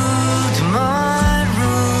new to my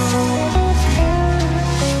room.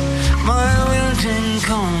 My wilting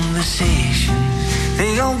conversations,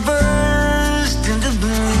 they all burst into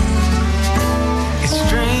bloom. It's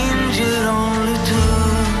strange, it only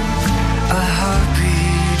took a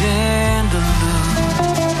heartbeat and a look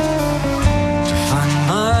to find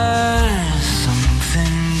my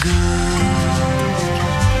something good.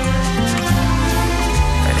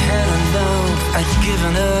 I had enough, I'd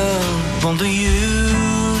given up on the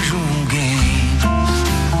usual games.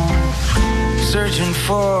 Searching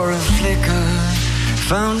for a flicker,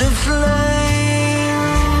 found a flame.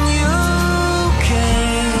 You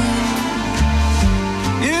came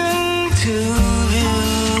into view,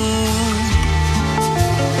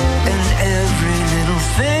 and every little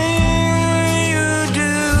thing you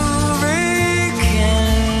do rekindles.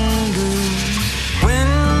 When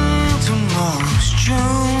tomorrow's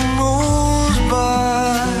June rolls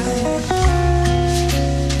by,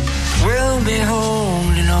 we'll be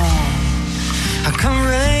holding on. I come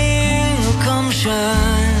rain or come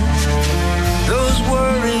shine, those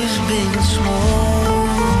worries big and small,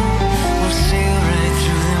 we'll sail right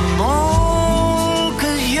through them all,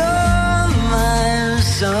 'cause you're my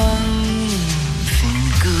something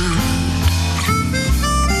good.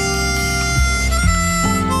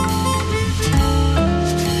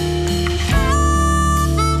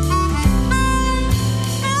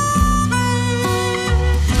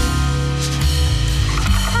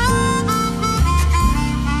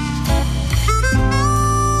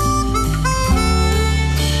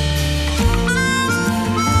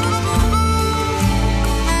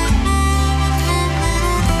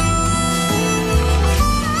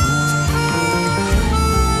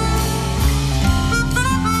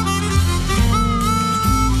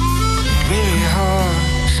 Weary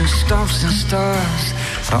hearts and stops and stars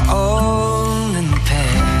are all in the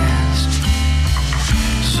past.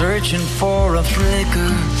 Searching for a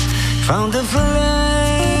flicker, found a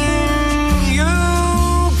flame.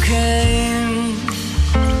 You came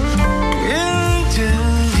into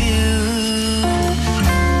view,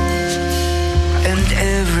 and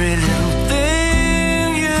every little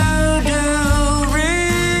thing you do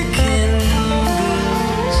rekindles.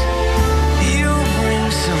 You bring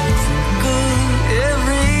something good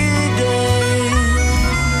every day.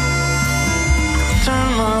 Turn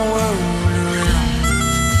my world around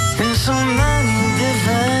in so many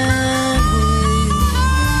different ways.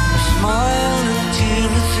 I smile at you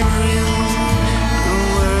with thrill. The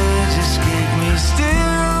words escape me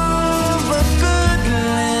still, but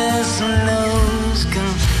goodness knows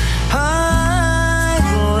can hide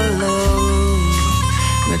or low.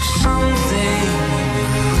 That something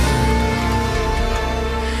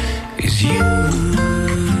is you.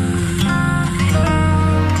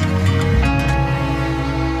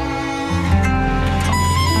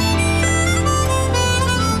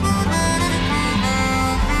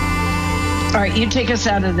 All right, you take us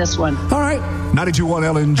out of this one. All right. 92.1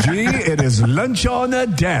 LNG. It is Lunch on the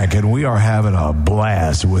Deck, and we are having a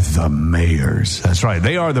blast with the Mayors. That's right.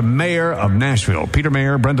 They are the mayor of Nashville, Peter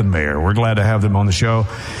Mayer, Brendan Mayer. We're glad to have them on the show.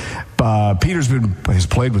 Peter's has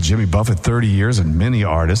played with Jimmy Buffett 30 years and many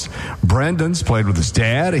artists. Brendan's played with his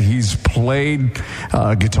dad. He's played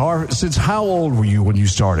guitar since how old were you when you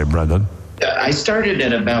started, Brendan? I started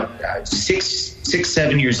at about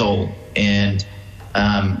 7 years old, and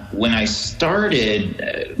when I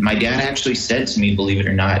started, my dad actually said to me, believe it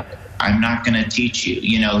or not, I'm not going to teach you.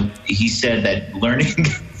 You know, he said that learning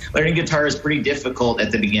guitar is pretty difficult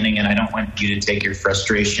at the beginning, and I don't want you to take your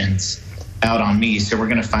frustrations out on me. So we're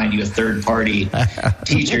going to find you a third-party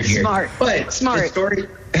teacher here. Smart. But Smart. the story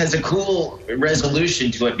has a cool resolution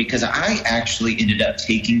to it because I actually ended up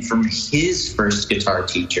taking from his first guitar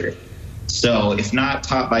teacher. So if not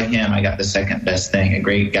taught by him, I got the second best thing, a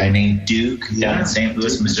great guy named Duke down in St.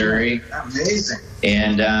 Louis, Missouri. Amazing.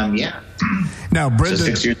 And Now, Brendan, so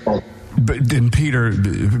 6 years old. But then Peter,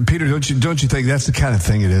 don't you think that's the kind of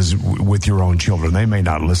thing it is with your own children? They may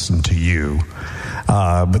not listen to you,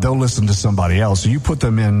 but they'll listen to somebody else. So you put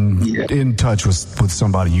them in touch with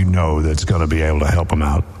somebody you know that's going to be able to help them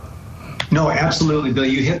out. No, absolutely, Bill.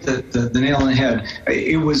 You hit the nail on the head.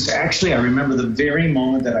 It was actually, I remember the very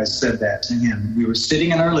moment that I said that to him. We were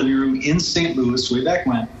sitting in our living room in St. Louis way back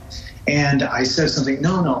when, and I said something,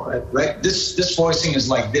 no, right? This voicing is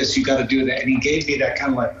like this. You got to do that. And he gave me that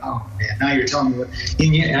kind of like, oh, man, now you're telling me what.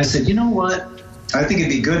 And I said, you know what? I think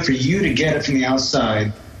it'd be good for you to get it from the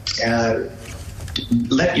outside.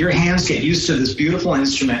 Let your hands get used to this beautiful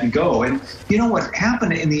instrument and go. And you know what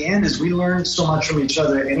happened in the end is we learned so much from each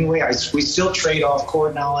other anyway. We still trade off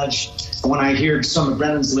chord knowledge. When I hear some of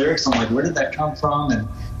Brendan's lyrics, I'm like, where did that come from? And,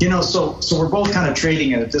 so we're both kind of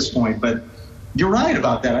trading it at this point. But you're right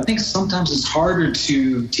about that. I think sometimes it's harder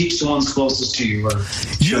to teach the ones closest to you or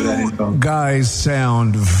share that info. Guys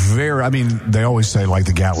sound they always say like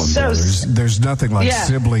the Gatlin brothers. There's nothing like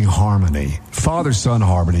sibling harmony. Father-son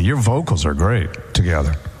harmony. Your vocals are great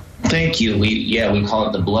together. Thank you. We call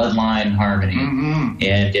it the bloodline harmony. Mm-hmm.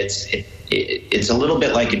 And it's a little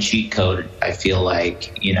bit like a cheat code, I feel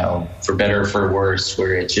like, for better or for worse,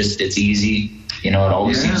 where it's easy. It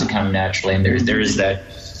always seems to come naturally. And there is that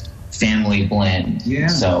family blend.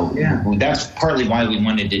 So that's partly why we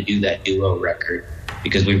wanted to do that duo record,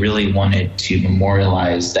 because we really wanted to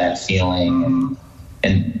memorialize that feeling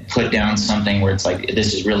and put down something where it's like,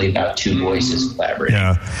 this is really about two voices collaborating.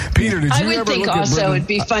 Yeah. Peter, did you ever think look also at it'd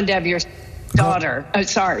be fun to have your daughter. Oh,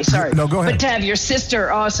 sorry. No, go ahead. But to have your sister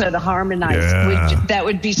also to harmonize, that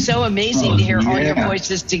would be so amazing to hear all your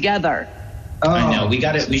voices together. I know.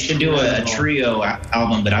 We should do a trio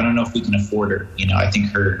album, but I don't know if we can afford her. I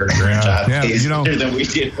think her job pays better than we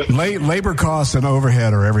do. Labor costs and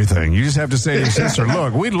overhead are everything. You just have to say to your sister,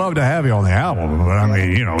 look, we'd love to have you on the album, but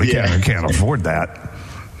we can't afford that.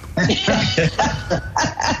 But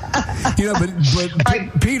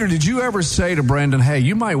Peter, did you ever say to Brendan, hey,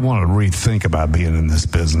 you might want to rethink about being in this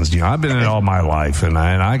business? I've been in it all my life, and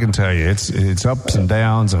I can tell you it's ups and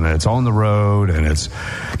downs, and it's on the road, and it's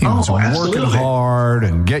it's working hard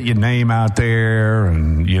and get your name out there,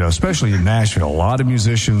 and especially in Nashville, a lot of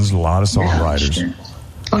musicians, a lot of songwriters. Yeah, sure.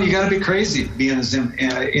 Oh, you got to be crazy to be in this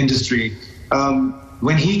industry.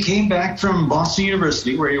 When he came back from Boston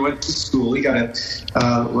University, where he went to school, he got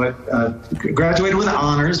graduated with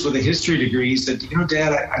honors with a history degree. He said,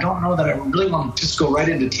 Dad, I don't know that I really want to just go right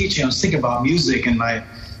into teaching. I was thinking about music, and a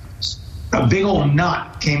big old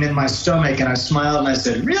nut came in my stomach, and I smiled, and I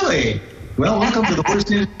said, really? Well, welcome to the worst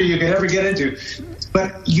industry you could ever get into.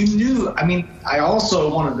 But you knew, I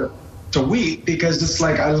also wanted to weep, because it's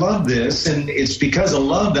like, I love this, and it's because of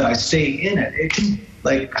love that I stay in it. It can,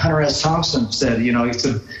 like Hunter S. Thompson said,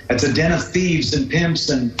 it's a den of thieves and pimps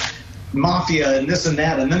and mafia and this and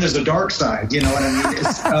that, and then there's a dark side. You know what I mean?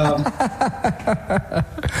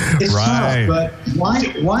 It's right. tough, but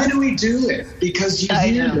why do we do it? Because you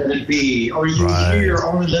hear Let It Be, or you hear You're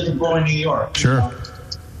Only Living Boy in New York. Sure.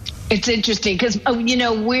 It's interesting because,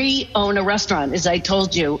 we own a restaurant, as I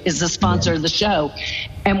told you, is the sponsor of the show.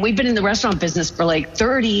 And we've been in the restaurant business for like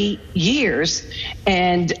 30 years.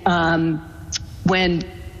 And when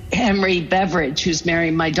Henry Beveridge, who's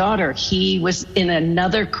marrying my daughter, he was in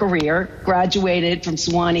another career, graduated from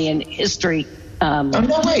Sewanee in history. No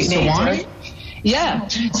way, Sewanee? Yeah.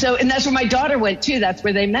 So, and that's where my daughter went too. That's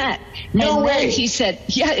where they met. No and way. Then he said,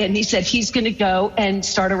 and he said he's going to go and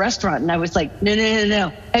start a restaurant. And I was like,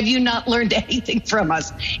 no. Have you not learned anything from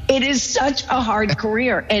us? It is such a hard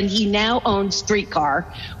career. And he now owns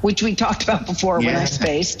Streetcar, which we talked about before when I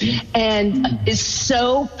spaced, and is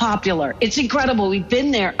so popular. It's incredible. We've been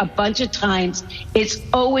there a bunch of times. It's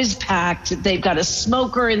always packed. They've got a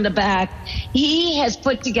smoker in the back. He has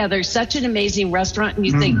put together such an amazing restaurant. And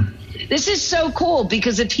you think, this is so cool,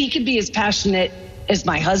 because if he could be as passionate as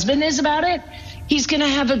my husband is about it, he's going to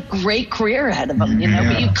have a great career ahead of him, but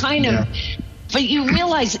you but you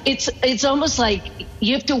realize it's almost like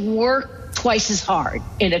you have to work twice as hard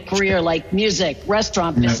in a career like music,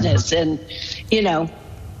 restaurant business, and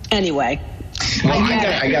anyway. Well,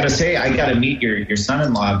 I got to say, I got to meet your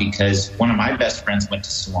son-in-law, because one of my best friends went to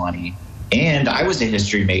Sewanee, and I was a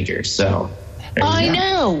history major, so. I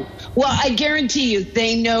know. Well, I guarantee you,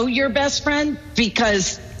 they know your best friend,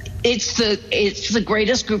 because it's the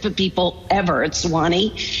greatest group of people ever at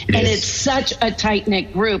Sewanee, and it's such a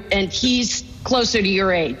tight-knit group, and he's closer to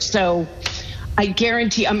your age, so I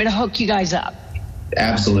guarantee I'm going to hook you guys up.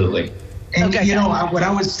 Absolutely. And what I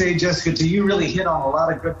would say, Jessica, to you really hit on a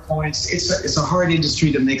lot of good points. It's a hard industry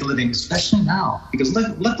to make a living, especially now, because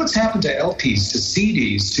look what's happened to LPs, to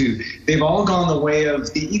CDs, they've all gone the way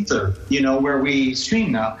of the ether, where we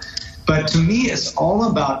stream now. But to me, it's all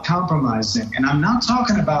about compromising. And I'm not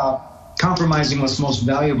talking about compromising what's most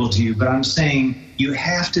valuable to you, but I'm saying you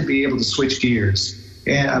have to be able to switch gears.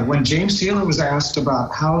 And when James Taylor was asked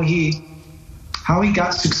about how he how he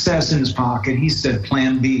got success in his pocket, he said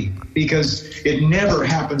plan B, because it never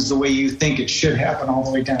happens the way you think it should happen all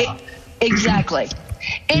the way down. Exactly.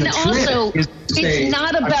 And also, it's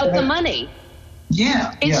not about the money.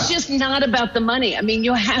 Yeah. It's just not about the money. I mean,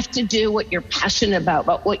 you have to do what you're passionate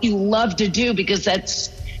about what you love to do, because that's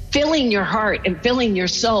filling your heart and filling your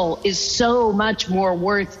soul is so much more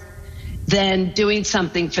worth than doing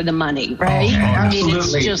something for the money, right? I mean,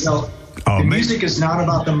 it's just... The music is not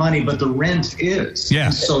about the money, but the rent is. Yeah.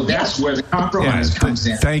 And so that's where the compromise comes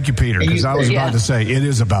in. Thank you, Peter, because I was about to say, it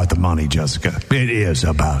is about the money, Jessica. It is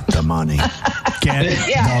about the money. Get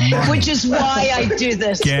the money. Which is why I do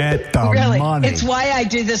this. Get the money. It's why I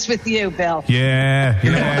do this with you, Bill. Yeah.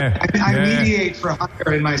 I mediate for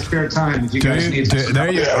hire in my spare time. If you guys need to.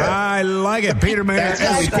 There you go. I like it. Peter Mayer,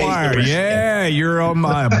 Esquire. Yeah, you're on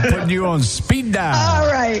my, putting you on speed dial.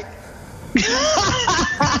 All right.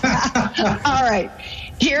 All right.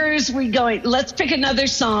 Here's we going. Let's pick another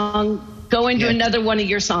song. Go into another one of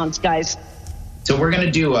your songs, guys. So we're going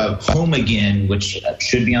to do Home Again, which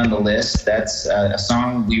should be on the list. That's a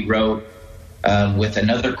song we wrote with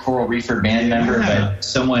another Coral Reefer band member, but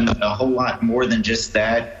someone a whole lot more than just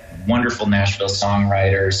that. Wonderful Nashville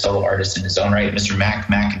songwriter, solo artist in his own right, Mr. Mac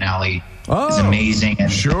McAnally. Is amazing. And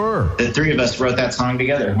the three of us wrote that song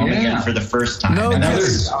together, Home Again, for the first time. And that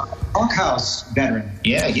was House veteran.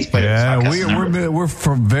 Yeah, he's played we're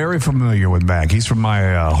very familiar with Mac. He's from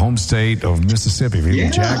my home state of Mississippi, from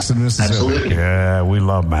Jackson, Mississippi. Absolutely. Yeah, we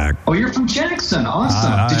love Mac. Oh, you're from Jackson.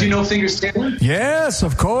 Awesome. Did you know Fingers Taylor? Yes,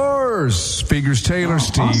 of course. Fingers Taylor,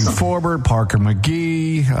 Steve Forbert, Parker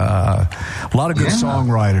McGee. A lot of good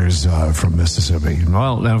songwriters from Mississippi.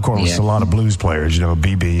 Well, and of course, a lot of blues players,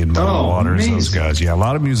 BB and Muddy Waters, those guys. Yeah, a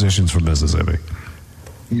lot of musicians from Mississippi.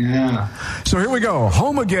 Yeah. So here we go.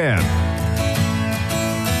 Home Again.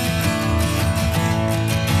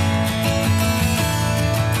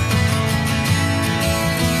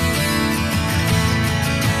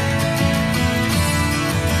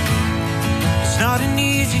 It's not an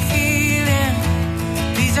easy feeling,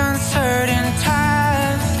 these uncertain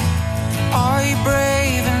times. Are you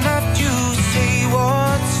brave enough to say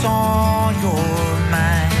what's on your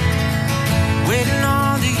mind? Waiting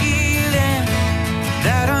on the healing,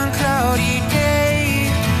 that uncloudy day.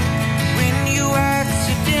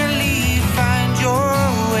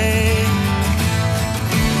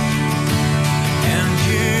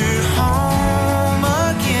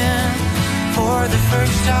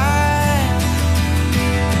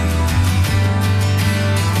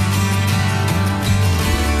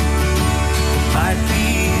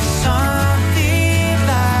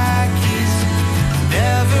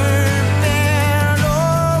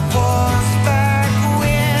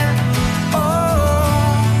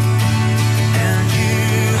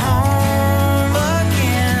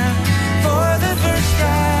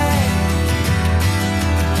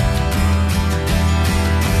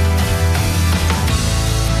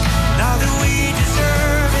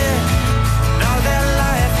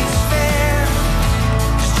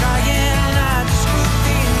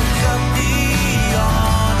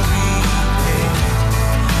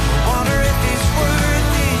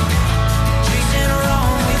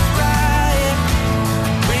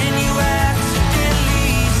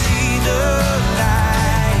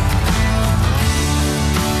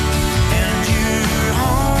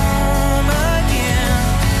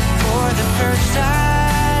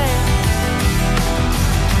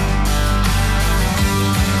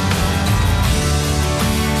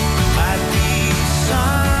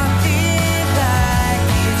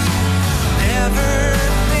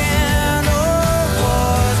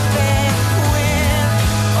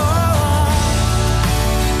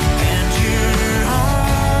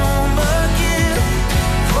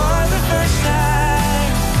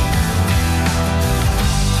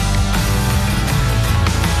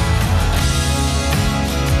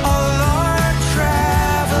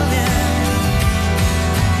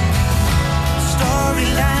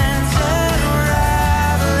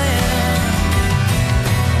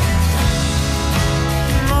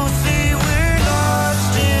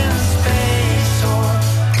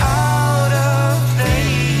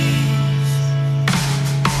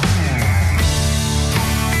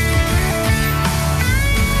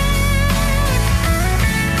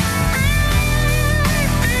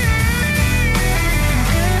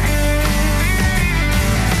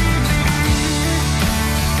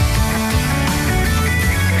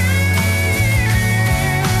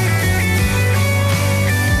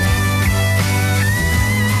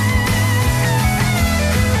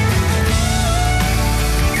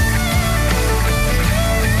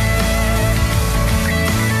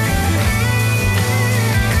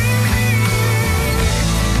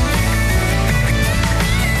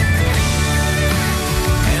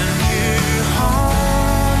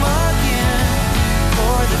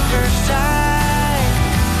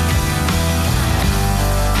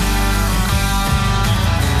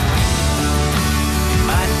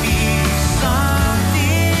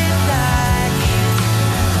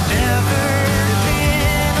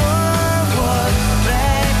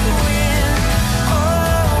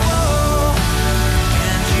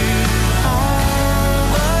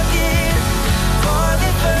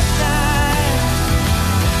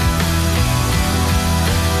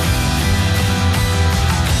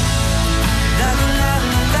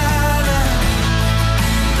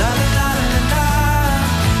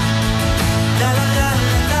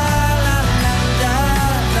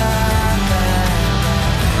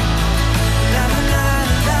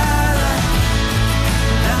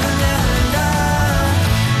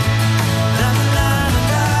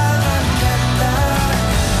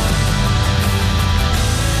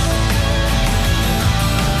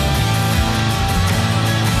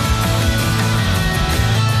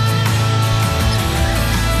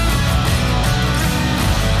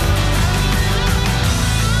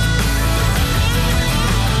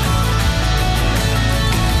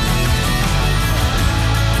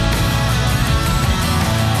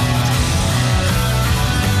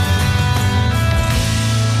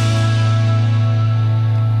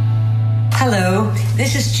 Hello,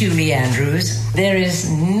 this is Julie Andrews. There is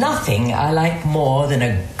nothing I like more than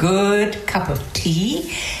a good cup of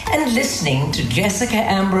tea and listening to Jessica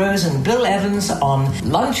Ambrose and Bill Evans on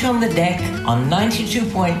Lunch on the Deck on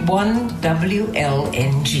 92.1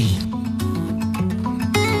 WLNG.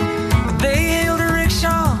 They hailed a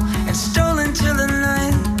rickshaw and stole into the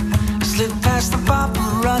night, slipped past the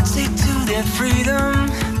paparazzi to their freedom.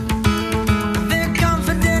 Their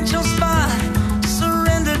confidential spy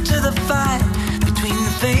surrendered to the fight between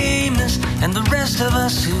the famous and the rest of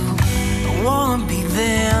us who wanna be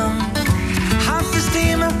them. Hopped the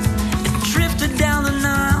steamer and drifted down the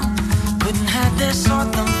Nile, couldn't hide their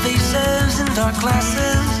sore-thumb faces in dark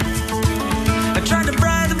glasses. I tried to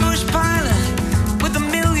bribe the Bush pilot with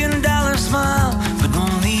 $1 million smile, but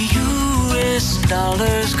only US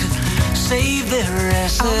dollars could save their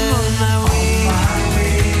asses. I'm on my way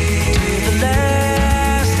to the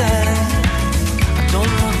last island. I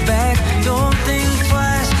don't look back, don't think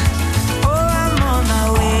twice. Oh, I'm on my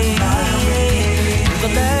way to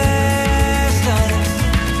the last island.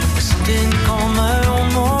 Something to call my own,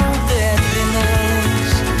 more deadly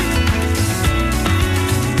nights.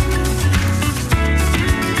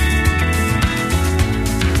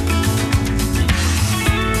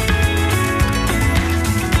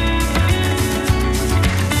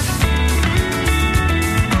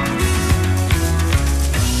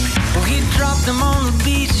 Dropped them on the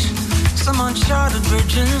beach, some uncharted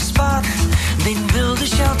virgin spot. They'd build a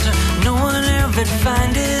shelter, no one ever would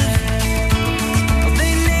find it.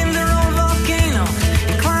 They named their own volcano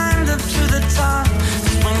and climbed up to the top.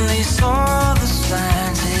 When they saw the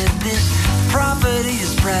signs, said this property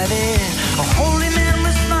is private. A holy man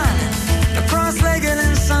was smiling, cross-legged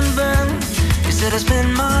and sunburned. He said, I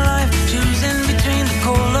spend my life choosing between the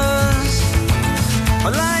colas.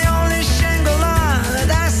 Well, I only Shangri-La, that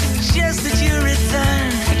I suggest that you return.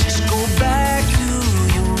 Just go back to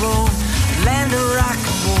your old land of rock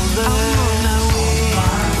and roll. I'm on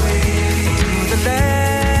my way to the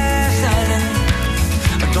last island.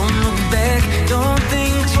 Don't look back, don't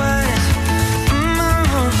think twice. I'm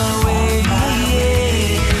on my way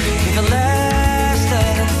to the last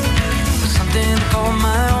island. Something to call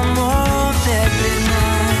my own, more deadly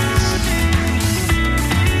nights.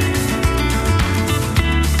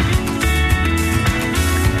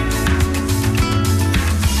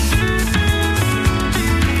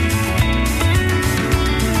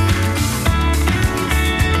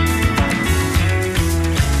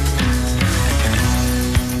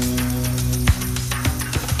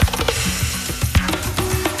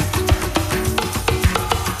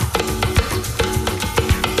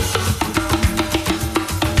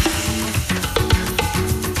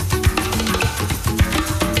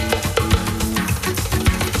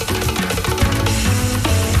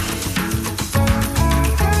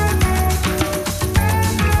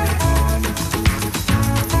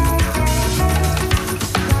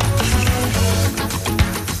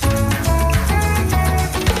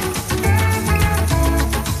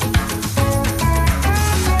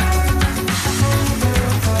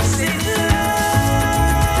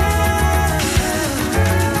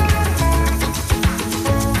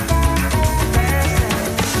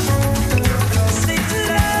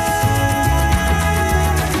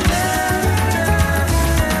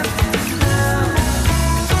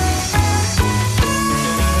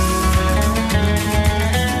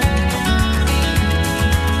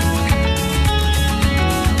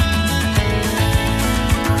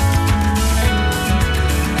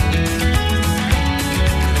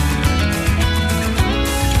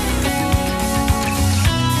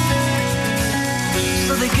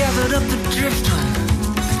 gathered up the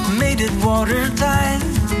driftwood, made it watertight,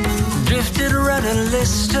 drifted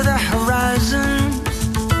rudderless to the horizon.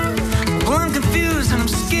 Well, I'm confused and I'm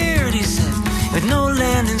scared, he said, with no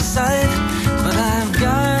land in sight, but I've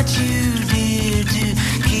got you, dear, to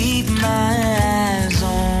keep my eyes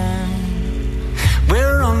on.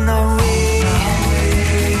 We're on our way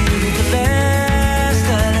to the last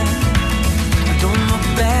island. Don't look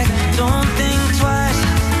back, don't think twice.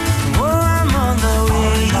 Oh, I'm on the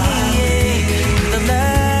way to the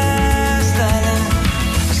last island.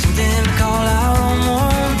 Something to call out on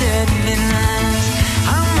warm dead midnights.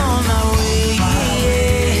 I'm on my way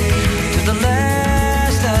to the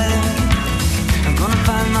last island.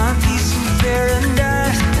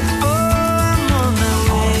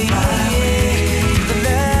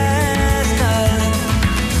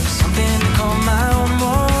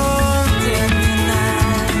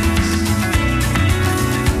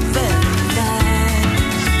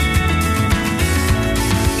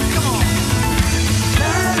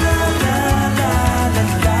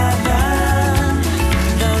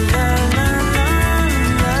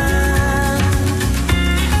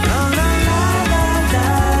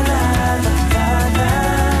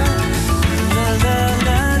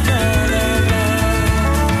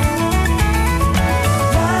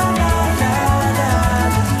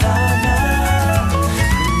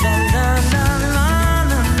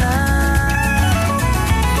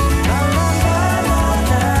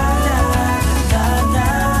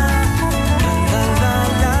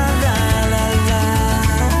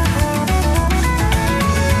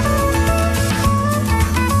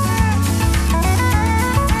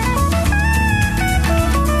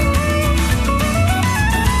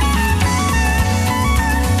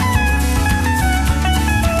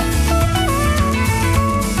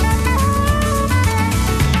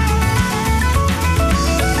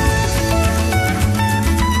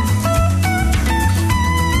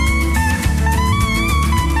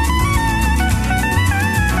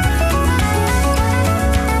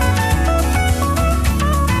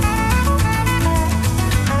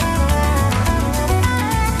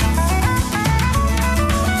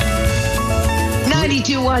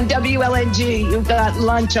 92.1 WLNG. You've got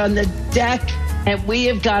lunch on the deck, and we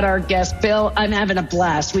have got our guest, Bill. I'm having a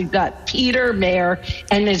blast. We've got Peter Mayer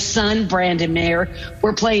and his son, Brandon Mayer.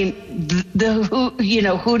 We're playing who do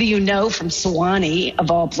you know from Sewanee, of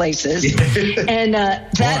all places. And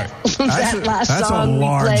that last that's song a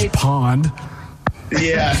large we played. pond.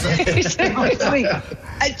 Yeah.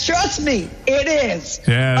 Trust me, it is.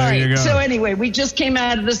 Yeah, there you go. So anyway, we just came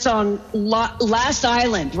out of the song Last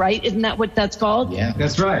Island, right? Isn't that what that's called? Yeah.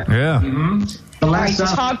 That's right. Yeah. Mm-hmm. The All last right,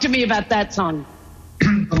 song. talk to me about that song.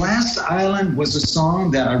 The Last Island was a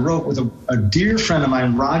song that I wrote with a dear friend of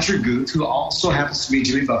mine, Roger Guth, who also happens to be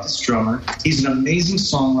Jimmy Buffett's drummer. He's an amazing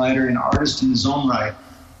songwriter and artist in his own right.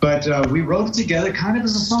 But we wrote it together kind of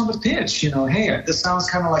as a song to pitch. Hey, this sounds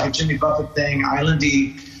kind of like a Jimmy Buffett thing,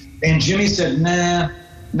 islandy. And Jimmy said, nah,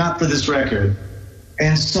 not for this record.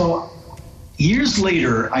 And so years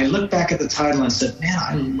later, I looked back at the title and said, man,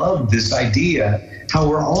 I love this idea, how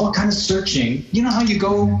we're all kind of searching. You know how you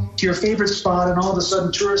go to your favorite spot and all of a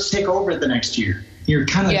sudden tourists take over the next year? You're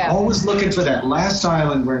kind of always looking for that last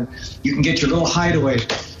island where you can get your little hideaway.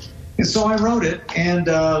 And so I wrote it, and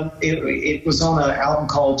it was on an album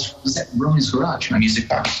called, was that Romy's Garage? Music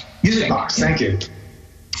Box. Music Box, thank you.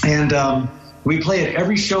 And we play it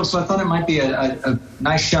every show, so I thought it might be a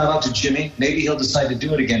nice shout out to Jimmy. Maybe he'll decide to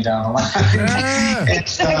do it again down the line. And,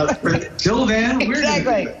 till then, we're gonna do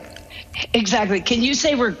it. Exactly. Can you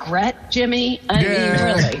say regret, Jimmy? I mean,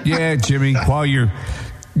 really. Yeah, Jimmy, while you're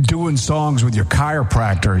doing songs with your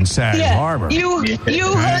chiropractor in Sag Harbor. You heard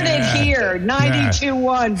it here,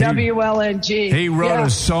 92.1 WLNG. He wrote a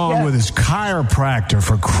song with his chiropractor,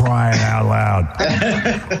 for crying out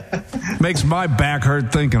loud. Makes my back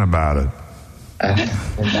hurt thinking about it.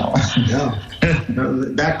 No.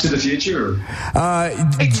 Back to the Future.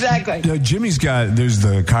 Exactly. Jimmy's there's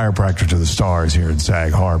the chiropractor to the stars here in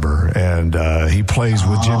Sag Harbor, and he plays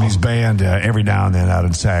with Jimmy's band every now and then out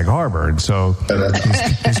in Sag Harbor. And so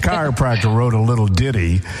his chiropractor wrote a little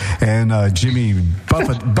ditty, and Jimmy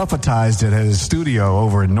Buffettized it at his studio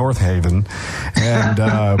over in North Haven, and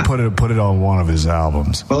put it on one of his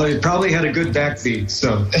albums. Well, he probably had a good backbeat,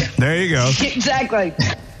 so. There you go. Exactly.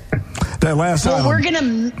 That last Well, album. we're going to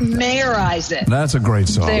Mayorize it. That's a great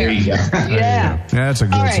song. There you go. Yeah. That's a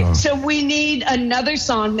good All right, song. so we need another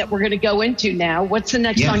song that we're going to go into now. What's the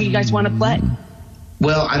next song you guys want to play?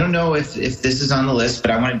 Well, I don't know if this is on the list,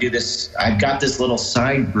 but I want to do this. I've got this little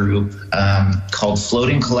side group called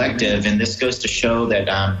Floating Collective, and this goes to show that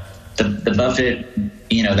the Buffett,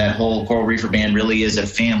 that whole Coral Reefer band really is a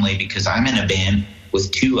family, because I'm in a band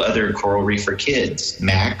with two other Coral Reefer kids,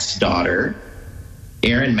 Mac's daughter,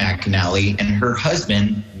 Erin McAnally, and her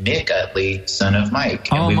husband, Mick Utley, son of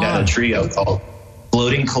Mike. And we've got a trio called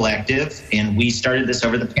Floating Collective, and we started this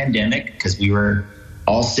over the pandemic because we were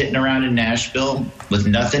all sitting around in Nashville with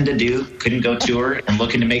nothing to do, couldn't go tour, and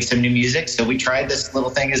looking to make some new music. So we tried this little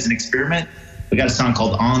thing as an experiment. We got a song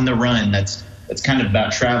called On the Run that's kind of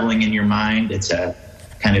about traveling in your mind. It's a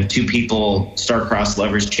kind of two people, star-crossed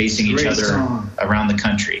lovers, chasing each other around the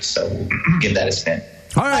country. So we'll give that a spin.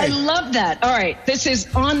 All right. I love that. All right. This is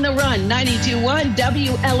On the Run, 92.1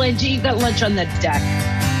 WLNG. Got lunch on the deck.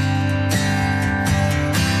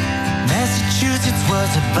 Massachusetts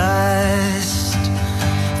was a bust.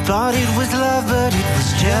 Thought it was love, but it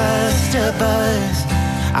was just a buzz.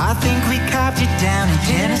 I think we copped it down in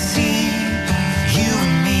Tennessee. You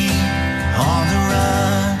and me on the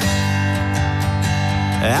run.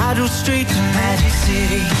 I drove straight to Magic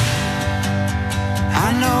City.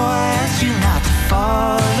 I know I asked you not to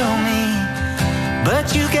follow me,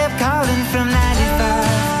 but you kept calling from 95,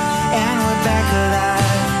 and we're back alive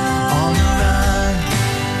on the run.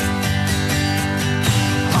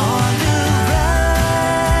 On the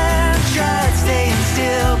run, tried staying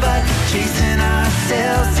still, but chasing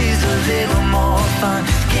ourselves is a little more fun.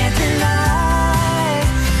 Can't deny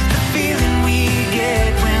the feeling we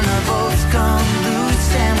get when the boats come loose,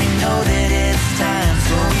 and we know that it's time,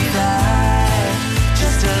 so we fly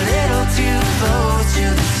just a little too close to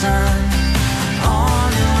the sun, on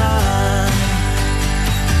the run.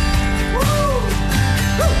 Woo!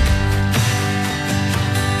 Woo!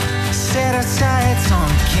 Set our sights on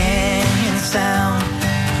Canyon Sound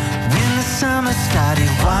when the summer started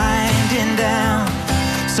winding down.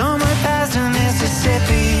 Somewhere past the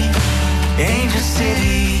Mississippi, Angel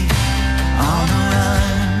City, on the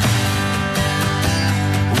run.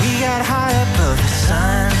 We got high above the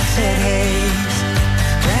sunset haze,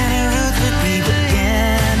 planning routes would be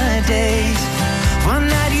beginner days. One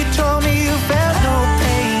night you told me you felt no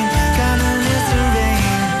pain, gonna miss the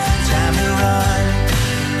rain, time to run.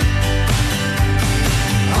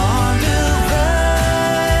 On the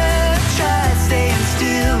run, tried staying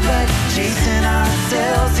still,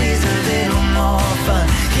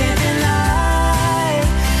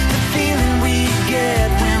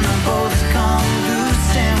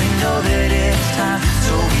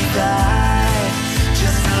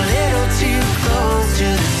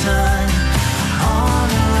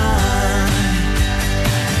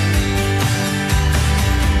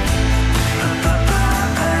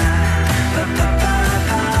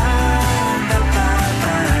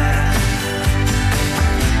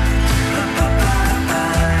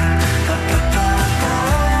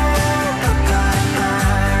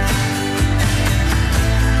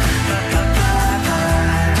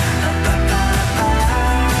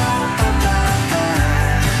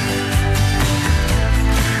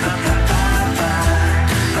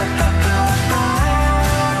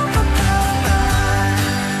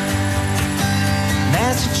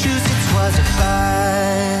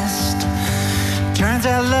 bust. Turns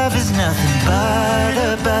out love is nothing but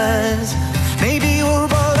a buzz. Maybe we'll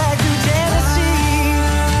go back to Tennessee.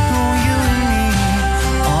 Oh, you and me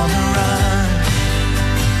on the run.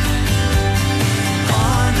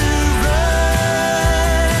 On the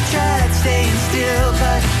run. Tried staying still,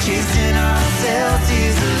 but chasing ourselves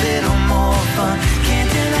is a little more fun.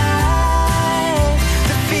 Can't deny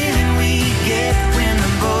the feeling we get when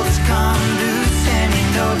the boats come loose and we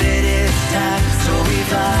know that it's time. So we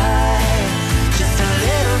fly just a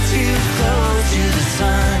little too close to the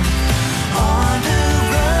sun. On the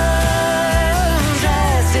run,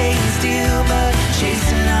 try staying still, but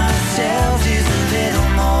chasing ourselves is a little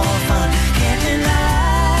more fun. Can't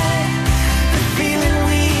deny the feeling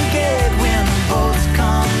we get when the boats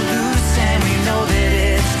come loose and we know that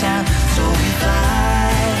it's time. So we fly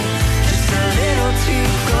just a little too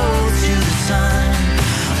close to the sun.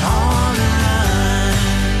 On the run,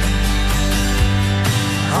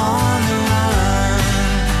 on the run,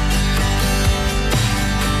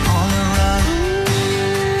 on the run.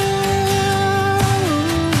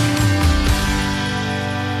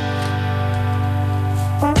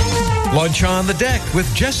 Lunch on the Deck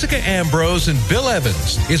with Jessica Ambrose and Bill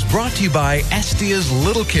Evans is brought to you by Estia's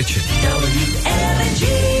Little Kitchen.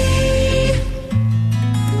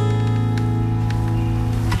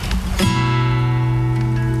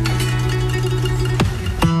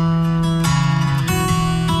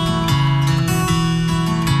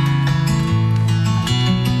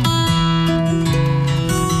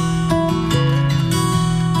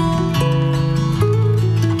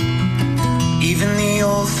 Even the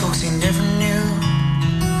old folks, they never knew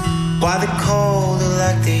why they called it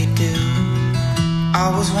like they do.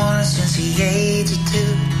 I was wondering since the age of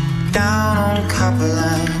 2, down on Copper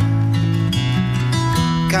Line,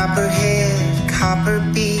 Copperhead, Copper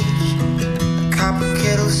Beach, a copper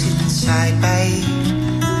kettle sitting side by each,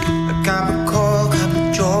 a copper coil,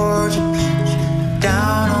 copper Georgia peach,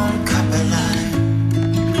 down on Copper Line.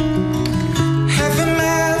 Half a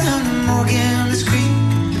mile down to Morgan's Creek,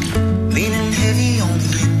 leaning heavy on the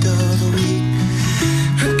end of the week.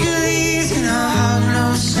 Hercules and a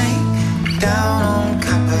hard-nosed saint, down on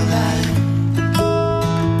Copper Line.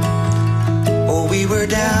 Oh, we were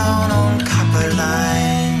down on Copper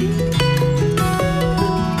Line.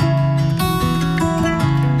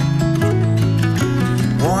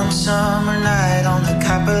 Warm summer night on the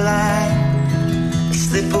Copper Line,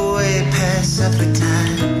 slip away past supper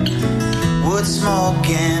time. Wood smoke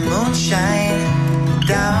and moonshine,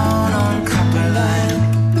 down on Copper Line.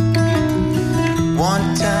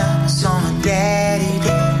 One time I saw my daddy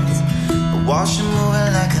dance, watched him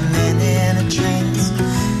moving like a man in a trance.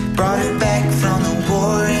 Brought it back from the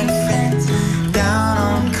war in France, down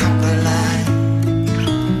on Copper Line.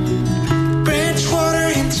 Branch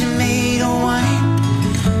water and tomato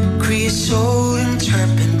wine, creosote and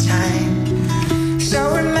turpentine,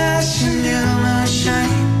 sour mash and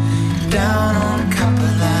moonshine, down on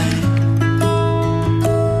Copper Line.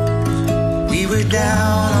 We were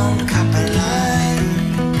down on Copper Line.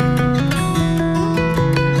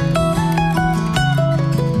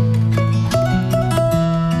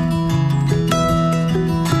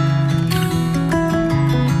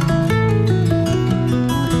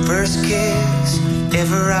 First kiss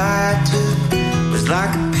ever I took was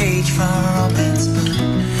like a page from a romance book.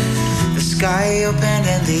 The sky opened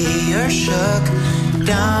and the earth shook,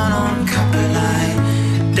 down on Copper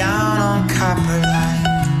Line, down on Copper Line.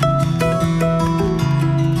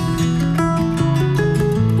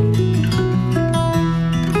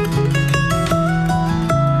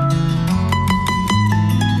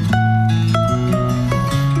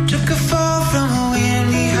 Took a fall from a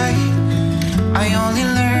windy height, I only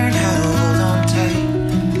learned how to hold on tight.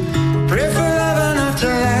 Pray for love enough to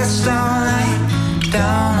last all night,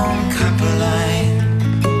 down on Copper Line.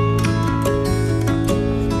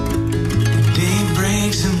 Day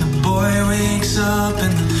breaks and the boy wakes up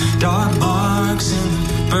and the dog barks and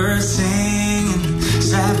the birds sing and the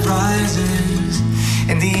sap rises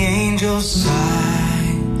and the angels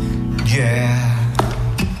sigh. Yeah,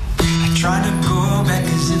 I tried to go back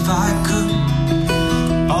as if I could,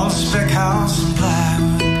 all spec house and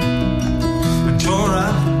plywood, but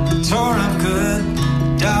tore up good,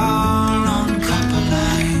 down on Copper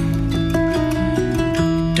Line.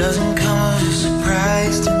 Doesn't come as a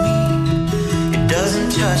surprise to me, it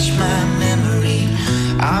doesn't touch my memory.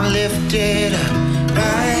 I'm lifted up,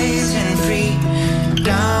 rising free,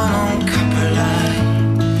 down on Copper Line.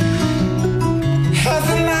 Half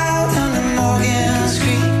a mile down to Morgan's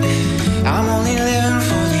Creek, I'm only living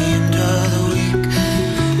for the end of the week.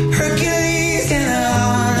 Hercules and a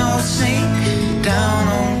hard-nosed snake, down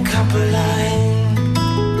on Copper Line.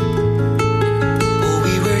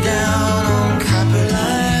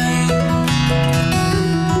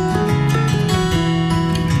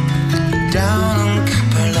 Down on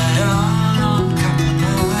Copper Line.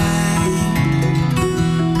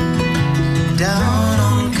 Down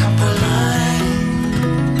on Copper Line.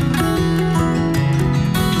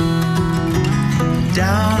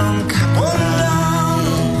 Down on Copper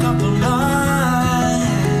Line.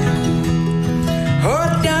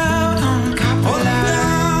 Oh, down on Copper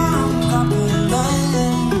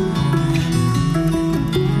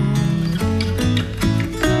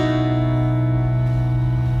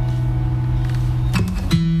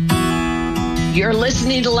You're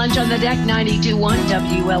listening to Lunch on the Deck, 92.1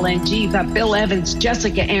 WLNG. You've got Bill Evans,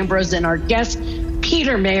 Jessica Ambrose, and our guest,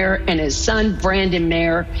 Peter Mayer, and his son, Brandon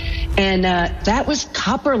Mayer. And that was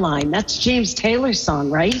Copper Line. That's James Taylor's song,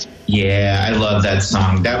 right? Yeah, I love that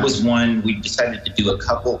song. That was one we decided to do a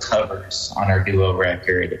couple covers on our duo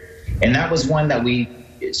record. And that was one that we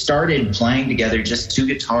started playing together, just two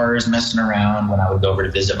guitars messing around when I would go over to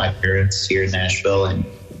visit my parents here in Nashville. And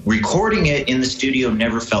recording it in the studio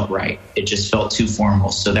never felt right. It just felt too formal.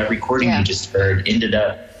 So that recording you just heard ended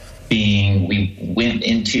up being, we went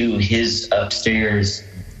into his upstairs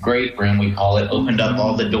great room, we call it, opened up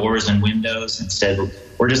all the doors and windows and said,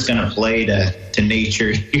 we're just going to play to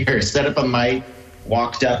nature here. Set up a mic,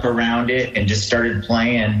 walked up around it and just started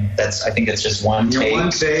playing. I think it's just one take. One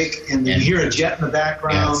take, and you hear a jet in the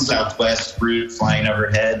background. Southwest route flying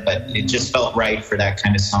overhead, but it just felt right for that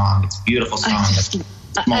kind of song. It's a beautiful song.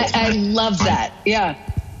 I love that. Yeah.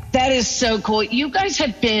 That is so cool. You guys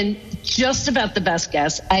have been just about the best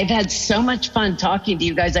guests. I've had so much fun talking to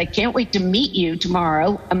you guys. I can't wait to meet you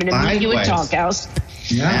tomorrow. I'm going to meet you at Talk House.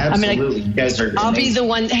 Yeah, absolutely. You guys are I'll be the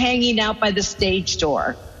one hanging out by the stage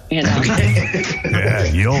door. You know? Yeah,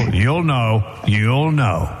 you'll know. You'll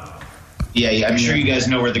know. Yeah, I'm sure you guys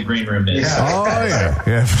know where the green room is. Oh, yeah.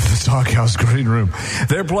 Yeah, the Talk House green room.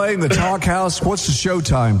 They're playing the Talk House. What's the show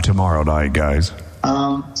time tomorrow night, guys?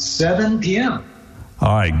 7 p.m.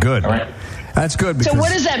 All right, good. All right. That's good. Because so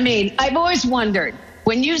what does that mean? I've always wondered,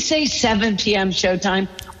 when you say 7 p.m. showtime,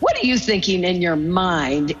 what are you thinking in your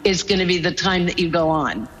mind is going to be the time that you go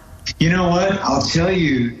on? You know what? I'll tell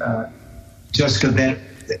you, Jessica, that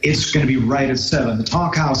it's going to be right at 7. The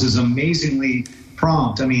Talk House is amazingly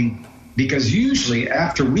prompt. I mean, because usually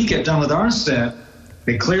after we get done with our set,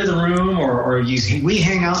 they clear the room or we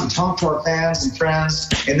hang out and talk to our fans and friends,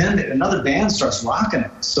 and then another band starts rocking it.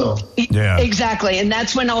 So yeah, exactly. And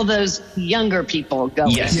that's when all those younger people go.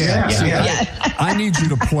 Yes. Yeah. I need you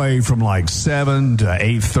to play from like 7 to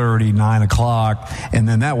 8:30, 9 o'clock, and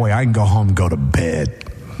then that way I can go home and go to bed.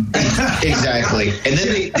 Exactly. And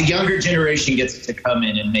then the younger generation gets to come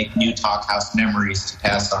in and make new Talk House memories to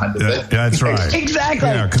pass on to them. That's right. Exactly.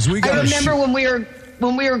 Yeah, because I remember when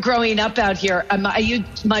we were growing up out here,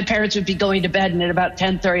 my parents would be going to bed, and at about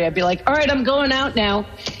 10:30, I'd be like, all right, I'm going out now.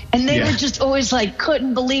 And they were just always like,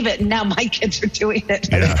 couldn't believe it. And now my kids are doing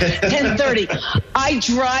it at 10:30. I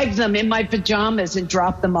drive them in my pajamas and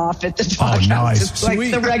drop them off at the Talk House. Nice. It's like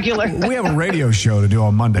the regular. We have a radio show to do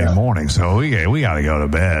on Monday morning, so we got to go to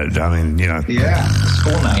bed. I mean, you know. Yeah,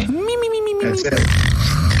 school night. That's it.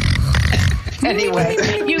 Anyway,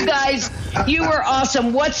 you guys, you were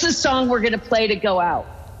awesome. What's the song we're going to play to go out?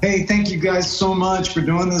 Hey, thank you guys so much for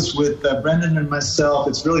doing this with Brendan and myself.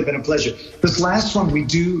 It's really been a pleasure. This last one we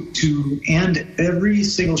do to end every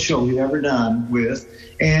single show we've ever done with,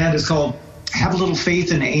 and it's called Have a Little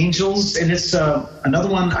Faith in Angels, and it's another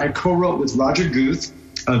one I co-wrote with Roger Guth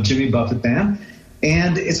of Jimmy Buffett Band.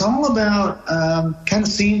 And it's all about kind of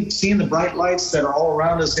seeing the bright lights that are all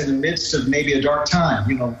around us in the midst of maybe a dark time.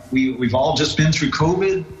 You know, we've all just been through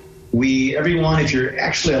COVID. Everyone, if you're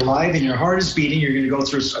actually alive and your heart is beating, you're going to go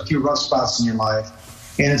through a few rough spots in your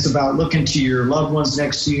life. And it's about looking to your loved ones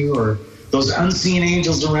next to you or those unseen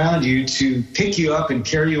angels around you to pick you up and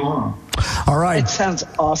carry you on. All right. That sounds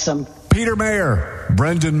awesome. Peter Mayer,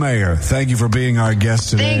 Brendan Mayer, thank you for being our guest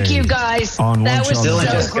today. Thank you, guys. That was so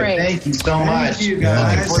great. Thank you so much. Thank you,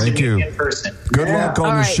 guys. Thank you. In person. Good luck on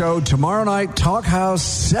All the right. show tomorrow night, Talk House,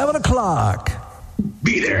 7 o'clock.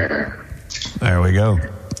 Be there. There we go.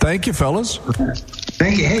 Thank you, fellas.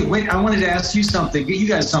 Thank you. Hey, wait, I wanted to ask you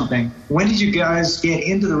guys something. When did you guys get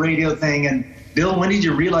into the radio thing? And Bill, when did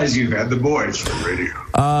you realize you had the voice for radio?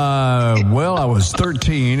 Well, I was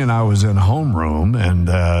 13 and I was in homeroom, and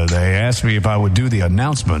they asked me if I would do the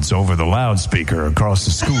announcements over the loudspeaker across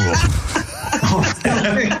the school.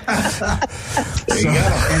 There you go.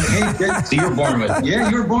 And hey, So you were born with it. yeah,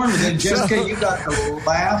 you were born with it. Jessica, you got the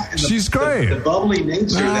laugh and She's great. The bubbly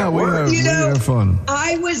nature that we works. have fun.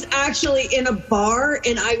 I was actually in a bar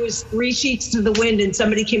and I was 3 sheets to the wind and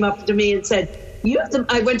somebody came up to me and said,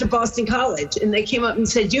 I went to Boston College, and they came up and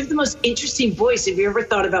said, you have the most interesting voice. Have you ever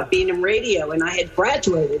thought about being in radio? And I had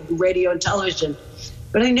graduated in radio and television,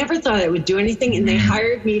 but I never thought I would do anything. And they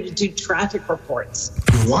hired me to do traffic reports.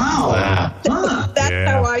 Wow. That's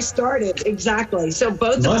how I started. Exactly. So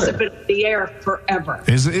both of us have been on the air forever.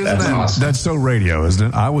 Isn't that awesome. That's so radio, isn't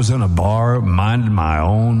it? I was in a bar minding my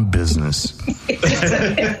own business.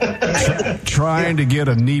 Trying to get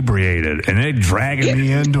inebriated, and they dragging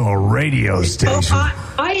me into a radio station.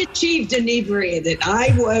 I achieved inebriated.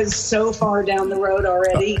 I was so far down the road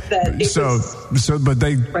already that it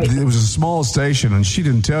it was a small station, and she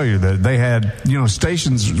didn't tell you that they had, radio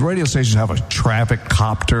stations have a traffic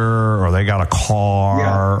copter, or they got a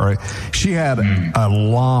car. Or she had a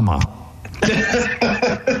llama.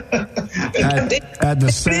 at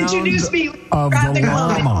the sound of the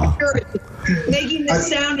llama. Making the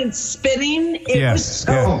sound and spinning. It was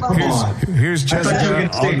so fun. Here's Jessica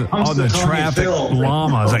on the traffic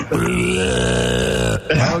llama. It's like,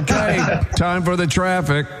 okay, time for the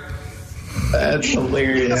traffic. That's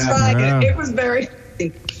hilarious. It was very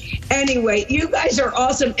funny. Anyway, you guys are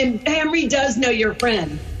awesome. And Henry does know your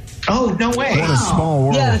friend. Oh, no way. What a small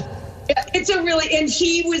world. Yeah, it's a really, and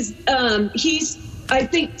he was, he's, I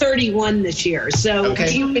think 31 this year. So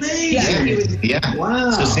he was,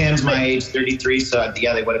 Wow. So Sam's my age, 33. So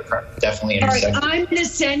they would have definitely intersected. All right, I'm going to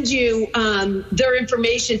send you their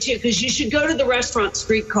information too, because you should go to the restaurant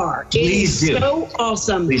Streetcar. Please do. So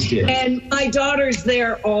awesome. Please do. And my daughter's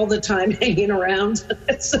there all the time hanging around.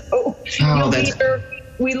 So you'll meet her.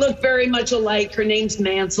 We look very much alike. Her name's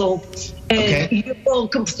Mansell. And you will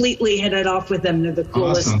completely hit it off with them. They're the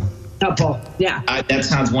coolest couple. Yeah. That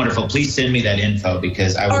sounds wonderful. Please send me that info,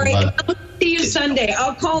 because I would love it. I'll see you Sunday.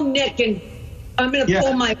 I'll call Nick, and I'm going to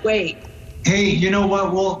pull my weight. Hey, you know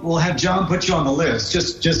what? We'll have John put you on the list.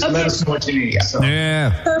 Just let us know what you need. So.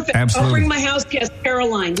 Yeah. Perfect. Absolutely. I'll bring my house guest,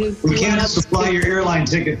 Caroline. We can't supply your airline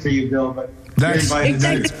ticket for you, Bill, but that's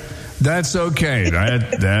okay.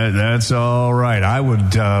 That's all right. I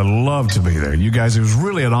would love to be there. You guys, it was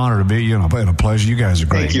really an honor to be, and a pleasure. You guys are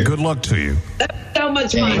great. Good luck to you. That's so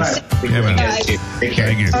much fun. Yeah, man. Take care.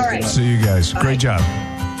 Thank you. All right. See you guys. Great job.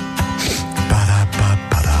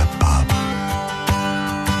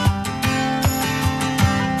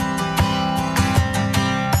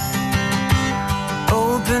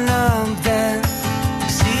 Open up that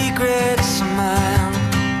secret smile,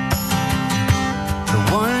 the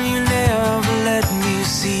one you never let me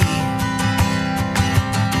see.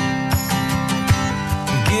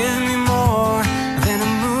 Give me more than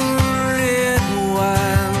a moonlit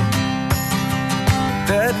while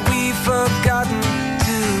that we've forgotten to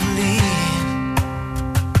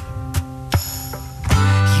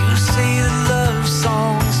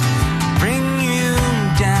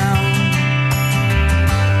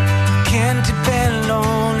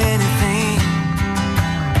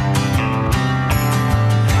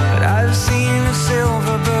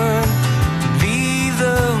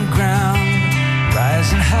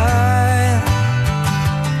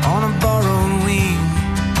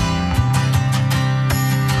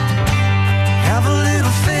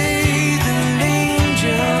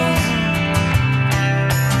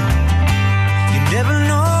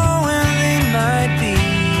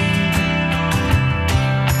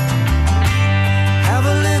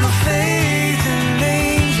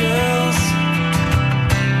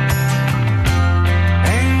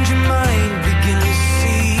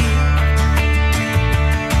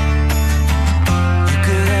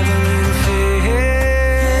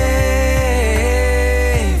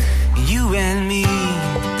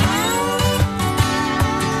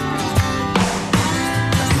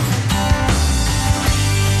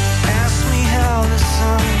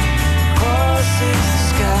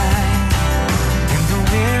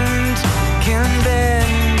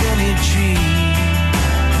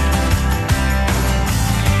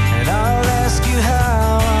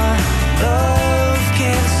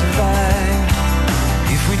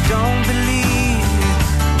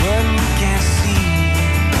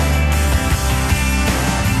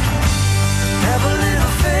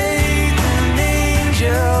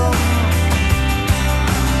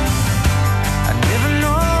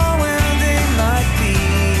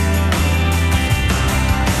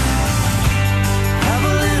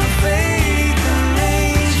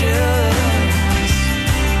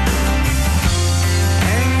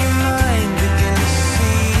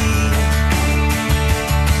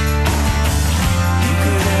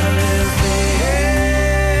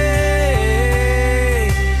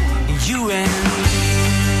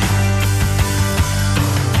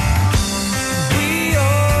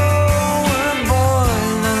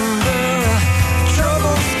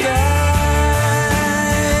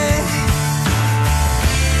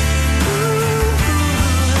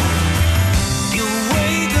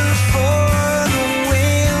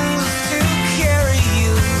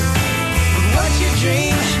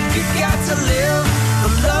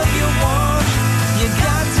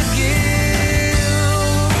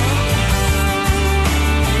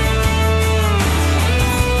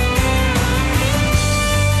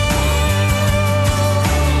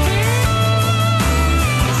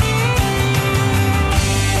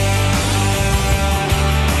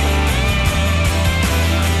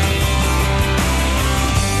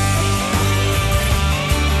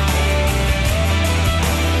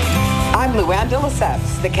I'm Luann de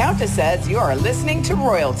Lesseps. The Countess says you are listening to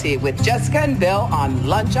Royalty with Jessica and Bill on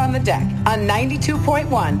Lunch on the Deck on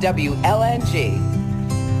 92.1 WLNG.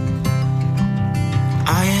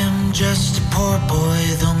 I am just a poor boy,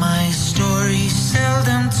 though my story's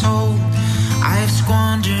seldom told. I've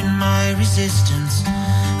squandered my resistance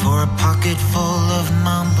for a pocket full of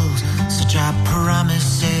mumbles, such are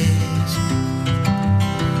promises.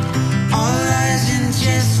 All lies and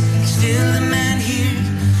jest, still the man hears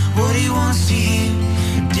what he wants to hear,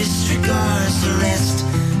 disregards the rest.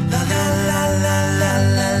 La la la la la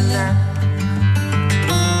la la.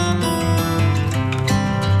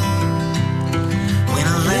 When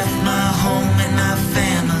I left my home and my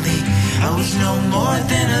family, I was no more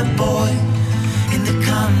than a boy in the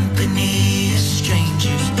company of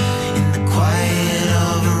strangers, in the quiet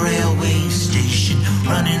of a railway station,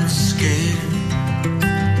 running scared,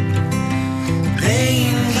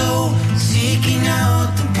 laying low, seeking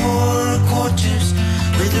out the poorer quarters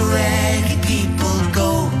where the ragged people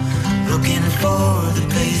go, looking for the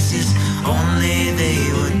places only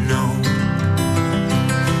they would know.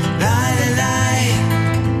 La la la,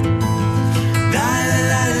 la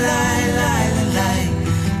la la la la la,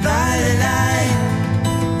 la la la,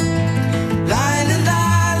 la la la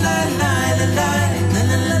la la la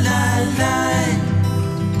la la la.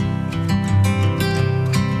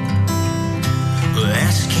 We're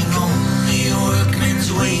asking only workmen's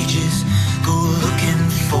wages, go looking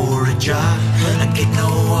for a job, I get no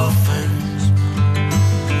offers,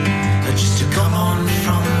 just to come on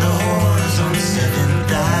from the whores on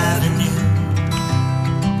 7th Avenue.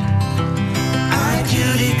 I do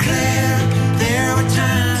declare there were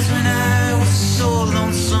times when I was so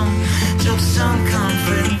lonesome, took some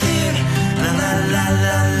comfort there. La la la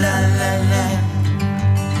la la la la.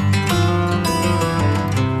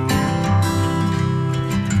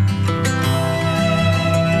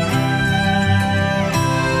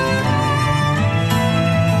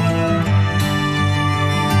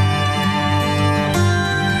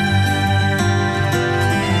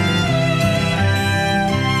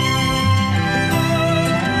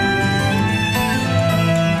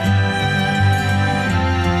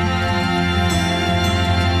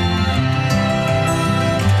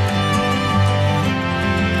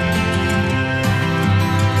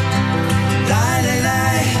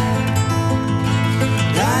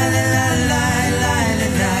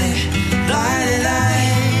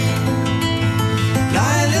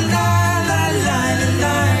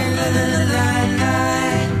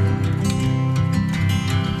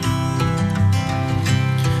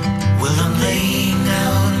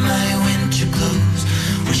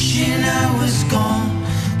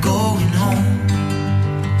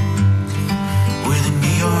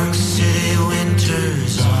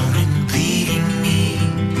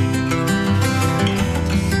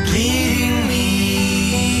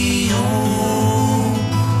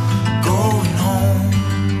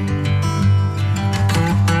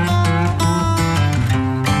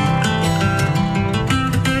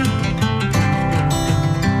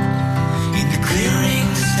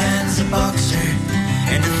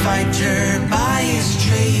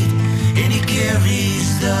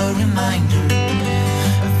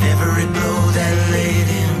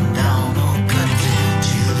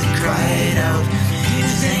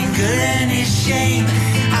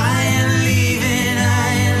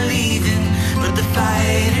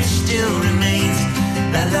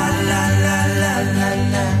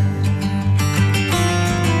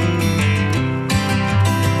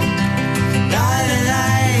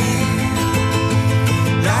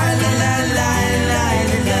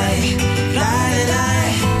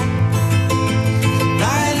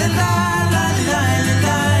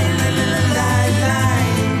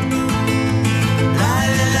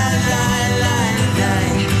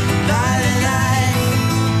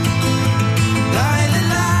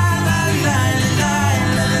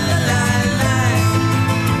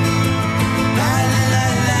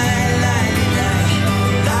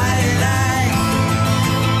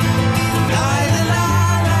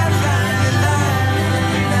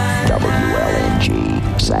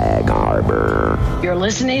 You're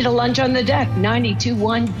listening to Lunch on the Deck,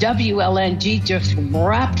 92.1 WLNG, just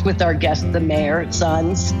wrapped with our guest, the mayor,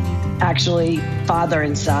 sons, actually father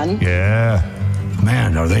and son. Yeah.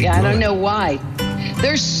 Man, are they good. I don't know why.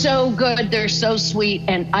 They're so good. They're so sweet.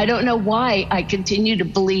 And I don't know why I continue to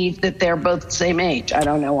believe that they're both the same age. I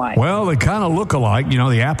don't know why. Well, they kind of look alike. You know,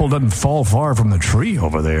 the apple doesn't fall far from the tree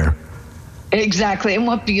over there. Exactly. And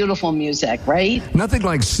what beautiful music, right? Nothing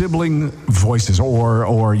like sibling voices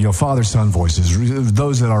or father-son voices,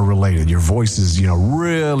 those that are related. Your voices,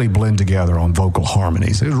 really blend together on vocal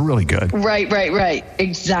harmonies. It was really good. Right.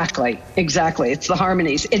 Exactly. It's the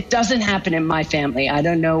harmonies. It doesn't happen in my family. I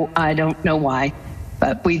don't know why,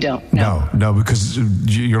 but we don't. No, because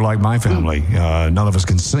you're like my family. None of us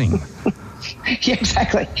can sing. Yeah,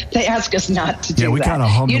 exactly. They ask us not to do that. Yeah, we kind of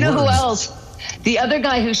hum the You know words. who else? The other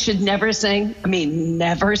guy who should never sing,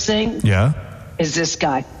 Yeah? is this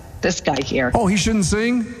guy. This guy here. Oh, he shouldn't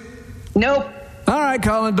sing? Nope. All right,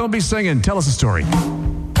 Colin, don't be singing. Tell us a story.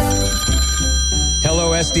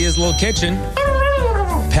 Hello, Estia's Little Kitchen.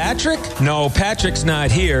 Patrick? No, Patrick's not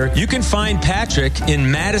here. You can find Patrick in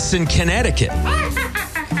Madison, Connecticut.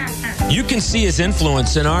 You can see his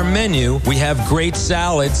influence in our menu. We have great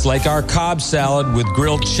salads like our Cobb salad with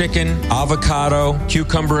grilled chicken, avocado,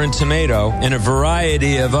 cucumber, and tomato, and a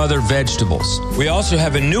variety of other vegetables. We also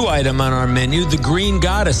have a new item on our menu, the Green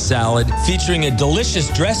Goddess salad, featuring a delicious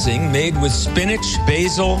dressing made with spinach,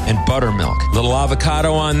 basil, and buttermilk. Little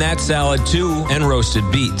avocado on that salad too, and roasted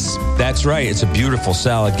beets. That's right, it's a beautiful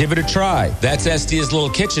salad. Give it a try. That's Estia's Little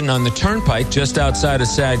Kitchen on the Turnpike just outside of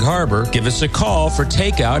Sag Harbor. Give us a call for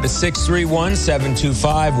takeout at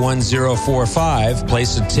 631-725-1045.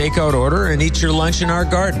 Place a takeout order and eat your lunch in our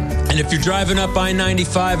garden. And if you're driving up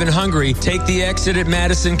I-95 and hungry, take the exit at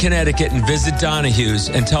Madison, Connecticut and visit Donahue's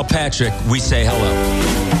and tell Patrick we say hello.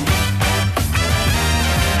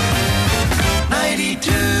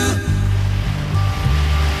 92.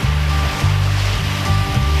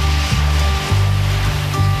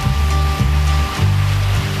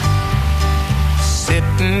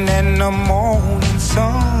 Sitting in the morning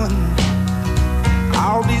sun,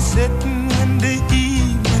 I'll be sitting when the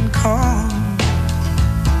evening comes,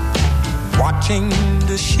 watching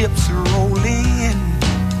the ships roll in,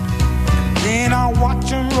 and then I'll watch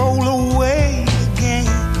them roll away again.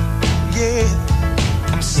 Yeah,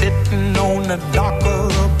 I'm sitting on the dock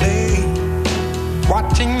of the bay,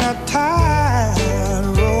 watching the tide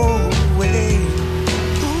roll away.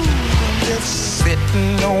 Ooh, I'm just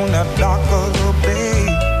sitting on the dock of the bay,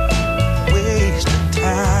 wasting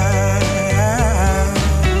time.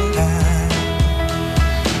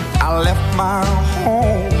 I left my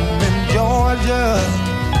home in Georgia,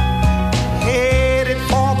 headed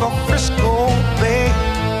for the Frisco Bay,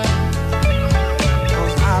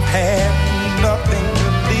 'cause I've had nothing to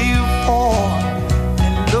live for,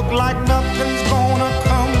 and look like nothing's gonna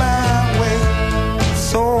come my way.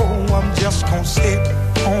 So I'm just gonna sit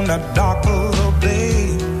on the dock of the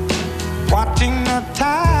bay, watching the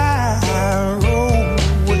tide roll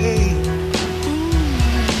away.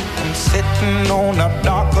 I'm sitting on the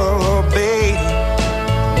dock of the bay,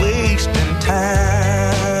 wasting time.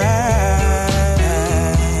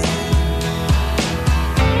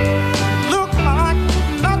 Look like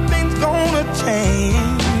nothing's gonna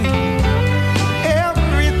change.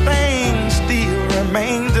 Everything still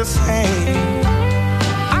remains the same.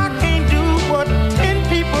 I can't do what 10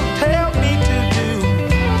 people tell me to do,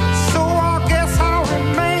 so I guess I'll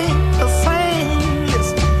remain the same.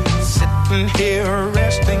 Listen, sitting here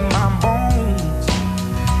resting my bones,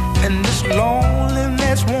 and this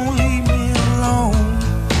loneliness won't leave me alone.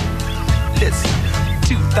 Listen,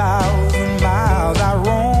 2,000 miles I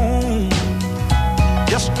roam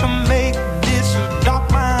just to make this dock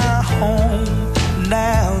my home.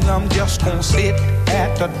 Now I'm just gonna sit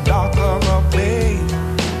at the dock of the bay,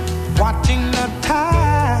 watching the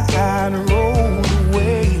tide roll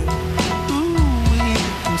away. Ooh,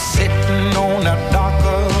 I'm sitting on the dock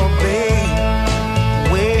of the bay,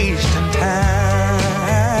 wasting time.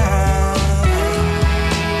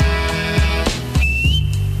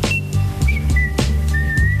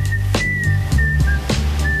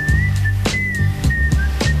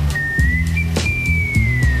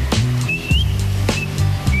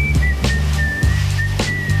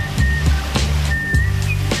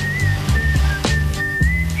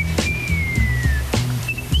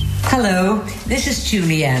 Hello, this is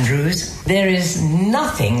Julie Andrews. There is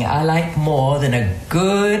nothing I like more than a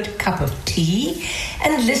good cup of tea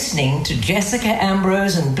and listening to Jessica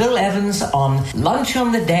Ambrose and Bill Evans on Lunch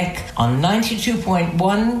on the Deck on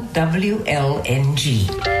 92.1 WLNG.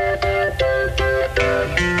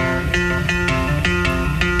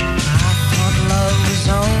 Love was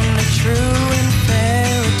only true in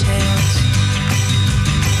fairy tales,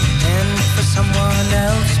 and for someone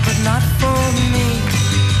else, but not for me.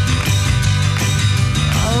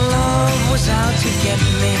 Our love was out to get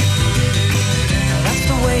me. That's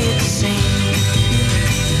the way it seemed.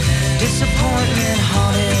 Disappointment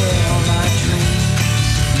haunted all my dreams.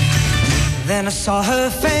 Then I saw her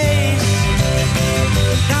face.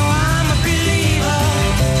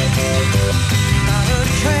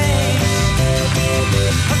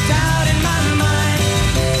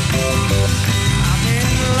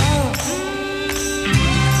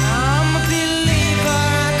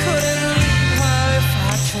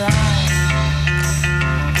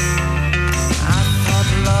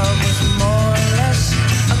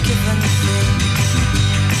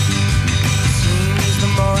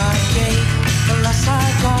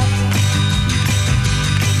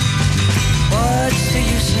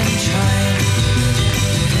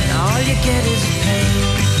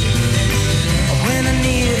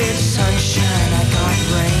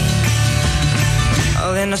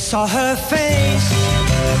 saw her face.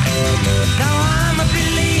 Now I'm a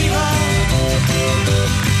believer,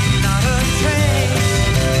 not a trace.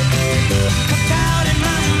 Put doubt in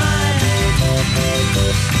my mind.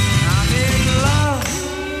 I'm in love.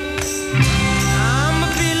 I'm a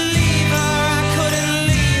believer. I couldn't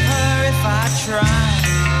leave her if I tried.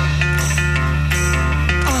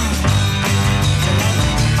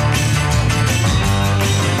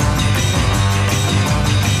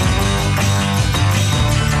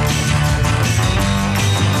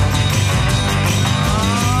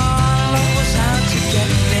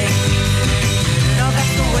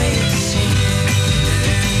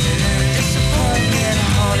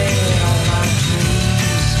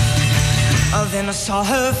 Then I saw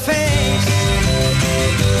her face.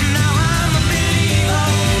 Now I'm a believer,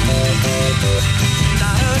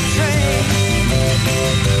 not a trace.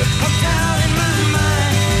 Hooked out in my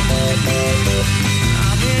mind.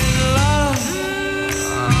 I'm in love.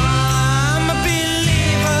 I'm a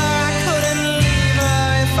believer. I couldn't leave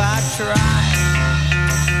her if I tried.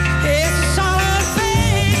 Yes, I saw her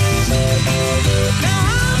face. Now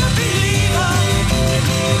I'm a believer,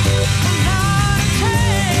 not a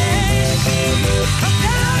trace. I'm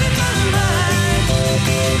down in my mind.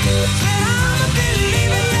 Said I'm a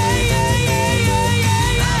believer, yeah, yeah,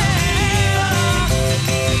 yeah, yeah.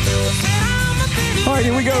 All right,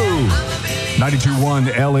 here we go.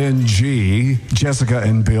 92.1 LNG. Jessica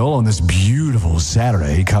and Bill on this beautiful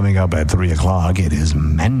Saturday coming up at 3 o'clock. It is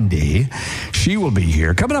Monday. She will be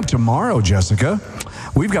here. Coming up tomorrow, Jessica,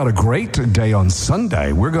 we've got a great day on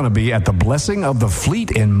Sunday. We're going to be at the Blessing of the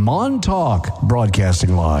Fleet in Montauk,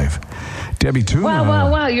 broadcasting live. Debbie Tuna.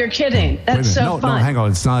 Wow, you're kidding. That's so fun. No, hang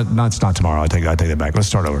on. It's not tomorrow. I take that back. Let's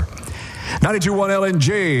start over. 92.1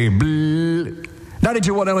 LNG.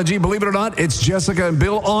 92.1 LNG. Believe it or not, it's Jessica and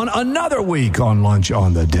Bill on another week on Lunch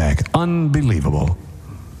on the Deck. Unbelievable.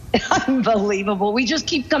 Unbelievable. We just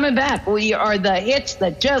keep coming back. We are the hits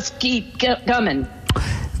that just keep coming.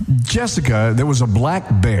 Jessica, there was a black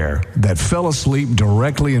bear that fell asleep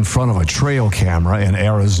directly in front of a trail camera in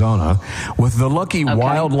Arizona with the Lucky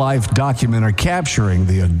Wildlife documenter capturing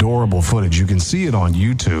the adorable footage. You can see it on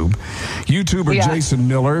YouTube. YouTuber Jason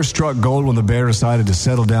Miller struck gold when the bear decided to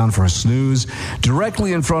settle down for a snooze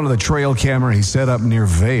directly in front of the trail camera he set up near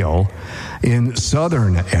Vail in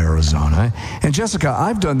southern Arizona. And Jessica,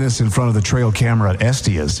 I've done this in front of the trail camera at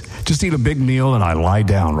Estia's. Just eat a big meal and I lie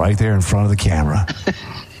down right there in front of the camera.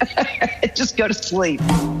 Just go to sleep.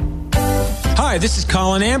 Hi, this is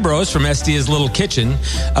Colin Ambrose from Estia's Little Kitchen,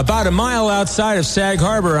 about a mile outside of Sag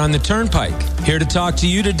Harbor on the Turnpike. Here to talk to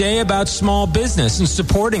you today about small business and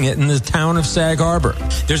supporting it in the town of Sag Harbor.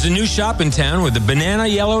 There's a new shop in town with a banana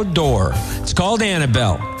yellow door. It's called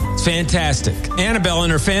Annabelle. It's fantastic. Annabelle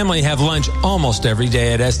and her family have lunch almost every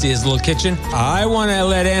day at Estia's Little Kitchen. I want to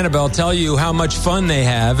let Annabelle tell you how much fun they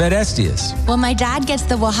have at Estia's. Well, my dad gets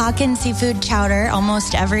the Oaxacan seafood chowder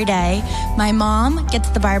almost every day. My mom gets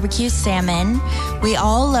the barbecue salmon. We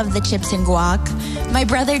all love the chips and guac. My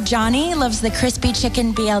brother Johnny loves the crispy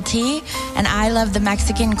chicken BLT, and I love the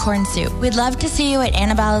Mexican corn soup. We'd love to see you at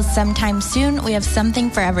Annabelle's sometime soon. We have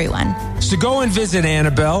something for everyone. So go and visit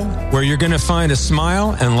Annabelle, where you're going to find a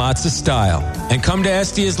smile and lots of style. And come to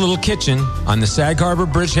Estia's Little Kitchen on the Sag Harbor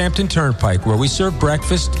Bridgehampton Turnpike, where we serve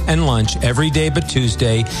breakfast and lunch every day but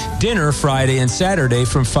Tuesday, dinner Friday and Saturday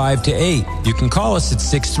from 5 to 8. You can call us at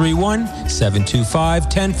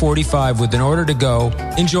 631-725-1045 with an order to go.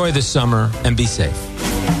 Enjoy the summer and be safe.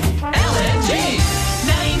 LNG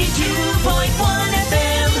 92.1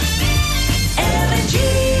 FM. LNG.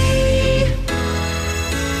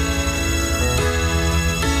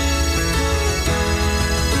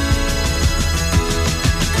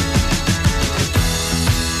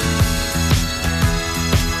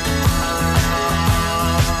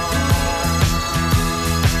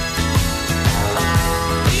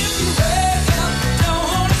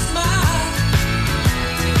 Don't smile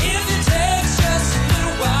if it takes just a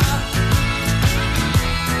little while.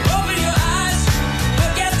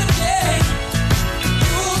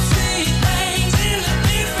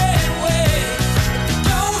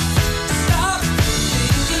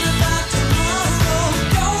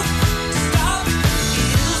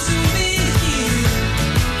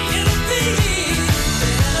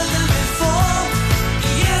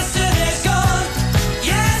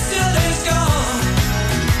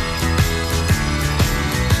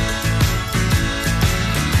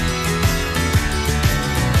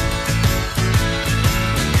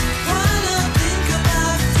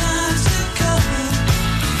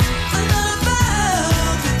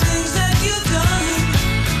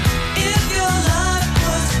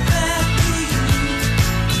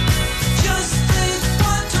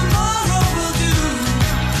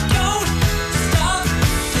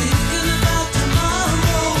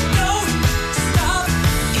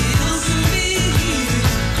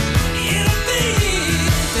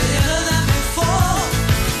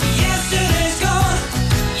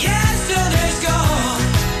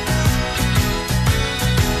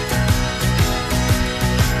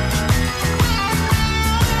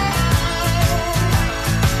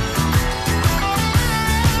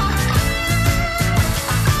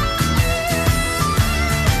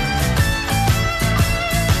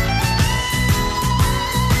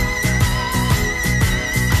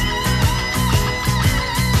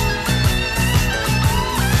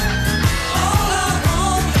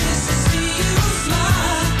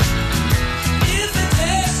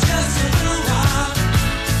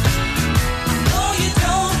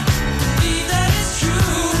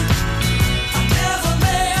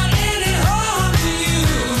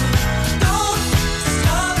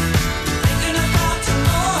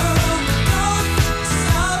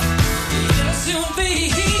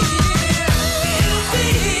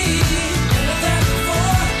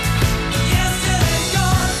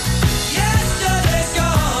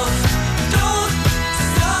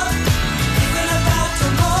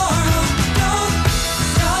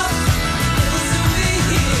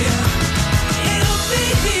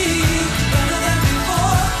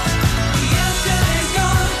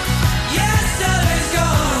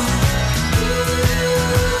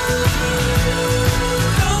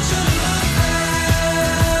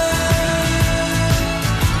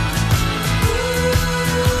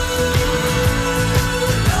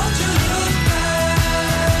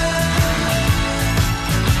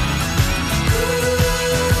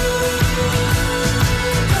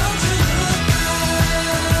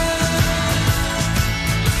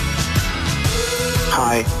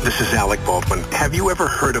 This is Alec Baldwin. Have you ever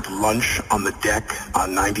heard of Lunch on the Deck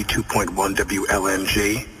on 92.1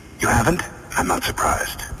 WLNG? You haven't? I'm not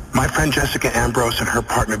surprised. My friend Jessica Ambrose and her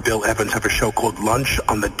partner Bill Evans have a show called Lunch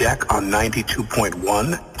on the Deck on 92.1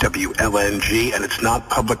 WLNG, and it's not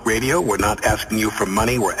public radio. We're not asking you for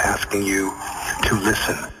money. We're asking you to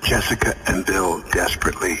listen. Jessica and Bill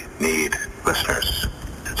desperately need listeners.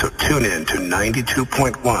 So tune in to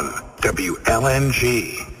 92.1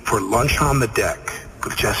 WLNG for Lunch on the Deck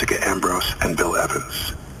with Jessica Ambrose and Bill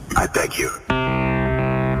Evans. I beg you.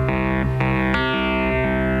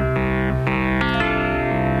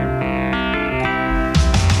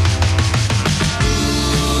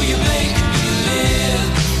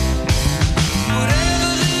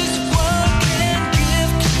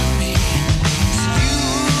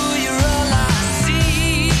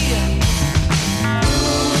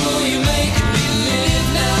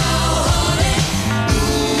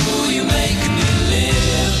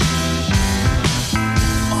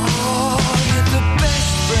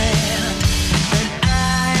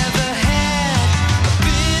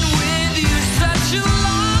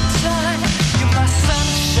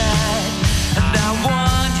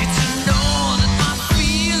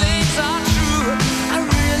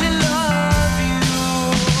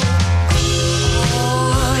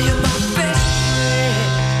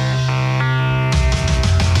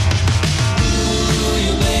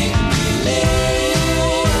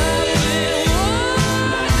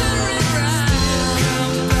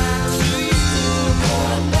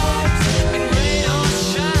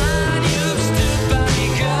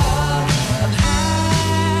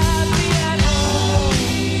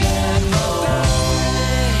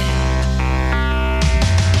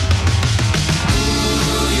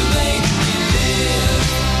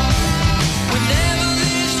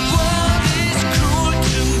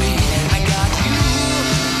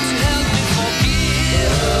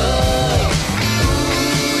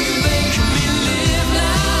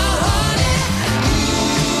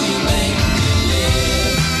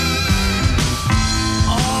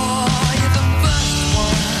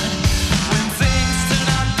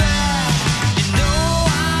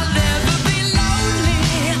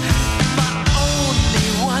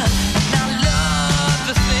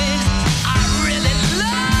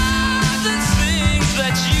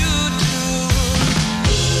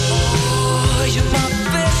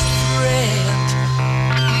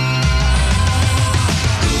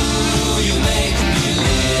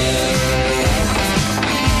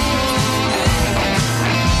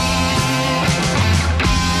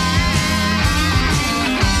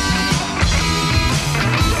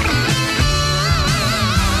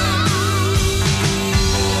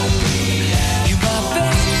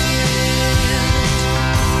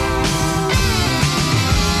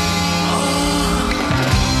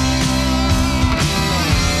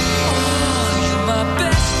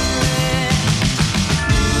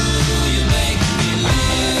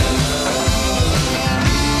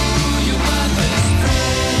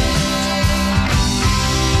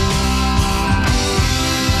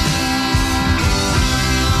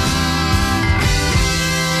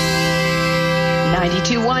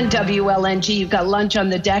 WLNG. You've got Lunch on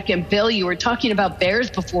the Deck. And Bill, you were talking about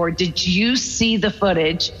bears before. Did you see the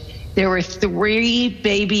footage? There were 3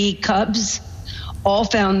 baby cubs all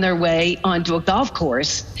found their way onto a golf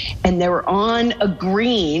course, and they were on a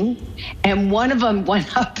green, and one of them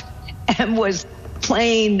went up and was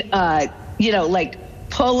playing, like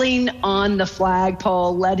pulling on the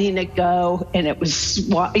flagpole, letting it go, and it was,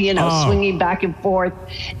 swinging back and forth.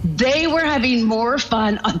 They were having more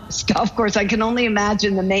fun on this golf course. I can only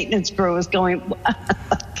imagine the maintenance crew was going,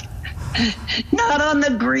 not on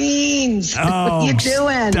the greens. What are you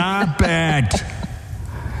doing? Stop it.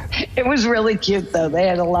 It was really cute, though. They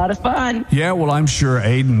had a lot of fun. Yeah, well, I'm sure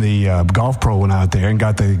Aiden, the golf pro, went out there and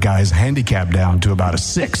got the guy's handicap down to about a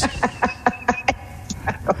 6.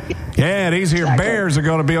 Yeah, these here Bears are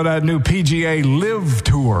going to be on that new PGA Live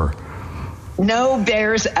Tour. No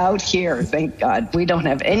bears out here, thank God. We don't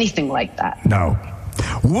have anything like that. No.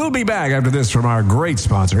 We'll be back after this from our great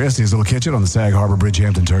sponsor, Estia's Little Kitchen on the Sag Harbor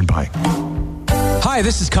Bridgehampton Turnpike. Hi,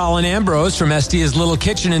 this is Colin Ambrose from Estia's Little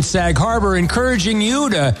Kitchen in Sag Harbor, encouraging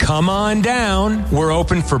you to come on down. We're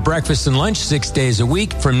open for breakfast and lunch 6 days a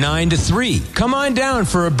week from 9 to 3. Come on down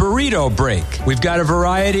for a burrito break. We've got a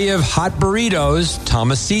variety of hot burritos,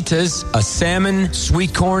 Tomasitas, a salmon,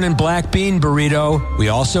 sweet corn, and black bean burrito. We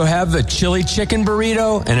also have a chili chicken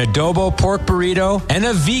burrito, an adobo pork burrito, and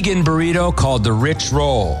a vegan burrito called the Rich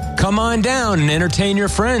Roll. Come on down and entertain your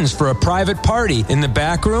friends for a private party in the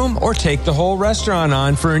back room or take the whole restaurant restaurant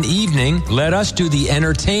on for an evening, let us do the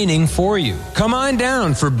entertaining for you. Come on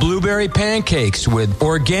down for blueberry pancakes with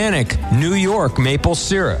organic New York maple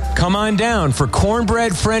syrup. Come on down for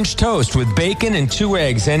cornbread French toast with bacon and 2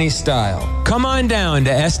 eggs, any style. Come on down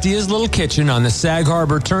to Estia's Little Kitchen on the Sag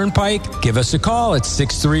Harbor Turnpike. Give us a call at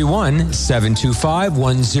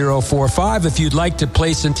 631-725-1045 if you'd like to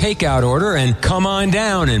place a takeout order, and come on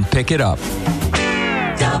down and pick it up.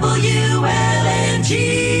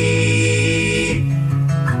 WLNG.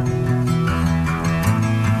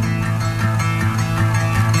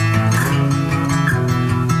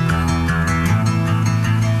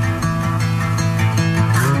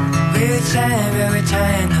 We're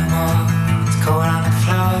tired no more. It's cold on the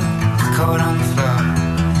floor, it's cold on the floor.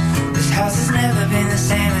 This house has never been the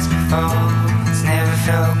same as before. It's never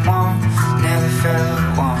felt warm, never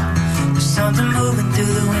felt warm. There's something moving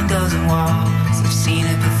through the windows and walls. I've seen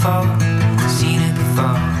it before, seen it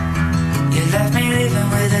before. You left me living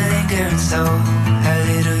with a lingering soul. How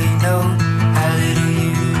little you know, how little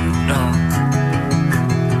you know.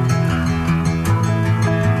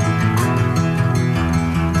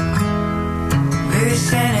 We're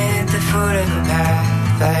standing at the foot of the path.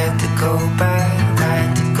 I had to go back, I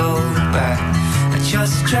had to go back. I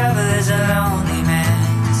chose to travel as a lonely man.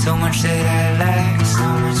 So much that I lack, so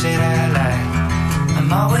much that I lack.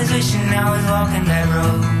 I'm always wishing I was walking that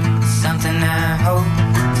road. Something I hope,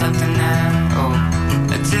 something I hope.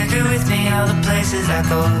 I take it with me all the places I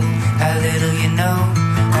go. How little you know,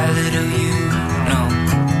 how little you know.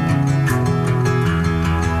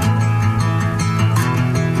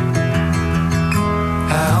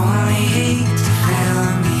 I only eat to fill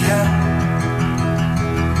me up.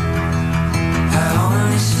 I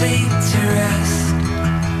only sleep to rest.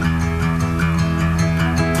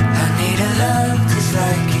 I need a love just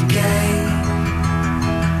like you gave.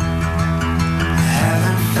 I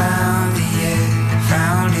haven't found it yet,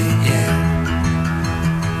 found it yet.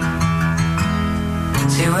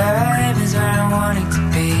 See, where I am is where I want it to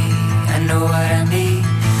be. I know what I need,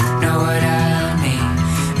 know what I need.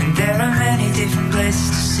 And there are many different places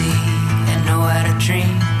to see. I know how to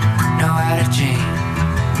dream, know how to dream.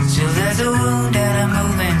 Still there's a wound and I'm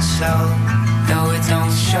moving slow. Though it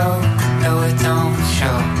don't show, though it don't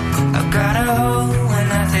show. I've got a hole where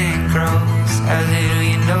nothing grows. How little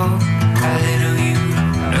you know, how little you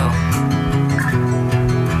know.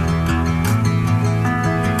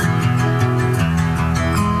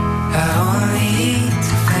 I only eat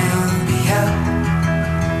to fill me up.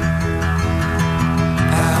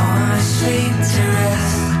 I only sleep to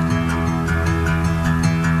rest.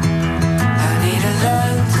 I need a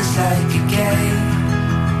love just like you gave.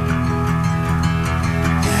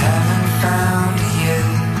 I haven't found it yet,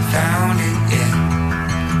 found it yet.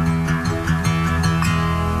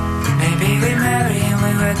 Maybe we marry and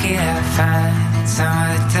we work it out fine. Some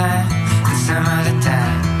other time, and some other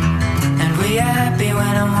time. And we are happy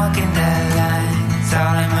when I'm walking that line. It's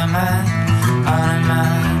all in my mind, all in my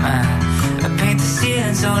mind. I paint the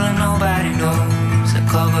ceiling so that nobody knows. I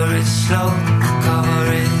cover it slow,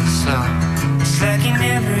 cover it slow. It's like you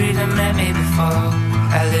never even met me before.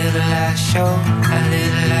 A little I show, a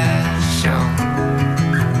little I show.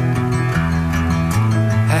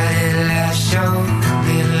 A little I show, a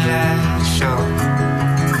little I show.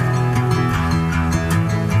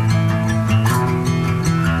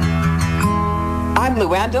 I'm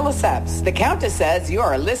Luann de Lesseps. The Countess says you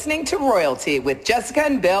are listening to Royalty with Jessica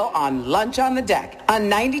and Bill on Lunch on the Deck on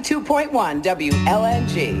 92.1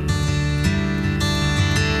 WLNG.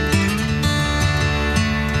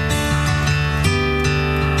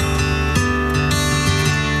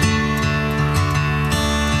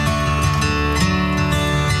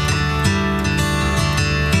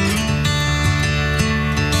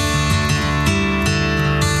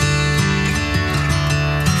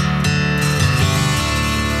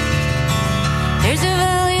 There's a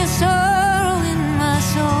valley of sorrow in my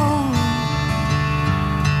soul,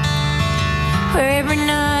 where every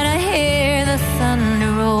night I hear the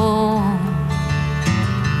thunder roll,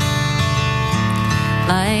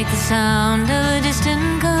 like the sound of a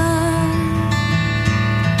distant gun,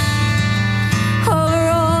 over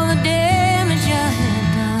all the damage I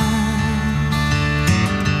had done,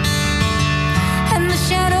 and the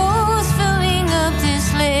shadows filling up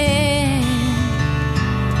this land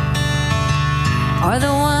are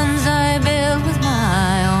the ones I built with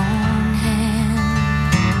my own hand.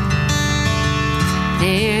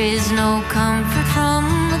 There is no comfort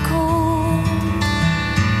from the cold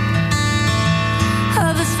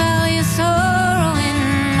of this valley of sorrow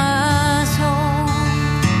in my soul.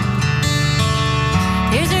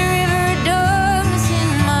 There's a river of darkness in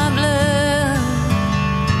my blood,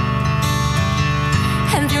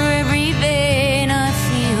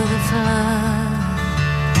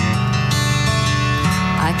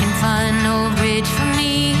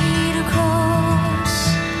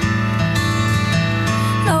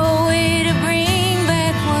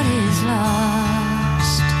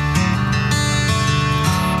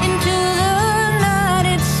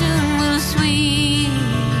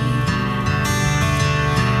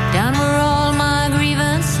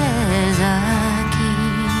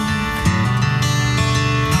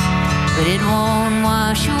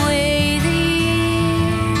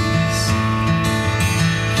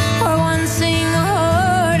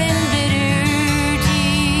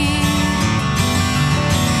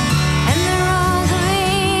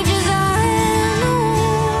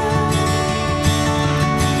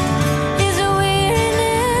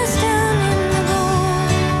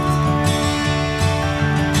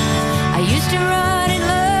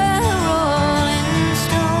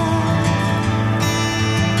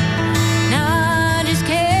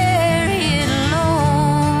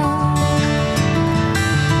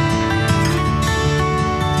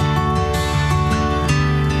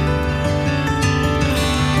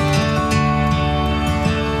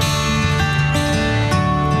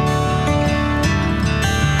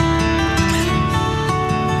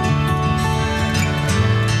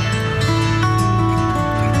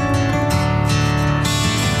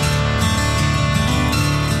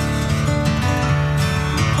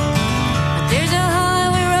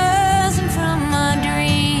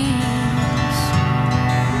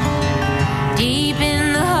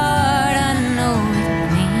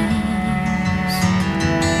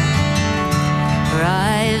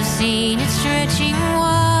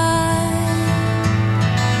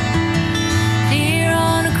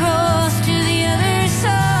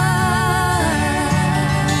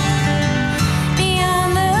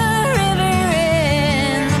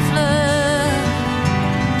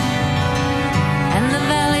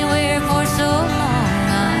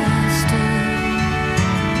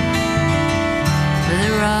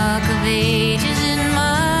 ages in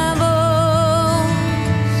my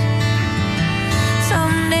bones.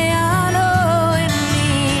 Someday I know it'll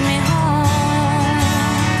lead me home.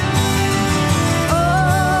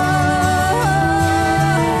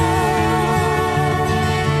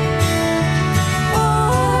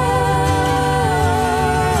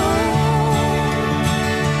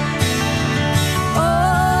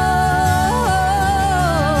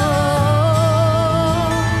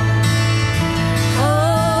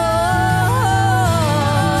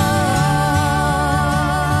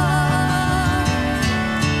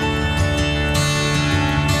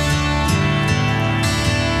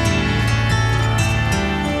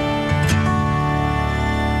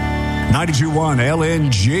 .921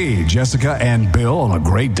 LNG, Jessica and Bill on a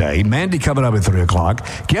great day. Mandy coming up at 3 o'clock.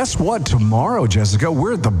 Guess what? Tomorrow, Jessica,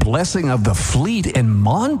 we're at the Blessing of the Fleet in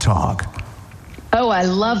Montauk. Oh, I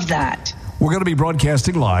love that. We're going to be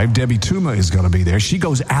broadcasting live. Debbie Tuma is going to be there. She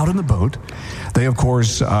goes out in the boat. They, of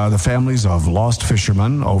course, the families of lost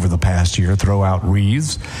fishermen over the past year throw out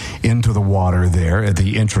wreaths into the water there at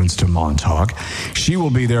the entrance to Montauk. She will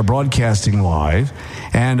be there broadcasting live.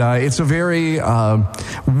 And it's a very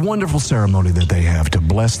wonderful ceremony that they have to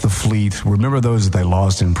bless the fleet. Remember those that they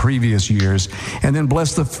lost in previous years. And then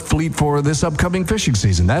bless the fleet for this upcoming fishing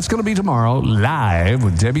season. That's going to be tomorrow live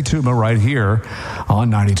with Debbie Tuma right here on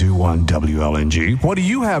 92.1 WLNG. What do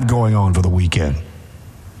you have going on for the weekend?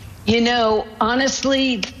 You know,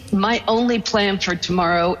 honestly, my only plan for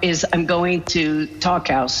tomorrow is I'm going to Talk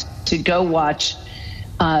House to go watch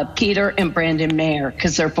Peter and Brandon Mayer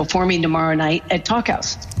because they're performing tomorrow night at Talk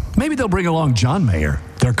House. Maybe they'll bring along John Mayer,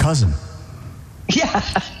 their cousin. Yeah.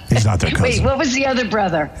 He's not their cousin. Wait, what was the other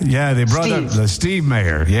brother? Yeah, the brother, Steve. Steve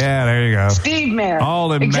Mayer. Yeah, there you go. Steve Mayer. All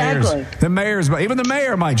the exactly. mayors. The mayors, even the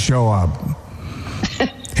mayor might show up.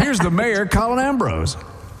 Here's the mayor, Colin Ambrose.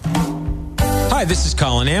 Hi, this is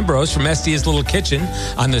Colin Ambrose from Estia's Little Kitchen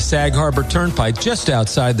on the Sag Harbor Turnpike just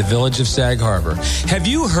outside the village of Sag Harbor. Have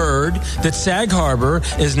you heard that Sag Harbor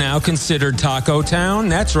is now considered Taco Town?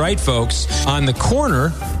 That's right, folks. On the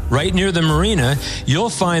corner, right near the marina, you'll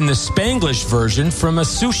find the Spanglish version from a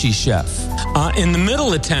sushi chef. In the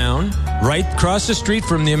middle of town, right across the street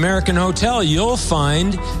from the American Hotel, you'll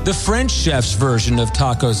find the French chef's version of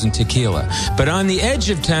tacos and tequila. But on the edge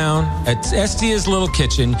of town, at Estia's Little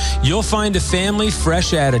Kitchen, you'll find a family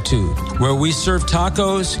fresh attitude where we serve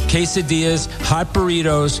tacos, quesadillas, hot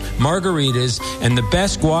burritos, margaritas, and the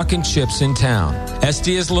best guac and chips in town.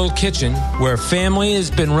 Estia's Little Kitchen, where family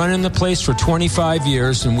has been running the place for 25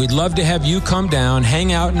 years, and we'd love to have you come down,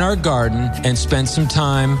 hang out in our garden, and spend some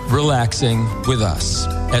time relaxing with us.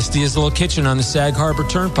 Estia's Little Kitchen on the Sag Harbor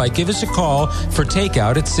Turnpike. Give us a call for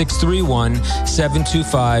takeout at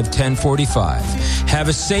 631-725-1045. Have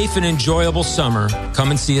a safe and enjoyable summer.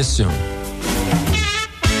 Come and see us soon.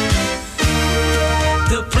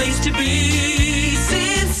 The place to be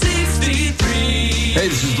since 63. Hey,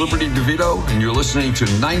 this is Liberty DeVito, and you're listening to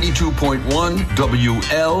 92.1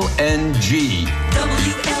 WLNG.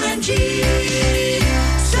 WLNG,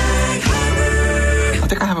 Sag Harbor. I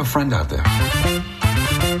think I have a friend out there.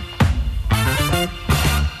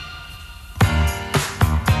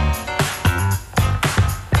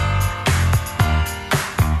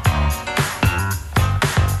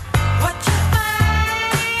 What to find?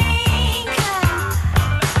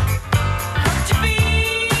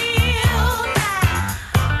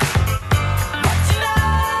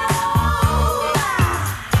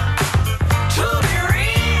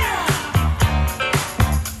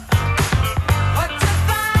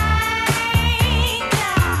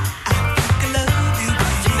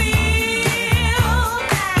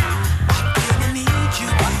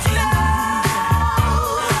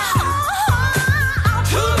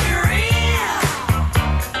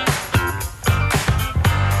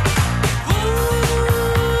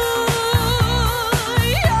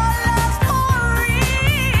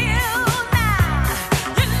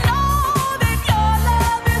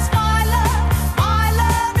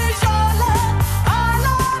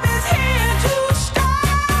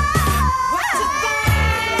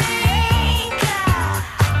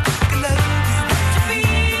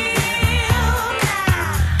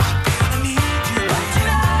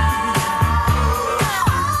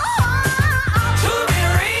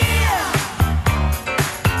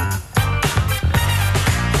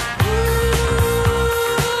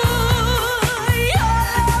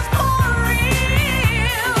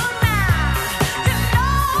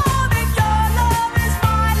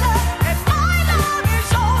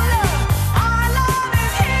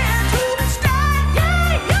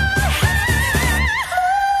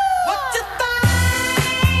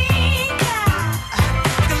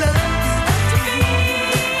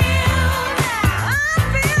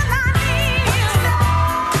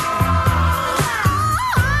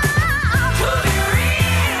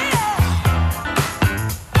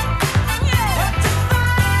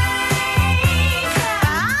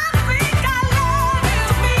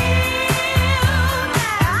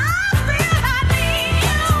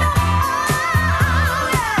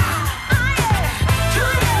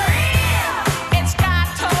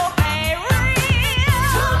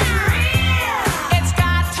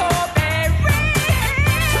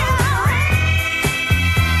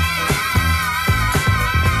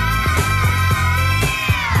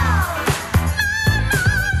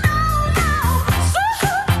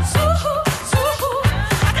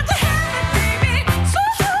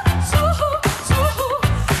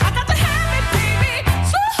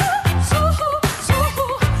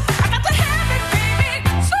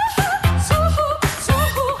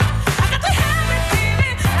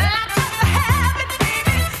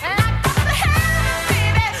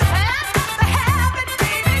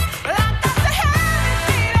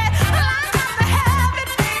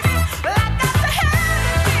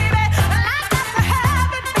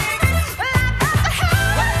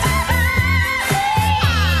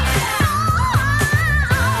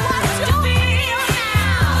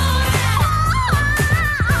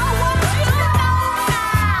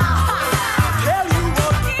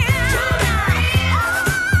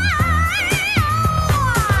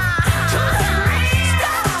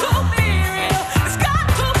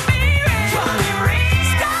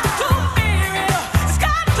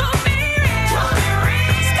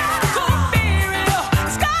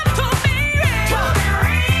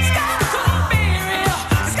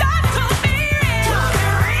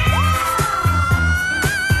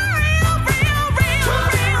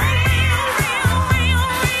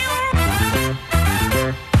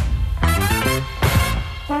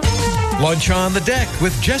 Lunch on the Deck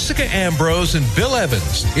with Jessica Ambrose and Bill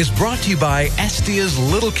Evans is brought to you by Estia's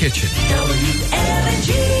Little Kitchen.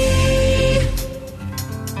 WLNG.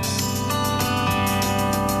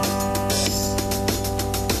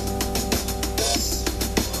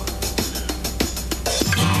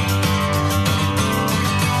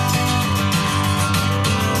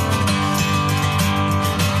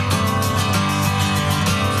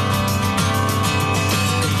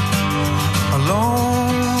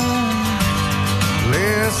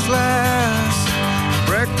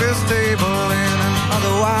 Breakfast table in an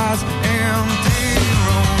otherwise empty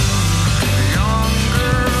room. A young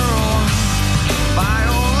girl,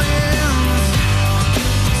 violins,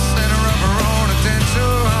 center of her own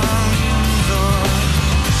attention. The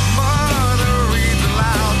mother reads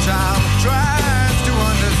aloud, child tries to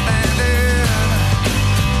understand it,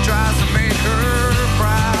 tries to make her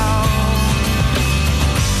proud.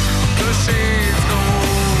 The shades go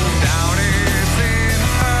down, it's in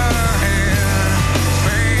her head.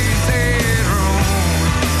 Painted room,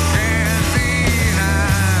 cantina,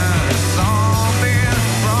 something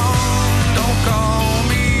wrong. Don't call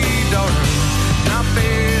me daughter, not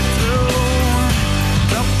fit to.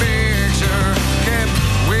 The picture kept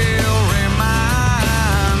will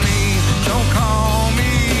remind me. Don't call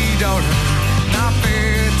me daughter, not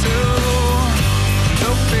fit to.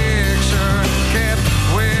 The picture kept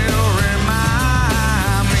will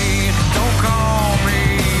remind me. Don't call me.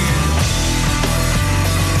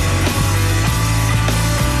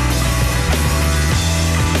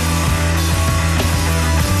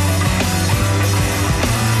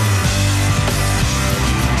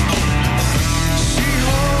 She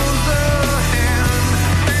holds the hand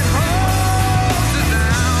that holds it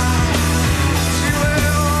down. She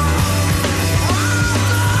will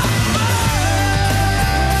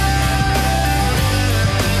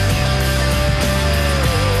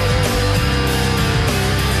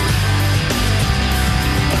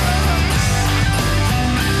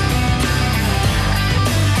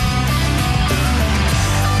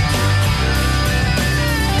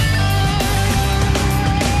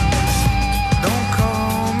Don't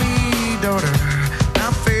call me daughter,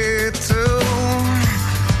 not fit to.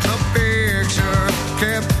 The picture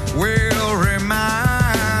kept will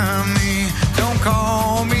remind me. Don't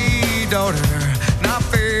call me daughter, not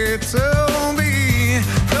fit to be.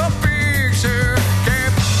 The picture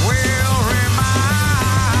kept will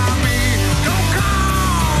remind me. Don't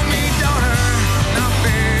call me daughter, not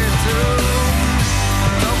fit to.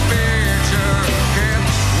 The picture kept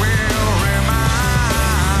will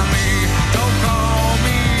remind me. Don't call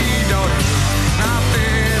me daughter, not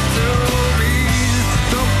fit to be.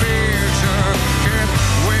 The picture kept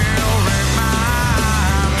will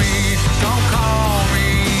remind me. Don't call me.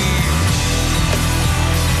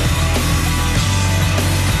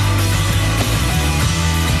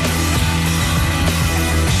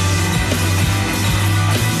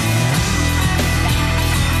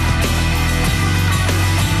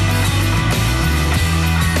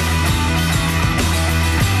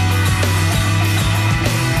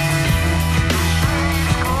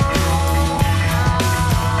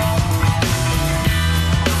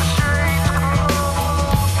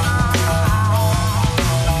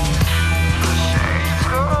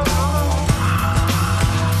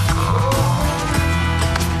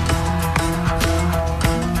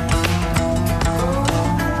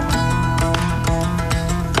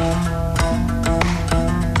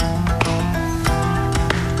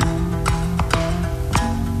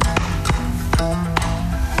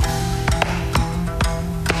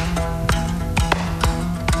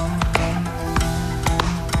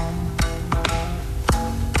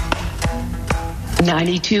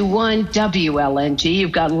 .1 WLNG.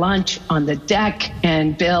 You've got Lunch on the Deck.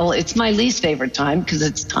 And Bill, it's my least favorite time because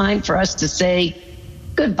it's time for us to say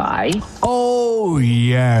goodbye. Oh,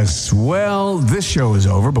 yes. Well, this show is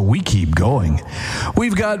over, but we keep going.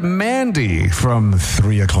 We've got Mandy from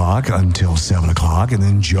 3 o'clock until 7 o'clock, and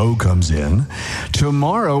then Joe comes in.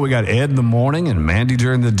 Tomorrow, we got Ed in the morning and Mandy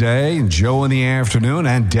during the day and Joe in the afternoon,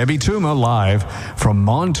 and Debbie Tuma live from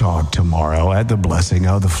Montauk tomorrow at the Blessing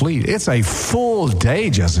of the Fleet. It's a full day,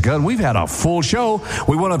 Jessica, and we've had a full show.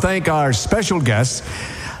 We want to thank our special guests,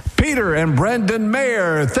 Peter and Brendan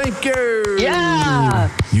Mayer. Thank you. Yeah.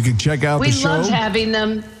 You can check out the show. We love having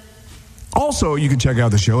them. Also, you can check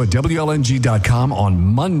out the show at WLNG.com on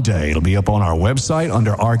Monday. It'll be up on our website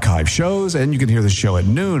under archive shows, and you can hear the show at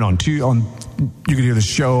noon you can hear the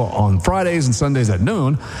show on Fridays and Sundays at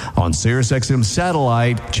noon on SiriusXM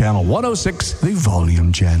Satellite, Channel 106, the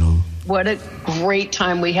Volume Channel. What a great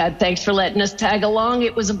time we had. Thanks for letting us tag along.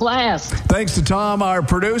 It was a blast. Thanks to Tom, our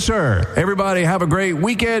producer. Everybody have a great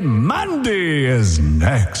weekend. Monday is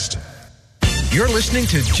next. You're listening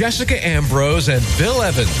to Jessica Ambrose and Bill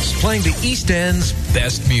Evans playing the East End's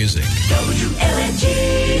best music.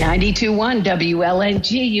 WLNG. 92.1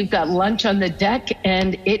 WLNG. You've got lunch on the deck,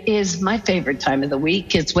 and it is my favorite time of the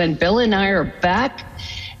week. It's when Bill and I are back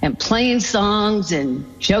and playing songs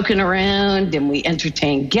and joking around, and we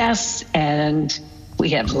entertain guests, and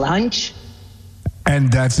we have lunch. And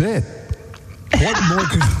that's it. What more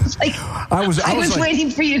could I was like, waiting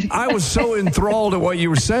for you. I was so enthralled at what you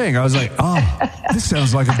were saying. I was like, oh, this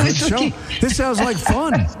sounds like a good show. This sounds like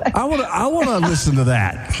fun. I want to listen to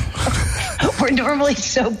that. We're normally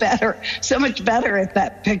so much better at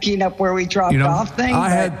that picking up where we dropped off thing.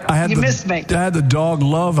 You missed me. I had the dog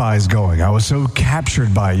love eyes going. I was so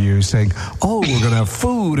captured by you saying, "Oh, we're gonna have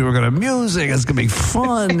food and we're gonna have music. It's gonna be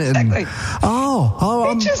fun." Exactly.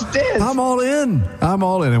 And it just is. I'm all in.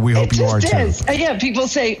 And we hope you are too. Yeah, people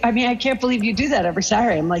say, I can't believe you do that every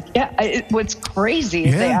Saturday. I'm like, what's crazy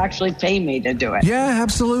is they actually pay me to do it. Yeah,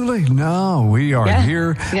 absolutely. No, we are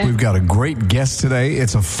here. Yeah. We've got a great guest today.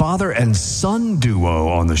 It's a father and son duo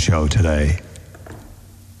on the show today.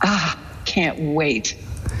 Can't wait.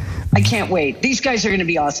 I can't wait. These guys are going to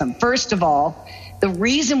be awesome. First of all, the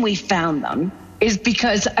reason we found them is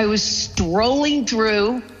because I was scrolling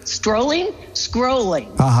through the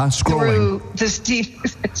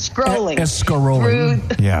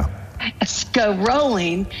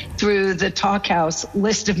scrolling through the Talk House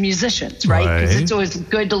list of musicians, right? Because it's always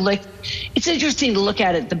good to look. It's interesting to look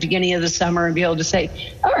at it at the beginning of the summer and be able to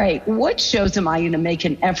say, all right, what shows am I going to make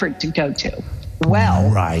an effort to go to? Well,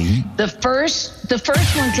 the first ones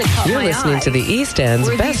that caught You're my listening eye to the East End's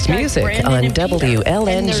best music on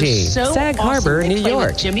WLNG, Sag Harbor, New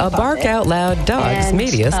York, a Bark Out Loud Dogs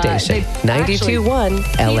media station, 92.1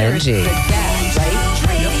 LNG.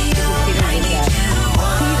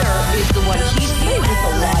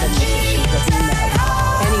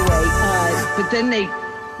 But then they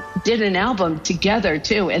did an album together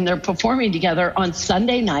too, and they're performing together on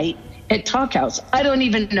Sunday night at Talk House. I don't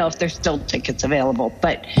even know if there's still tickets available,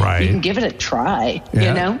 but you can give it a try,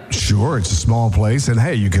 you know? Sure, it's a small place, and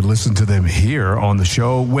hey, you can listen to them here on the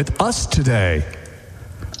show with us today.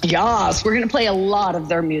 Yes, we're going to play a lot of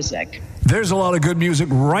their music. There's a lot of good music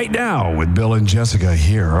right now with Bill and Jessica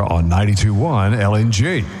here on 92.1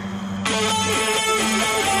 LNG.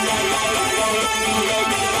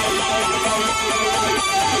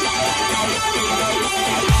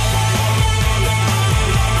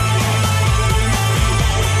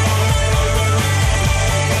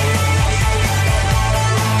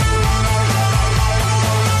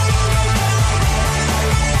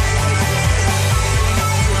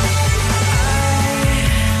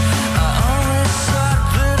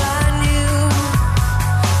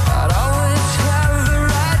 I'd always have the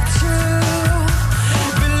right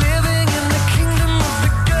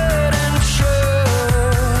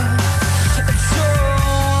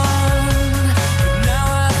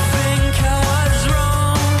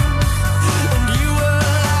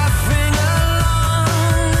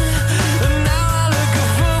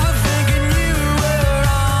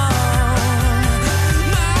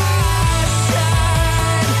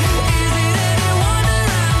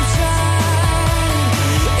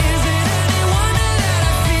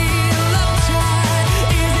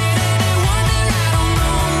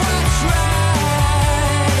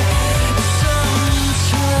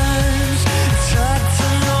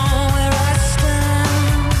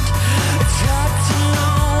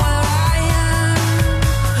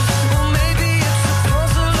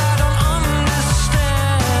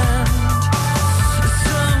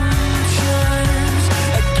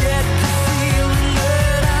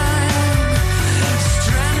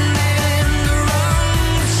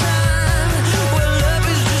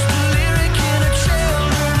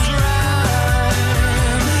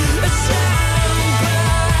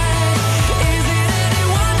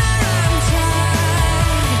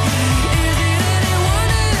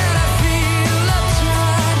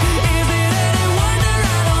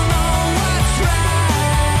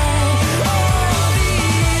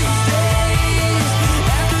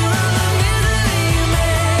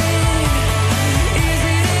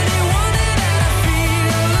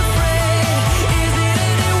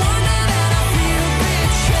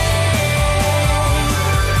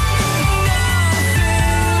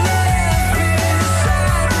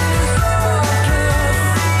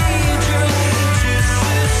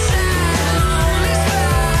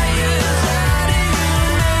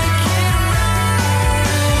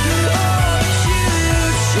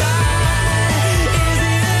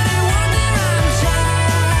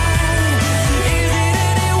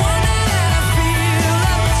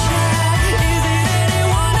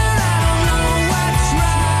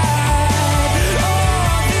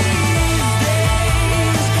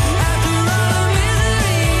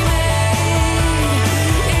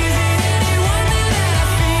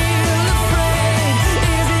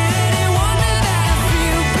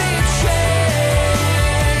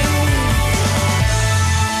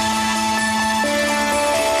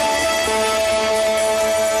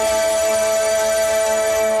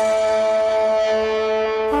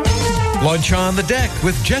Lunch on the Deck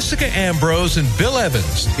with Jessica Ambrose and Bill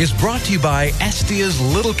Evans is brought to you by Estia's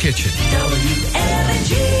Little Kitchen.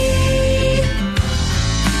 WLNG.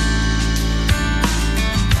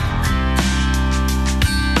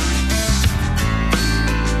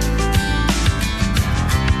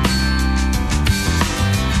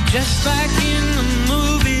 Just like in the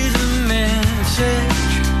movies, a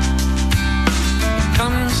message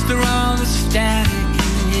comes through all the static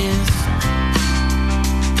and yes,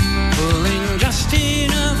 pulling just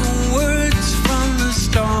enough words from the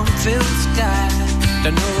storm-filled sky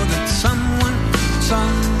to know that someone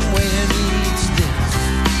somewhere needs this.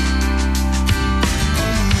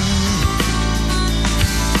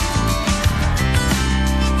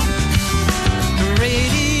 The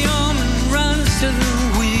radio runs to the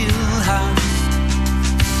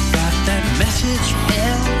that message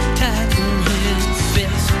held tight in his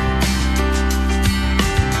fist,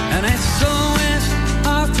 and SOS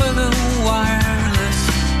off of the wireless,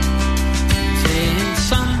 saying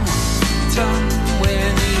someone somewhere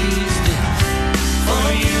needs this. For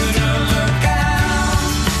you to look out,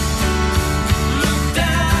 look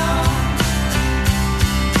down,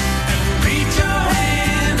 and reach your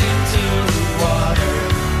hand into the water.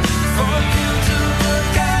 For you to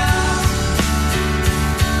look out,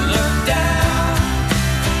 look down,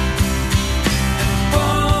 and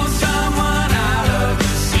pull someone out of the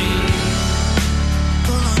sea.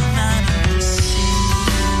 Pull them out of the sea.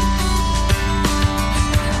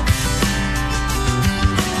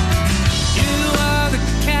 You are the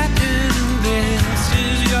captain, this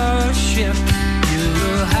is your ship.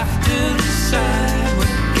 You'll have to decide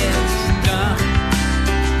what gets done.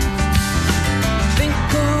 Think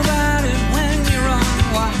about it when you're on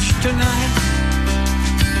watch tonight.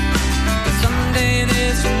 Someday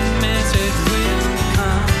this message will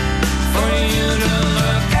come for you to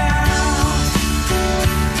look out,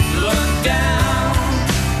 look down,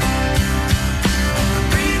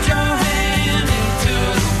 reach your hand into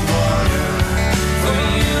the water. For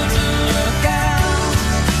you to look out,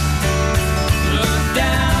 look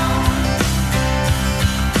down,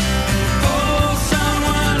 pull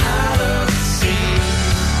someone out of the sea.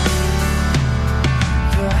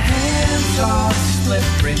 Your hands are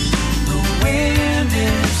slippery. The wind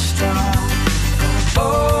is strong, the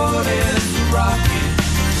boat is rocking,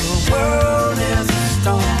 the world is a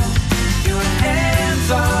storm. Your hands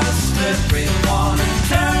are slippery, wanna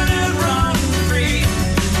turn and run free,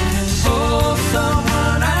 and pull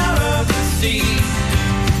someone out of the sea.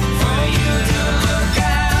 For you to look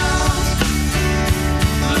out,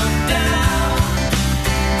 look down,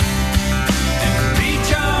 and reach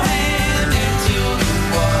your hand into the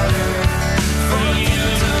water. For you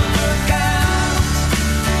to look out,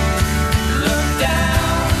 look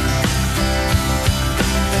down,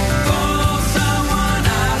 pull someone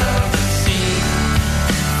out of the sea.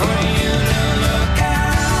 For you to look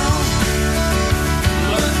out,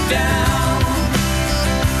 look down,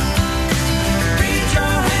 reach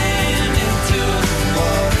your hand into the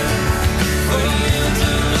water. For you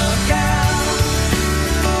to look out,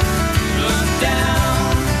 look down,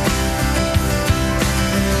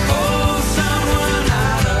 pull someone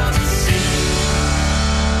out of the sea.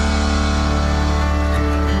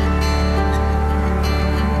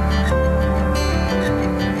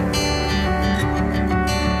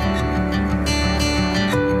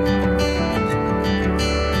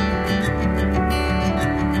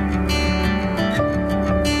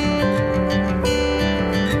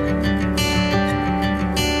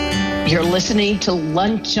 You're listening to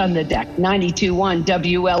Lunch on the Deck, 92.1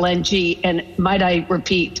 WLNG, and might I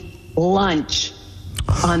repeat, lunch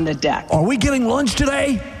on the deck. Are we getting lunch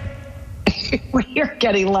today? We are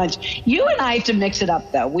getting lunch. You and I have to mix it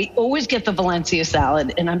up, though. We always get the Valencia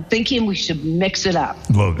salad, and I'm thinking we should mix it up.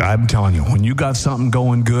 Look, I'm telling you, when you got something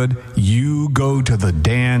going good, you go to the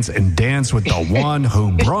dance and dance with the one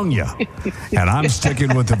who brung you. And I'm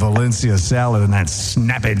sticking with the Valencia salad and that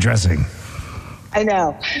snappy dressing. I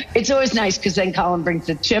know. It's always nice because then Colin brings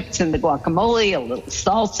the chips and the guacamole, a little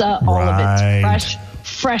salsa, all of it's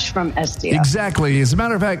fresh from Estia. Exactly. As a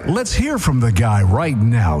matter of fact, let's hear from the guy right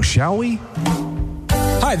now, shall we?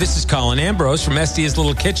 Hi, this is Colin Ambrose from Estia's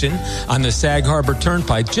Little Kitchen on the Sag Harbor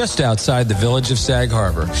Turnpike just outside the village of Sag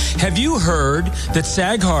Harbor. Have you heard that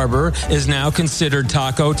Sag Harbor is now considered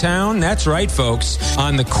Taco Town? That's right, folks.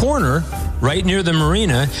 On the corner, right near the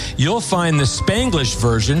marina, you'll find the Spanglish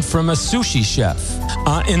version from a sushi chef.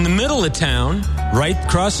 In the middle of town, Right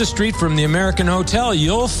across the street from the American Hotel,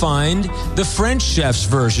 you'll find the French chef's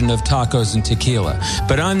version of tacos and tequila.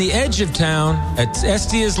 But on the edge of town, at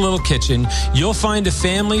Estia's Little Kitchen, you'll find a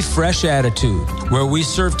family fresh attitude where we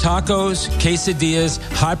serve tacos, quesadillas,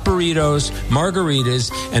 hot burritos,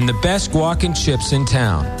 margaritas, and the best guac and chips in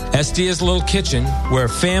town. Estia's Little Kitchen, where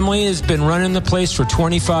family has been running the place for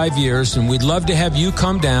 25 years, and we'd love to have you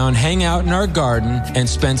come down, hang out in our garden, and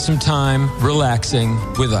spend some time relaxing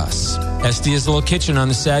with us. Estia's Little Kitchen on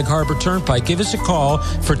the Sag Harbor Turnpike. Give us a call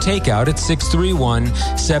for takeout at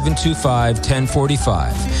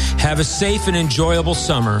 631-725-1045. Have a safe and enjoyable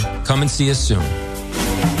summer. Come and see us soon.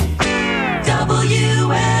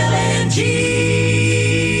 WLNG.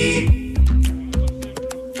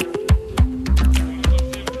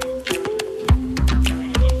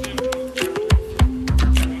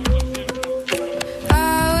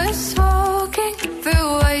 I was walking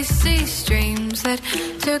through icy streams that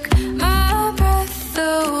took my breath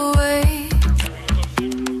away,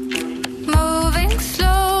 moving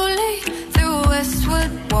slowly through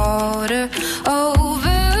westward water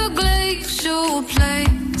over glacial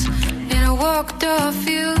plains, and I walked off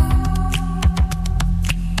you,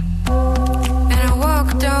 and I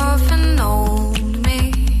walked off an old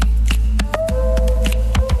me.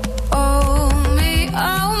 Oh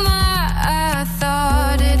my, I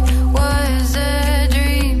thought it was a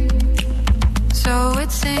dream, so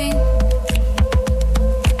it seemed.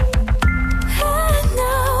 And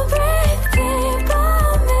now breathe deep,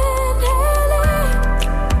 I'm inhaling.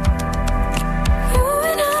 You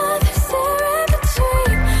and I, this air in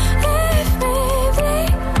between. Leave me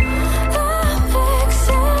bleed, I'm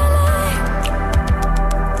exhaling.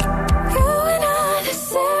 You and I,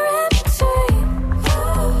 this air in between.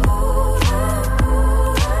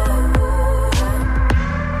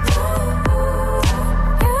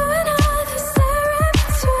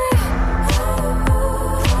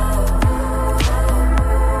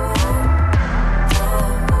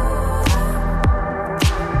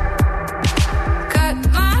 Cut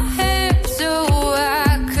my hair so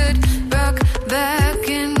I could rock back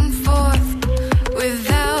and forth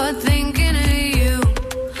without thinking of you.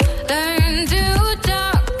 Learn to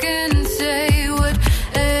talk and say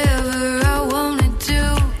whatever I wanted to,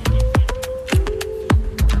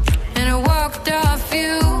 and I walked off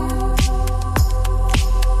you,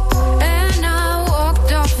 and I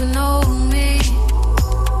walked off an old me.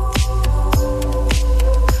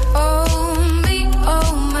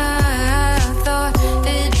 Oh my, I thought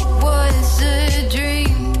it was a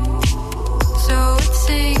dream, so it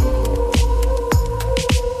seemed.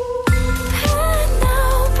 And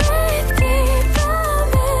now breathe deep,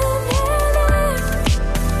 I'm inhaling.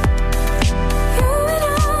 You and I,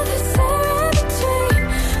 this air in between.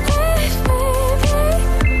 Leave me bleed,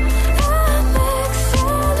 I'm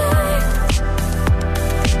exhaling.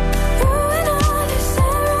 You and I,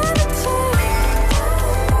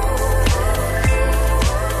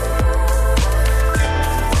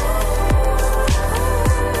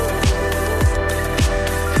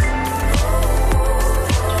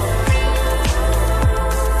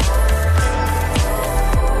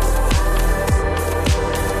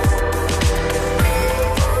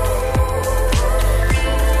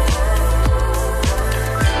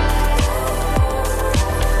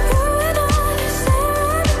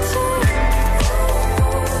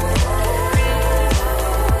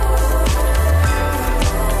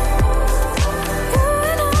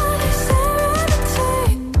 this air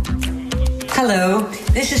in between. Hello,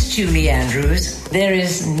 this is Julie Andrews. There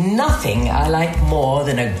is nothing I like more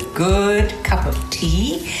than a good cup of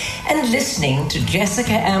tea and listening to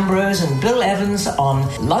Jessica Ambrose and Bill Evans on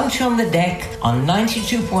Lunch on the Deck on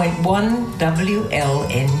 92.1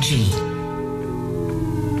 WLNG.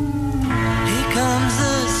 Here comes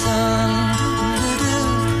the sun,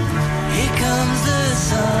 here comes the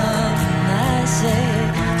sun, and I say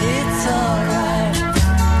it's alright.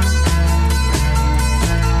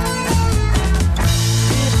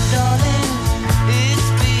 Little darling, it's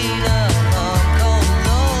been a hard, cold,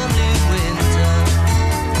 lonely winter.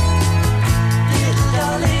 Little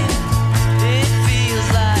darling, it feels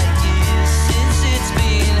like years since it's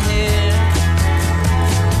been here.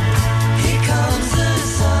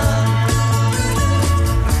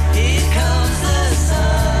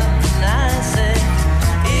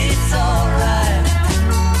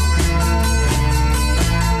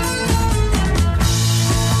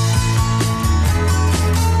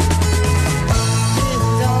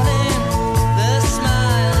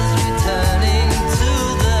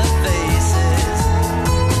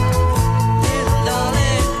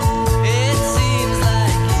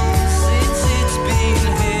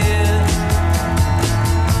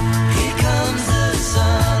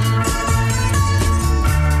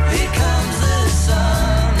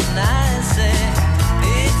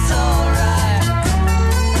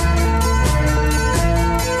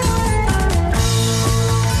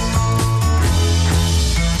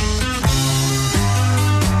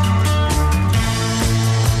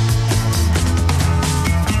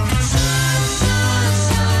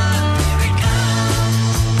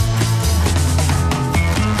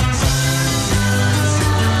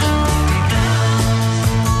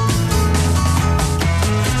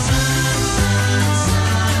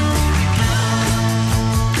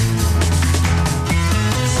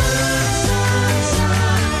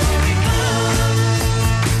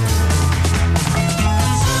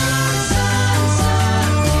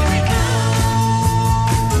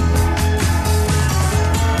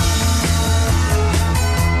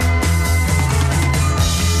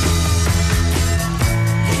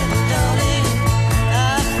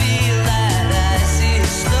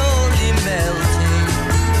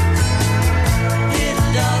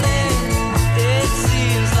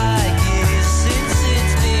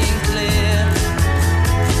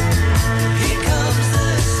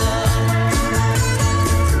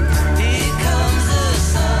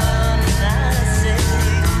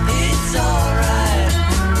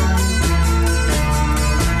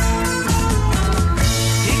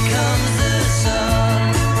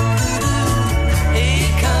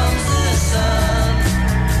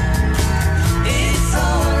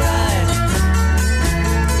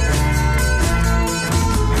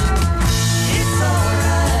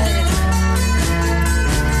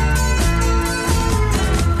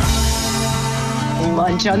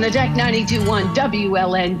 Lunch on the Deck, 92.1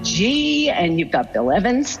 WLNG. And you've got Bill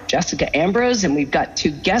Evans, Jessica Ambrose, and we've got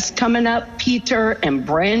two guests coming up, Peter and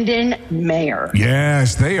Brandon Mayer.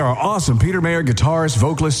 Yes, they are awesome. Peter Mayer, guitarist,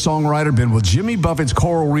 vocalist, songwriter, been with Jimmy Buffett's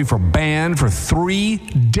Coral Reefer Band for 3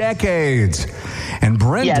 decades. And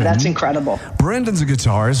Brendan... Yeah, that's incredible. Brendan's a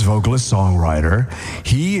guitarist, vocalist, songwriter.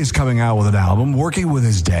 He is coming out with an album, working with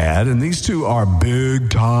his dad, and these two are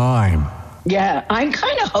big time. Yeah, I'm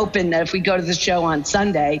kind of hoping that if we go to the show on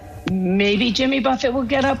Sunday, maybe Jimmy Buffett will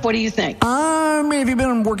get up. What do you think? If you've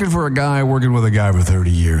been working with a guy for 30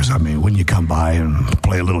 years, I mean, wouldn't you come by and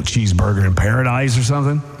play a little cheeseburger in paradise or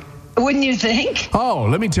something? Wouldn't you think? Oh,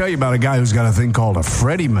 let me tell you about a guy who's got a thing called a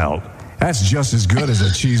Freddie Melt. That's just as good as a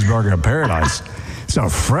cheeseburger in paradise. It's a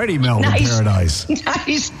Freddie Melt in paradise.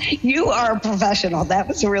 Nice. You are a professional. That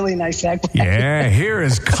was a really nice segue. Yeah, here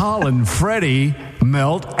is Colin Freddie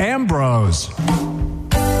Melt Ambrose.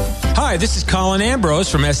 Hi, this is Colin Ambrose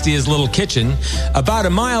from Estia's Little Kitchen, about a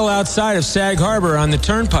mile outside of Sag Harbor on the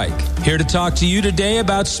Turnpike. Here to talk to you today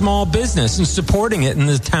about small business and supporting it in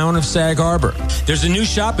the town of Sag Harbor. There's a new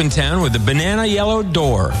shop in town with a banana yellow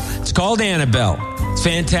door. It's called Annabelle. It's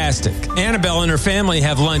fantastic. Annabelle and her family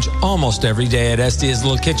have lunch almost every day at Estia's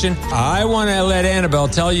Little Kitchen. I want to let Annabelle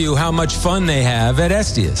tell you how much fun they have at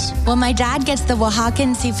Estia's. Well, my dad gets the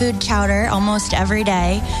Oaxacan seafood chowder almost every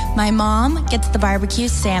day. My mom gets the barbecue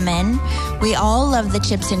salmon. We all love the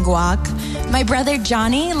chips and guac. My brother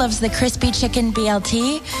Johnny loves the crispy chicken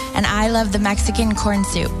BLT, and I love the Mexican corn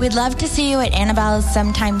soup. We'd love to see you at Annabelle's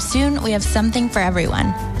sometime soon. We have something for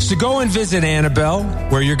everyone. So go and visit Annabelle,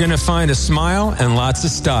 where you're going to find a smile and lots of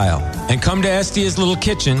style. And come to Estia's Little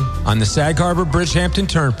Kitchen on the Sag Harbor Bridgehampton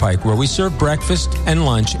Turnpike, where we serve breakfast and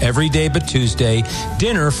lunch every day but Tuesday,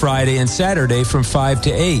 dinner Friday and Saturday from 5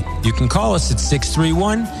 to 8. You can call us at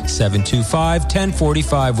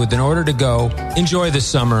 631-725-1045 with an order to go. Enjoy the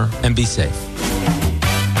summer and be safe.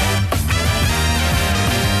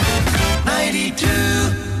 92.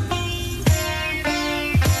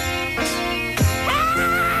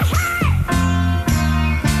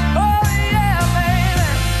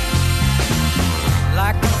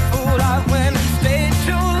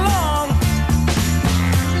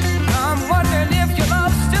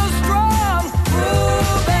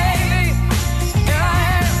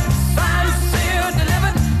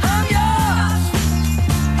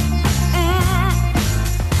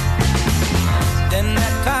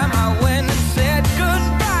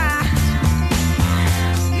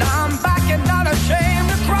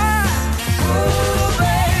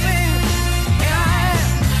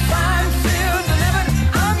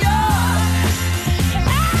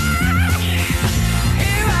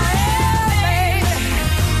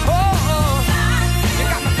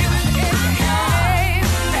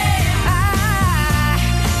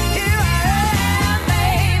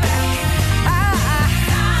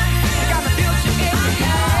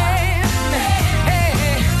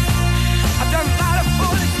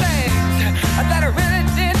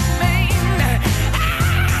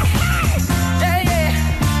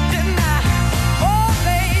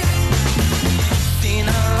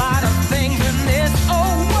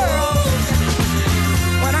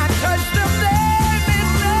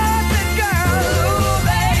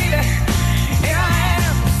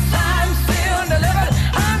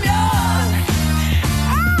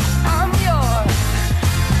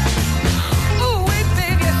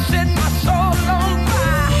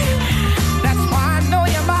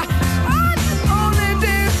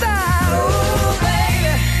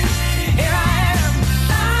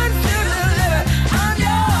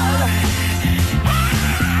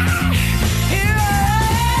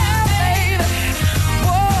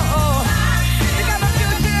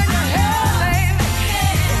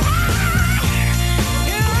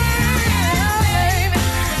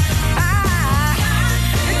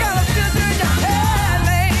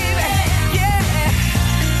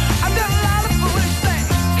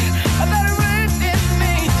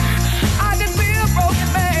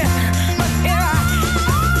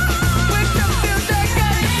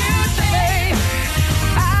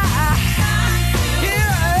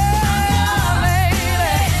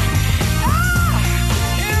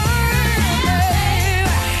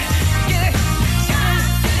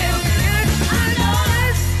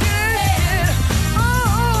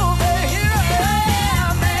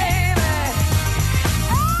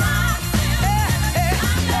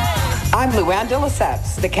 I'm Luann de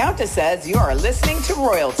Lesseps. The Countess says you are listening to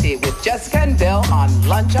Royalty with Jessica and Bill on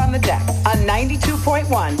Lunch on the Deck on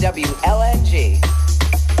 92.1 WLNG.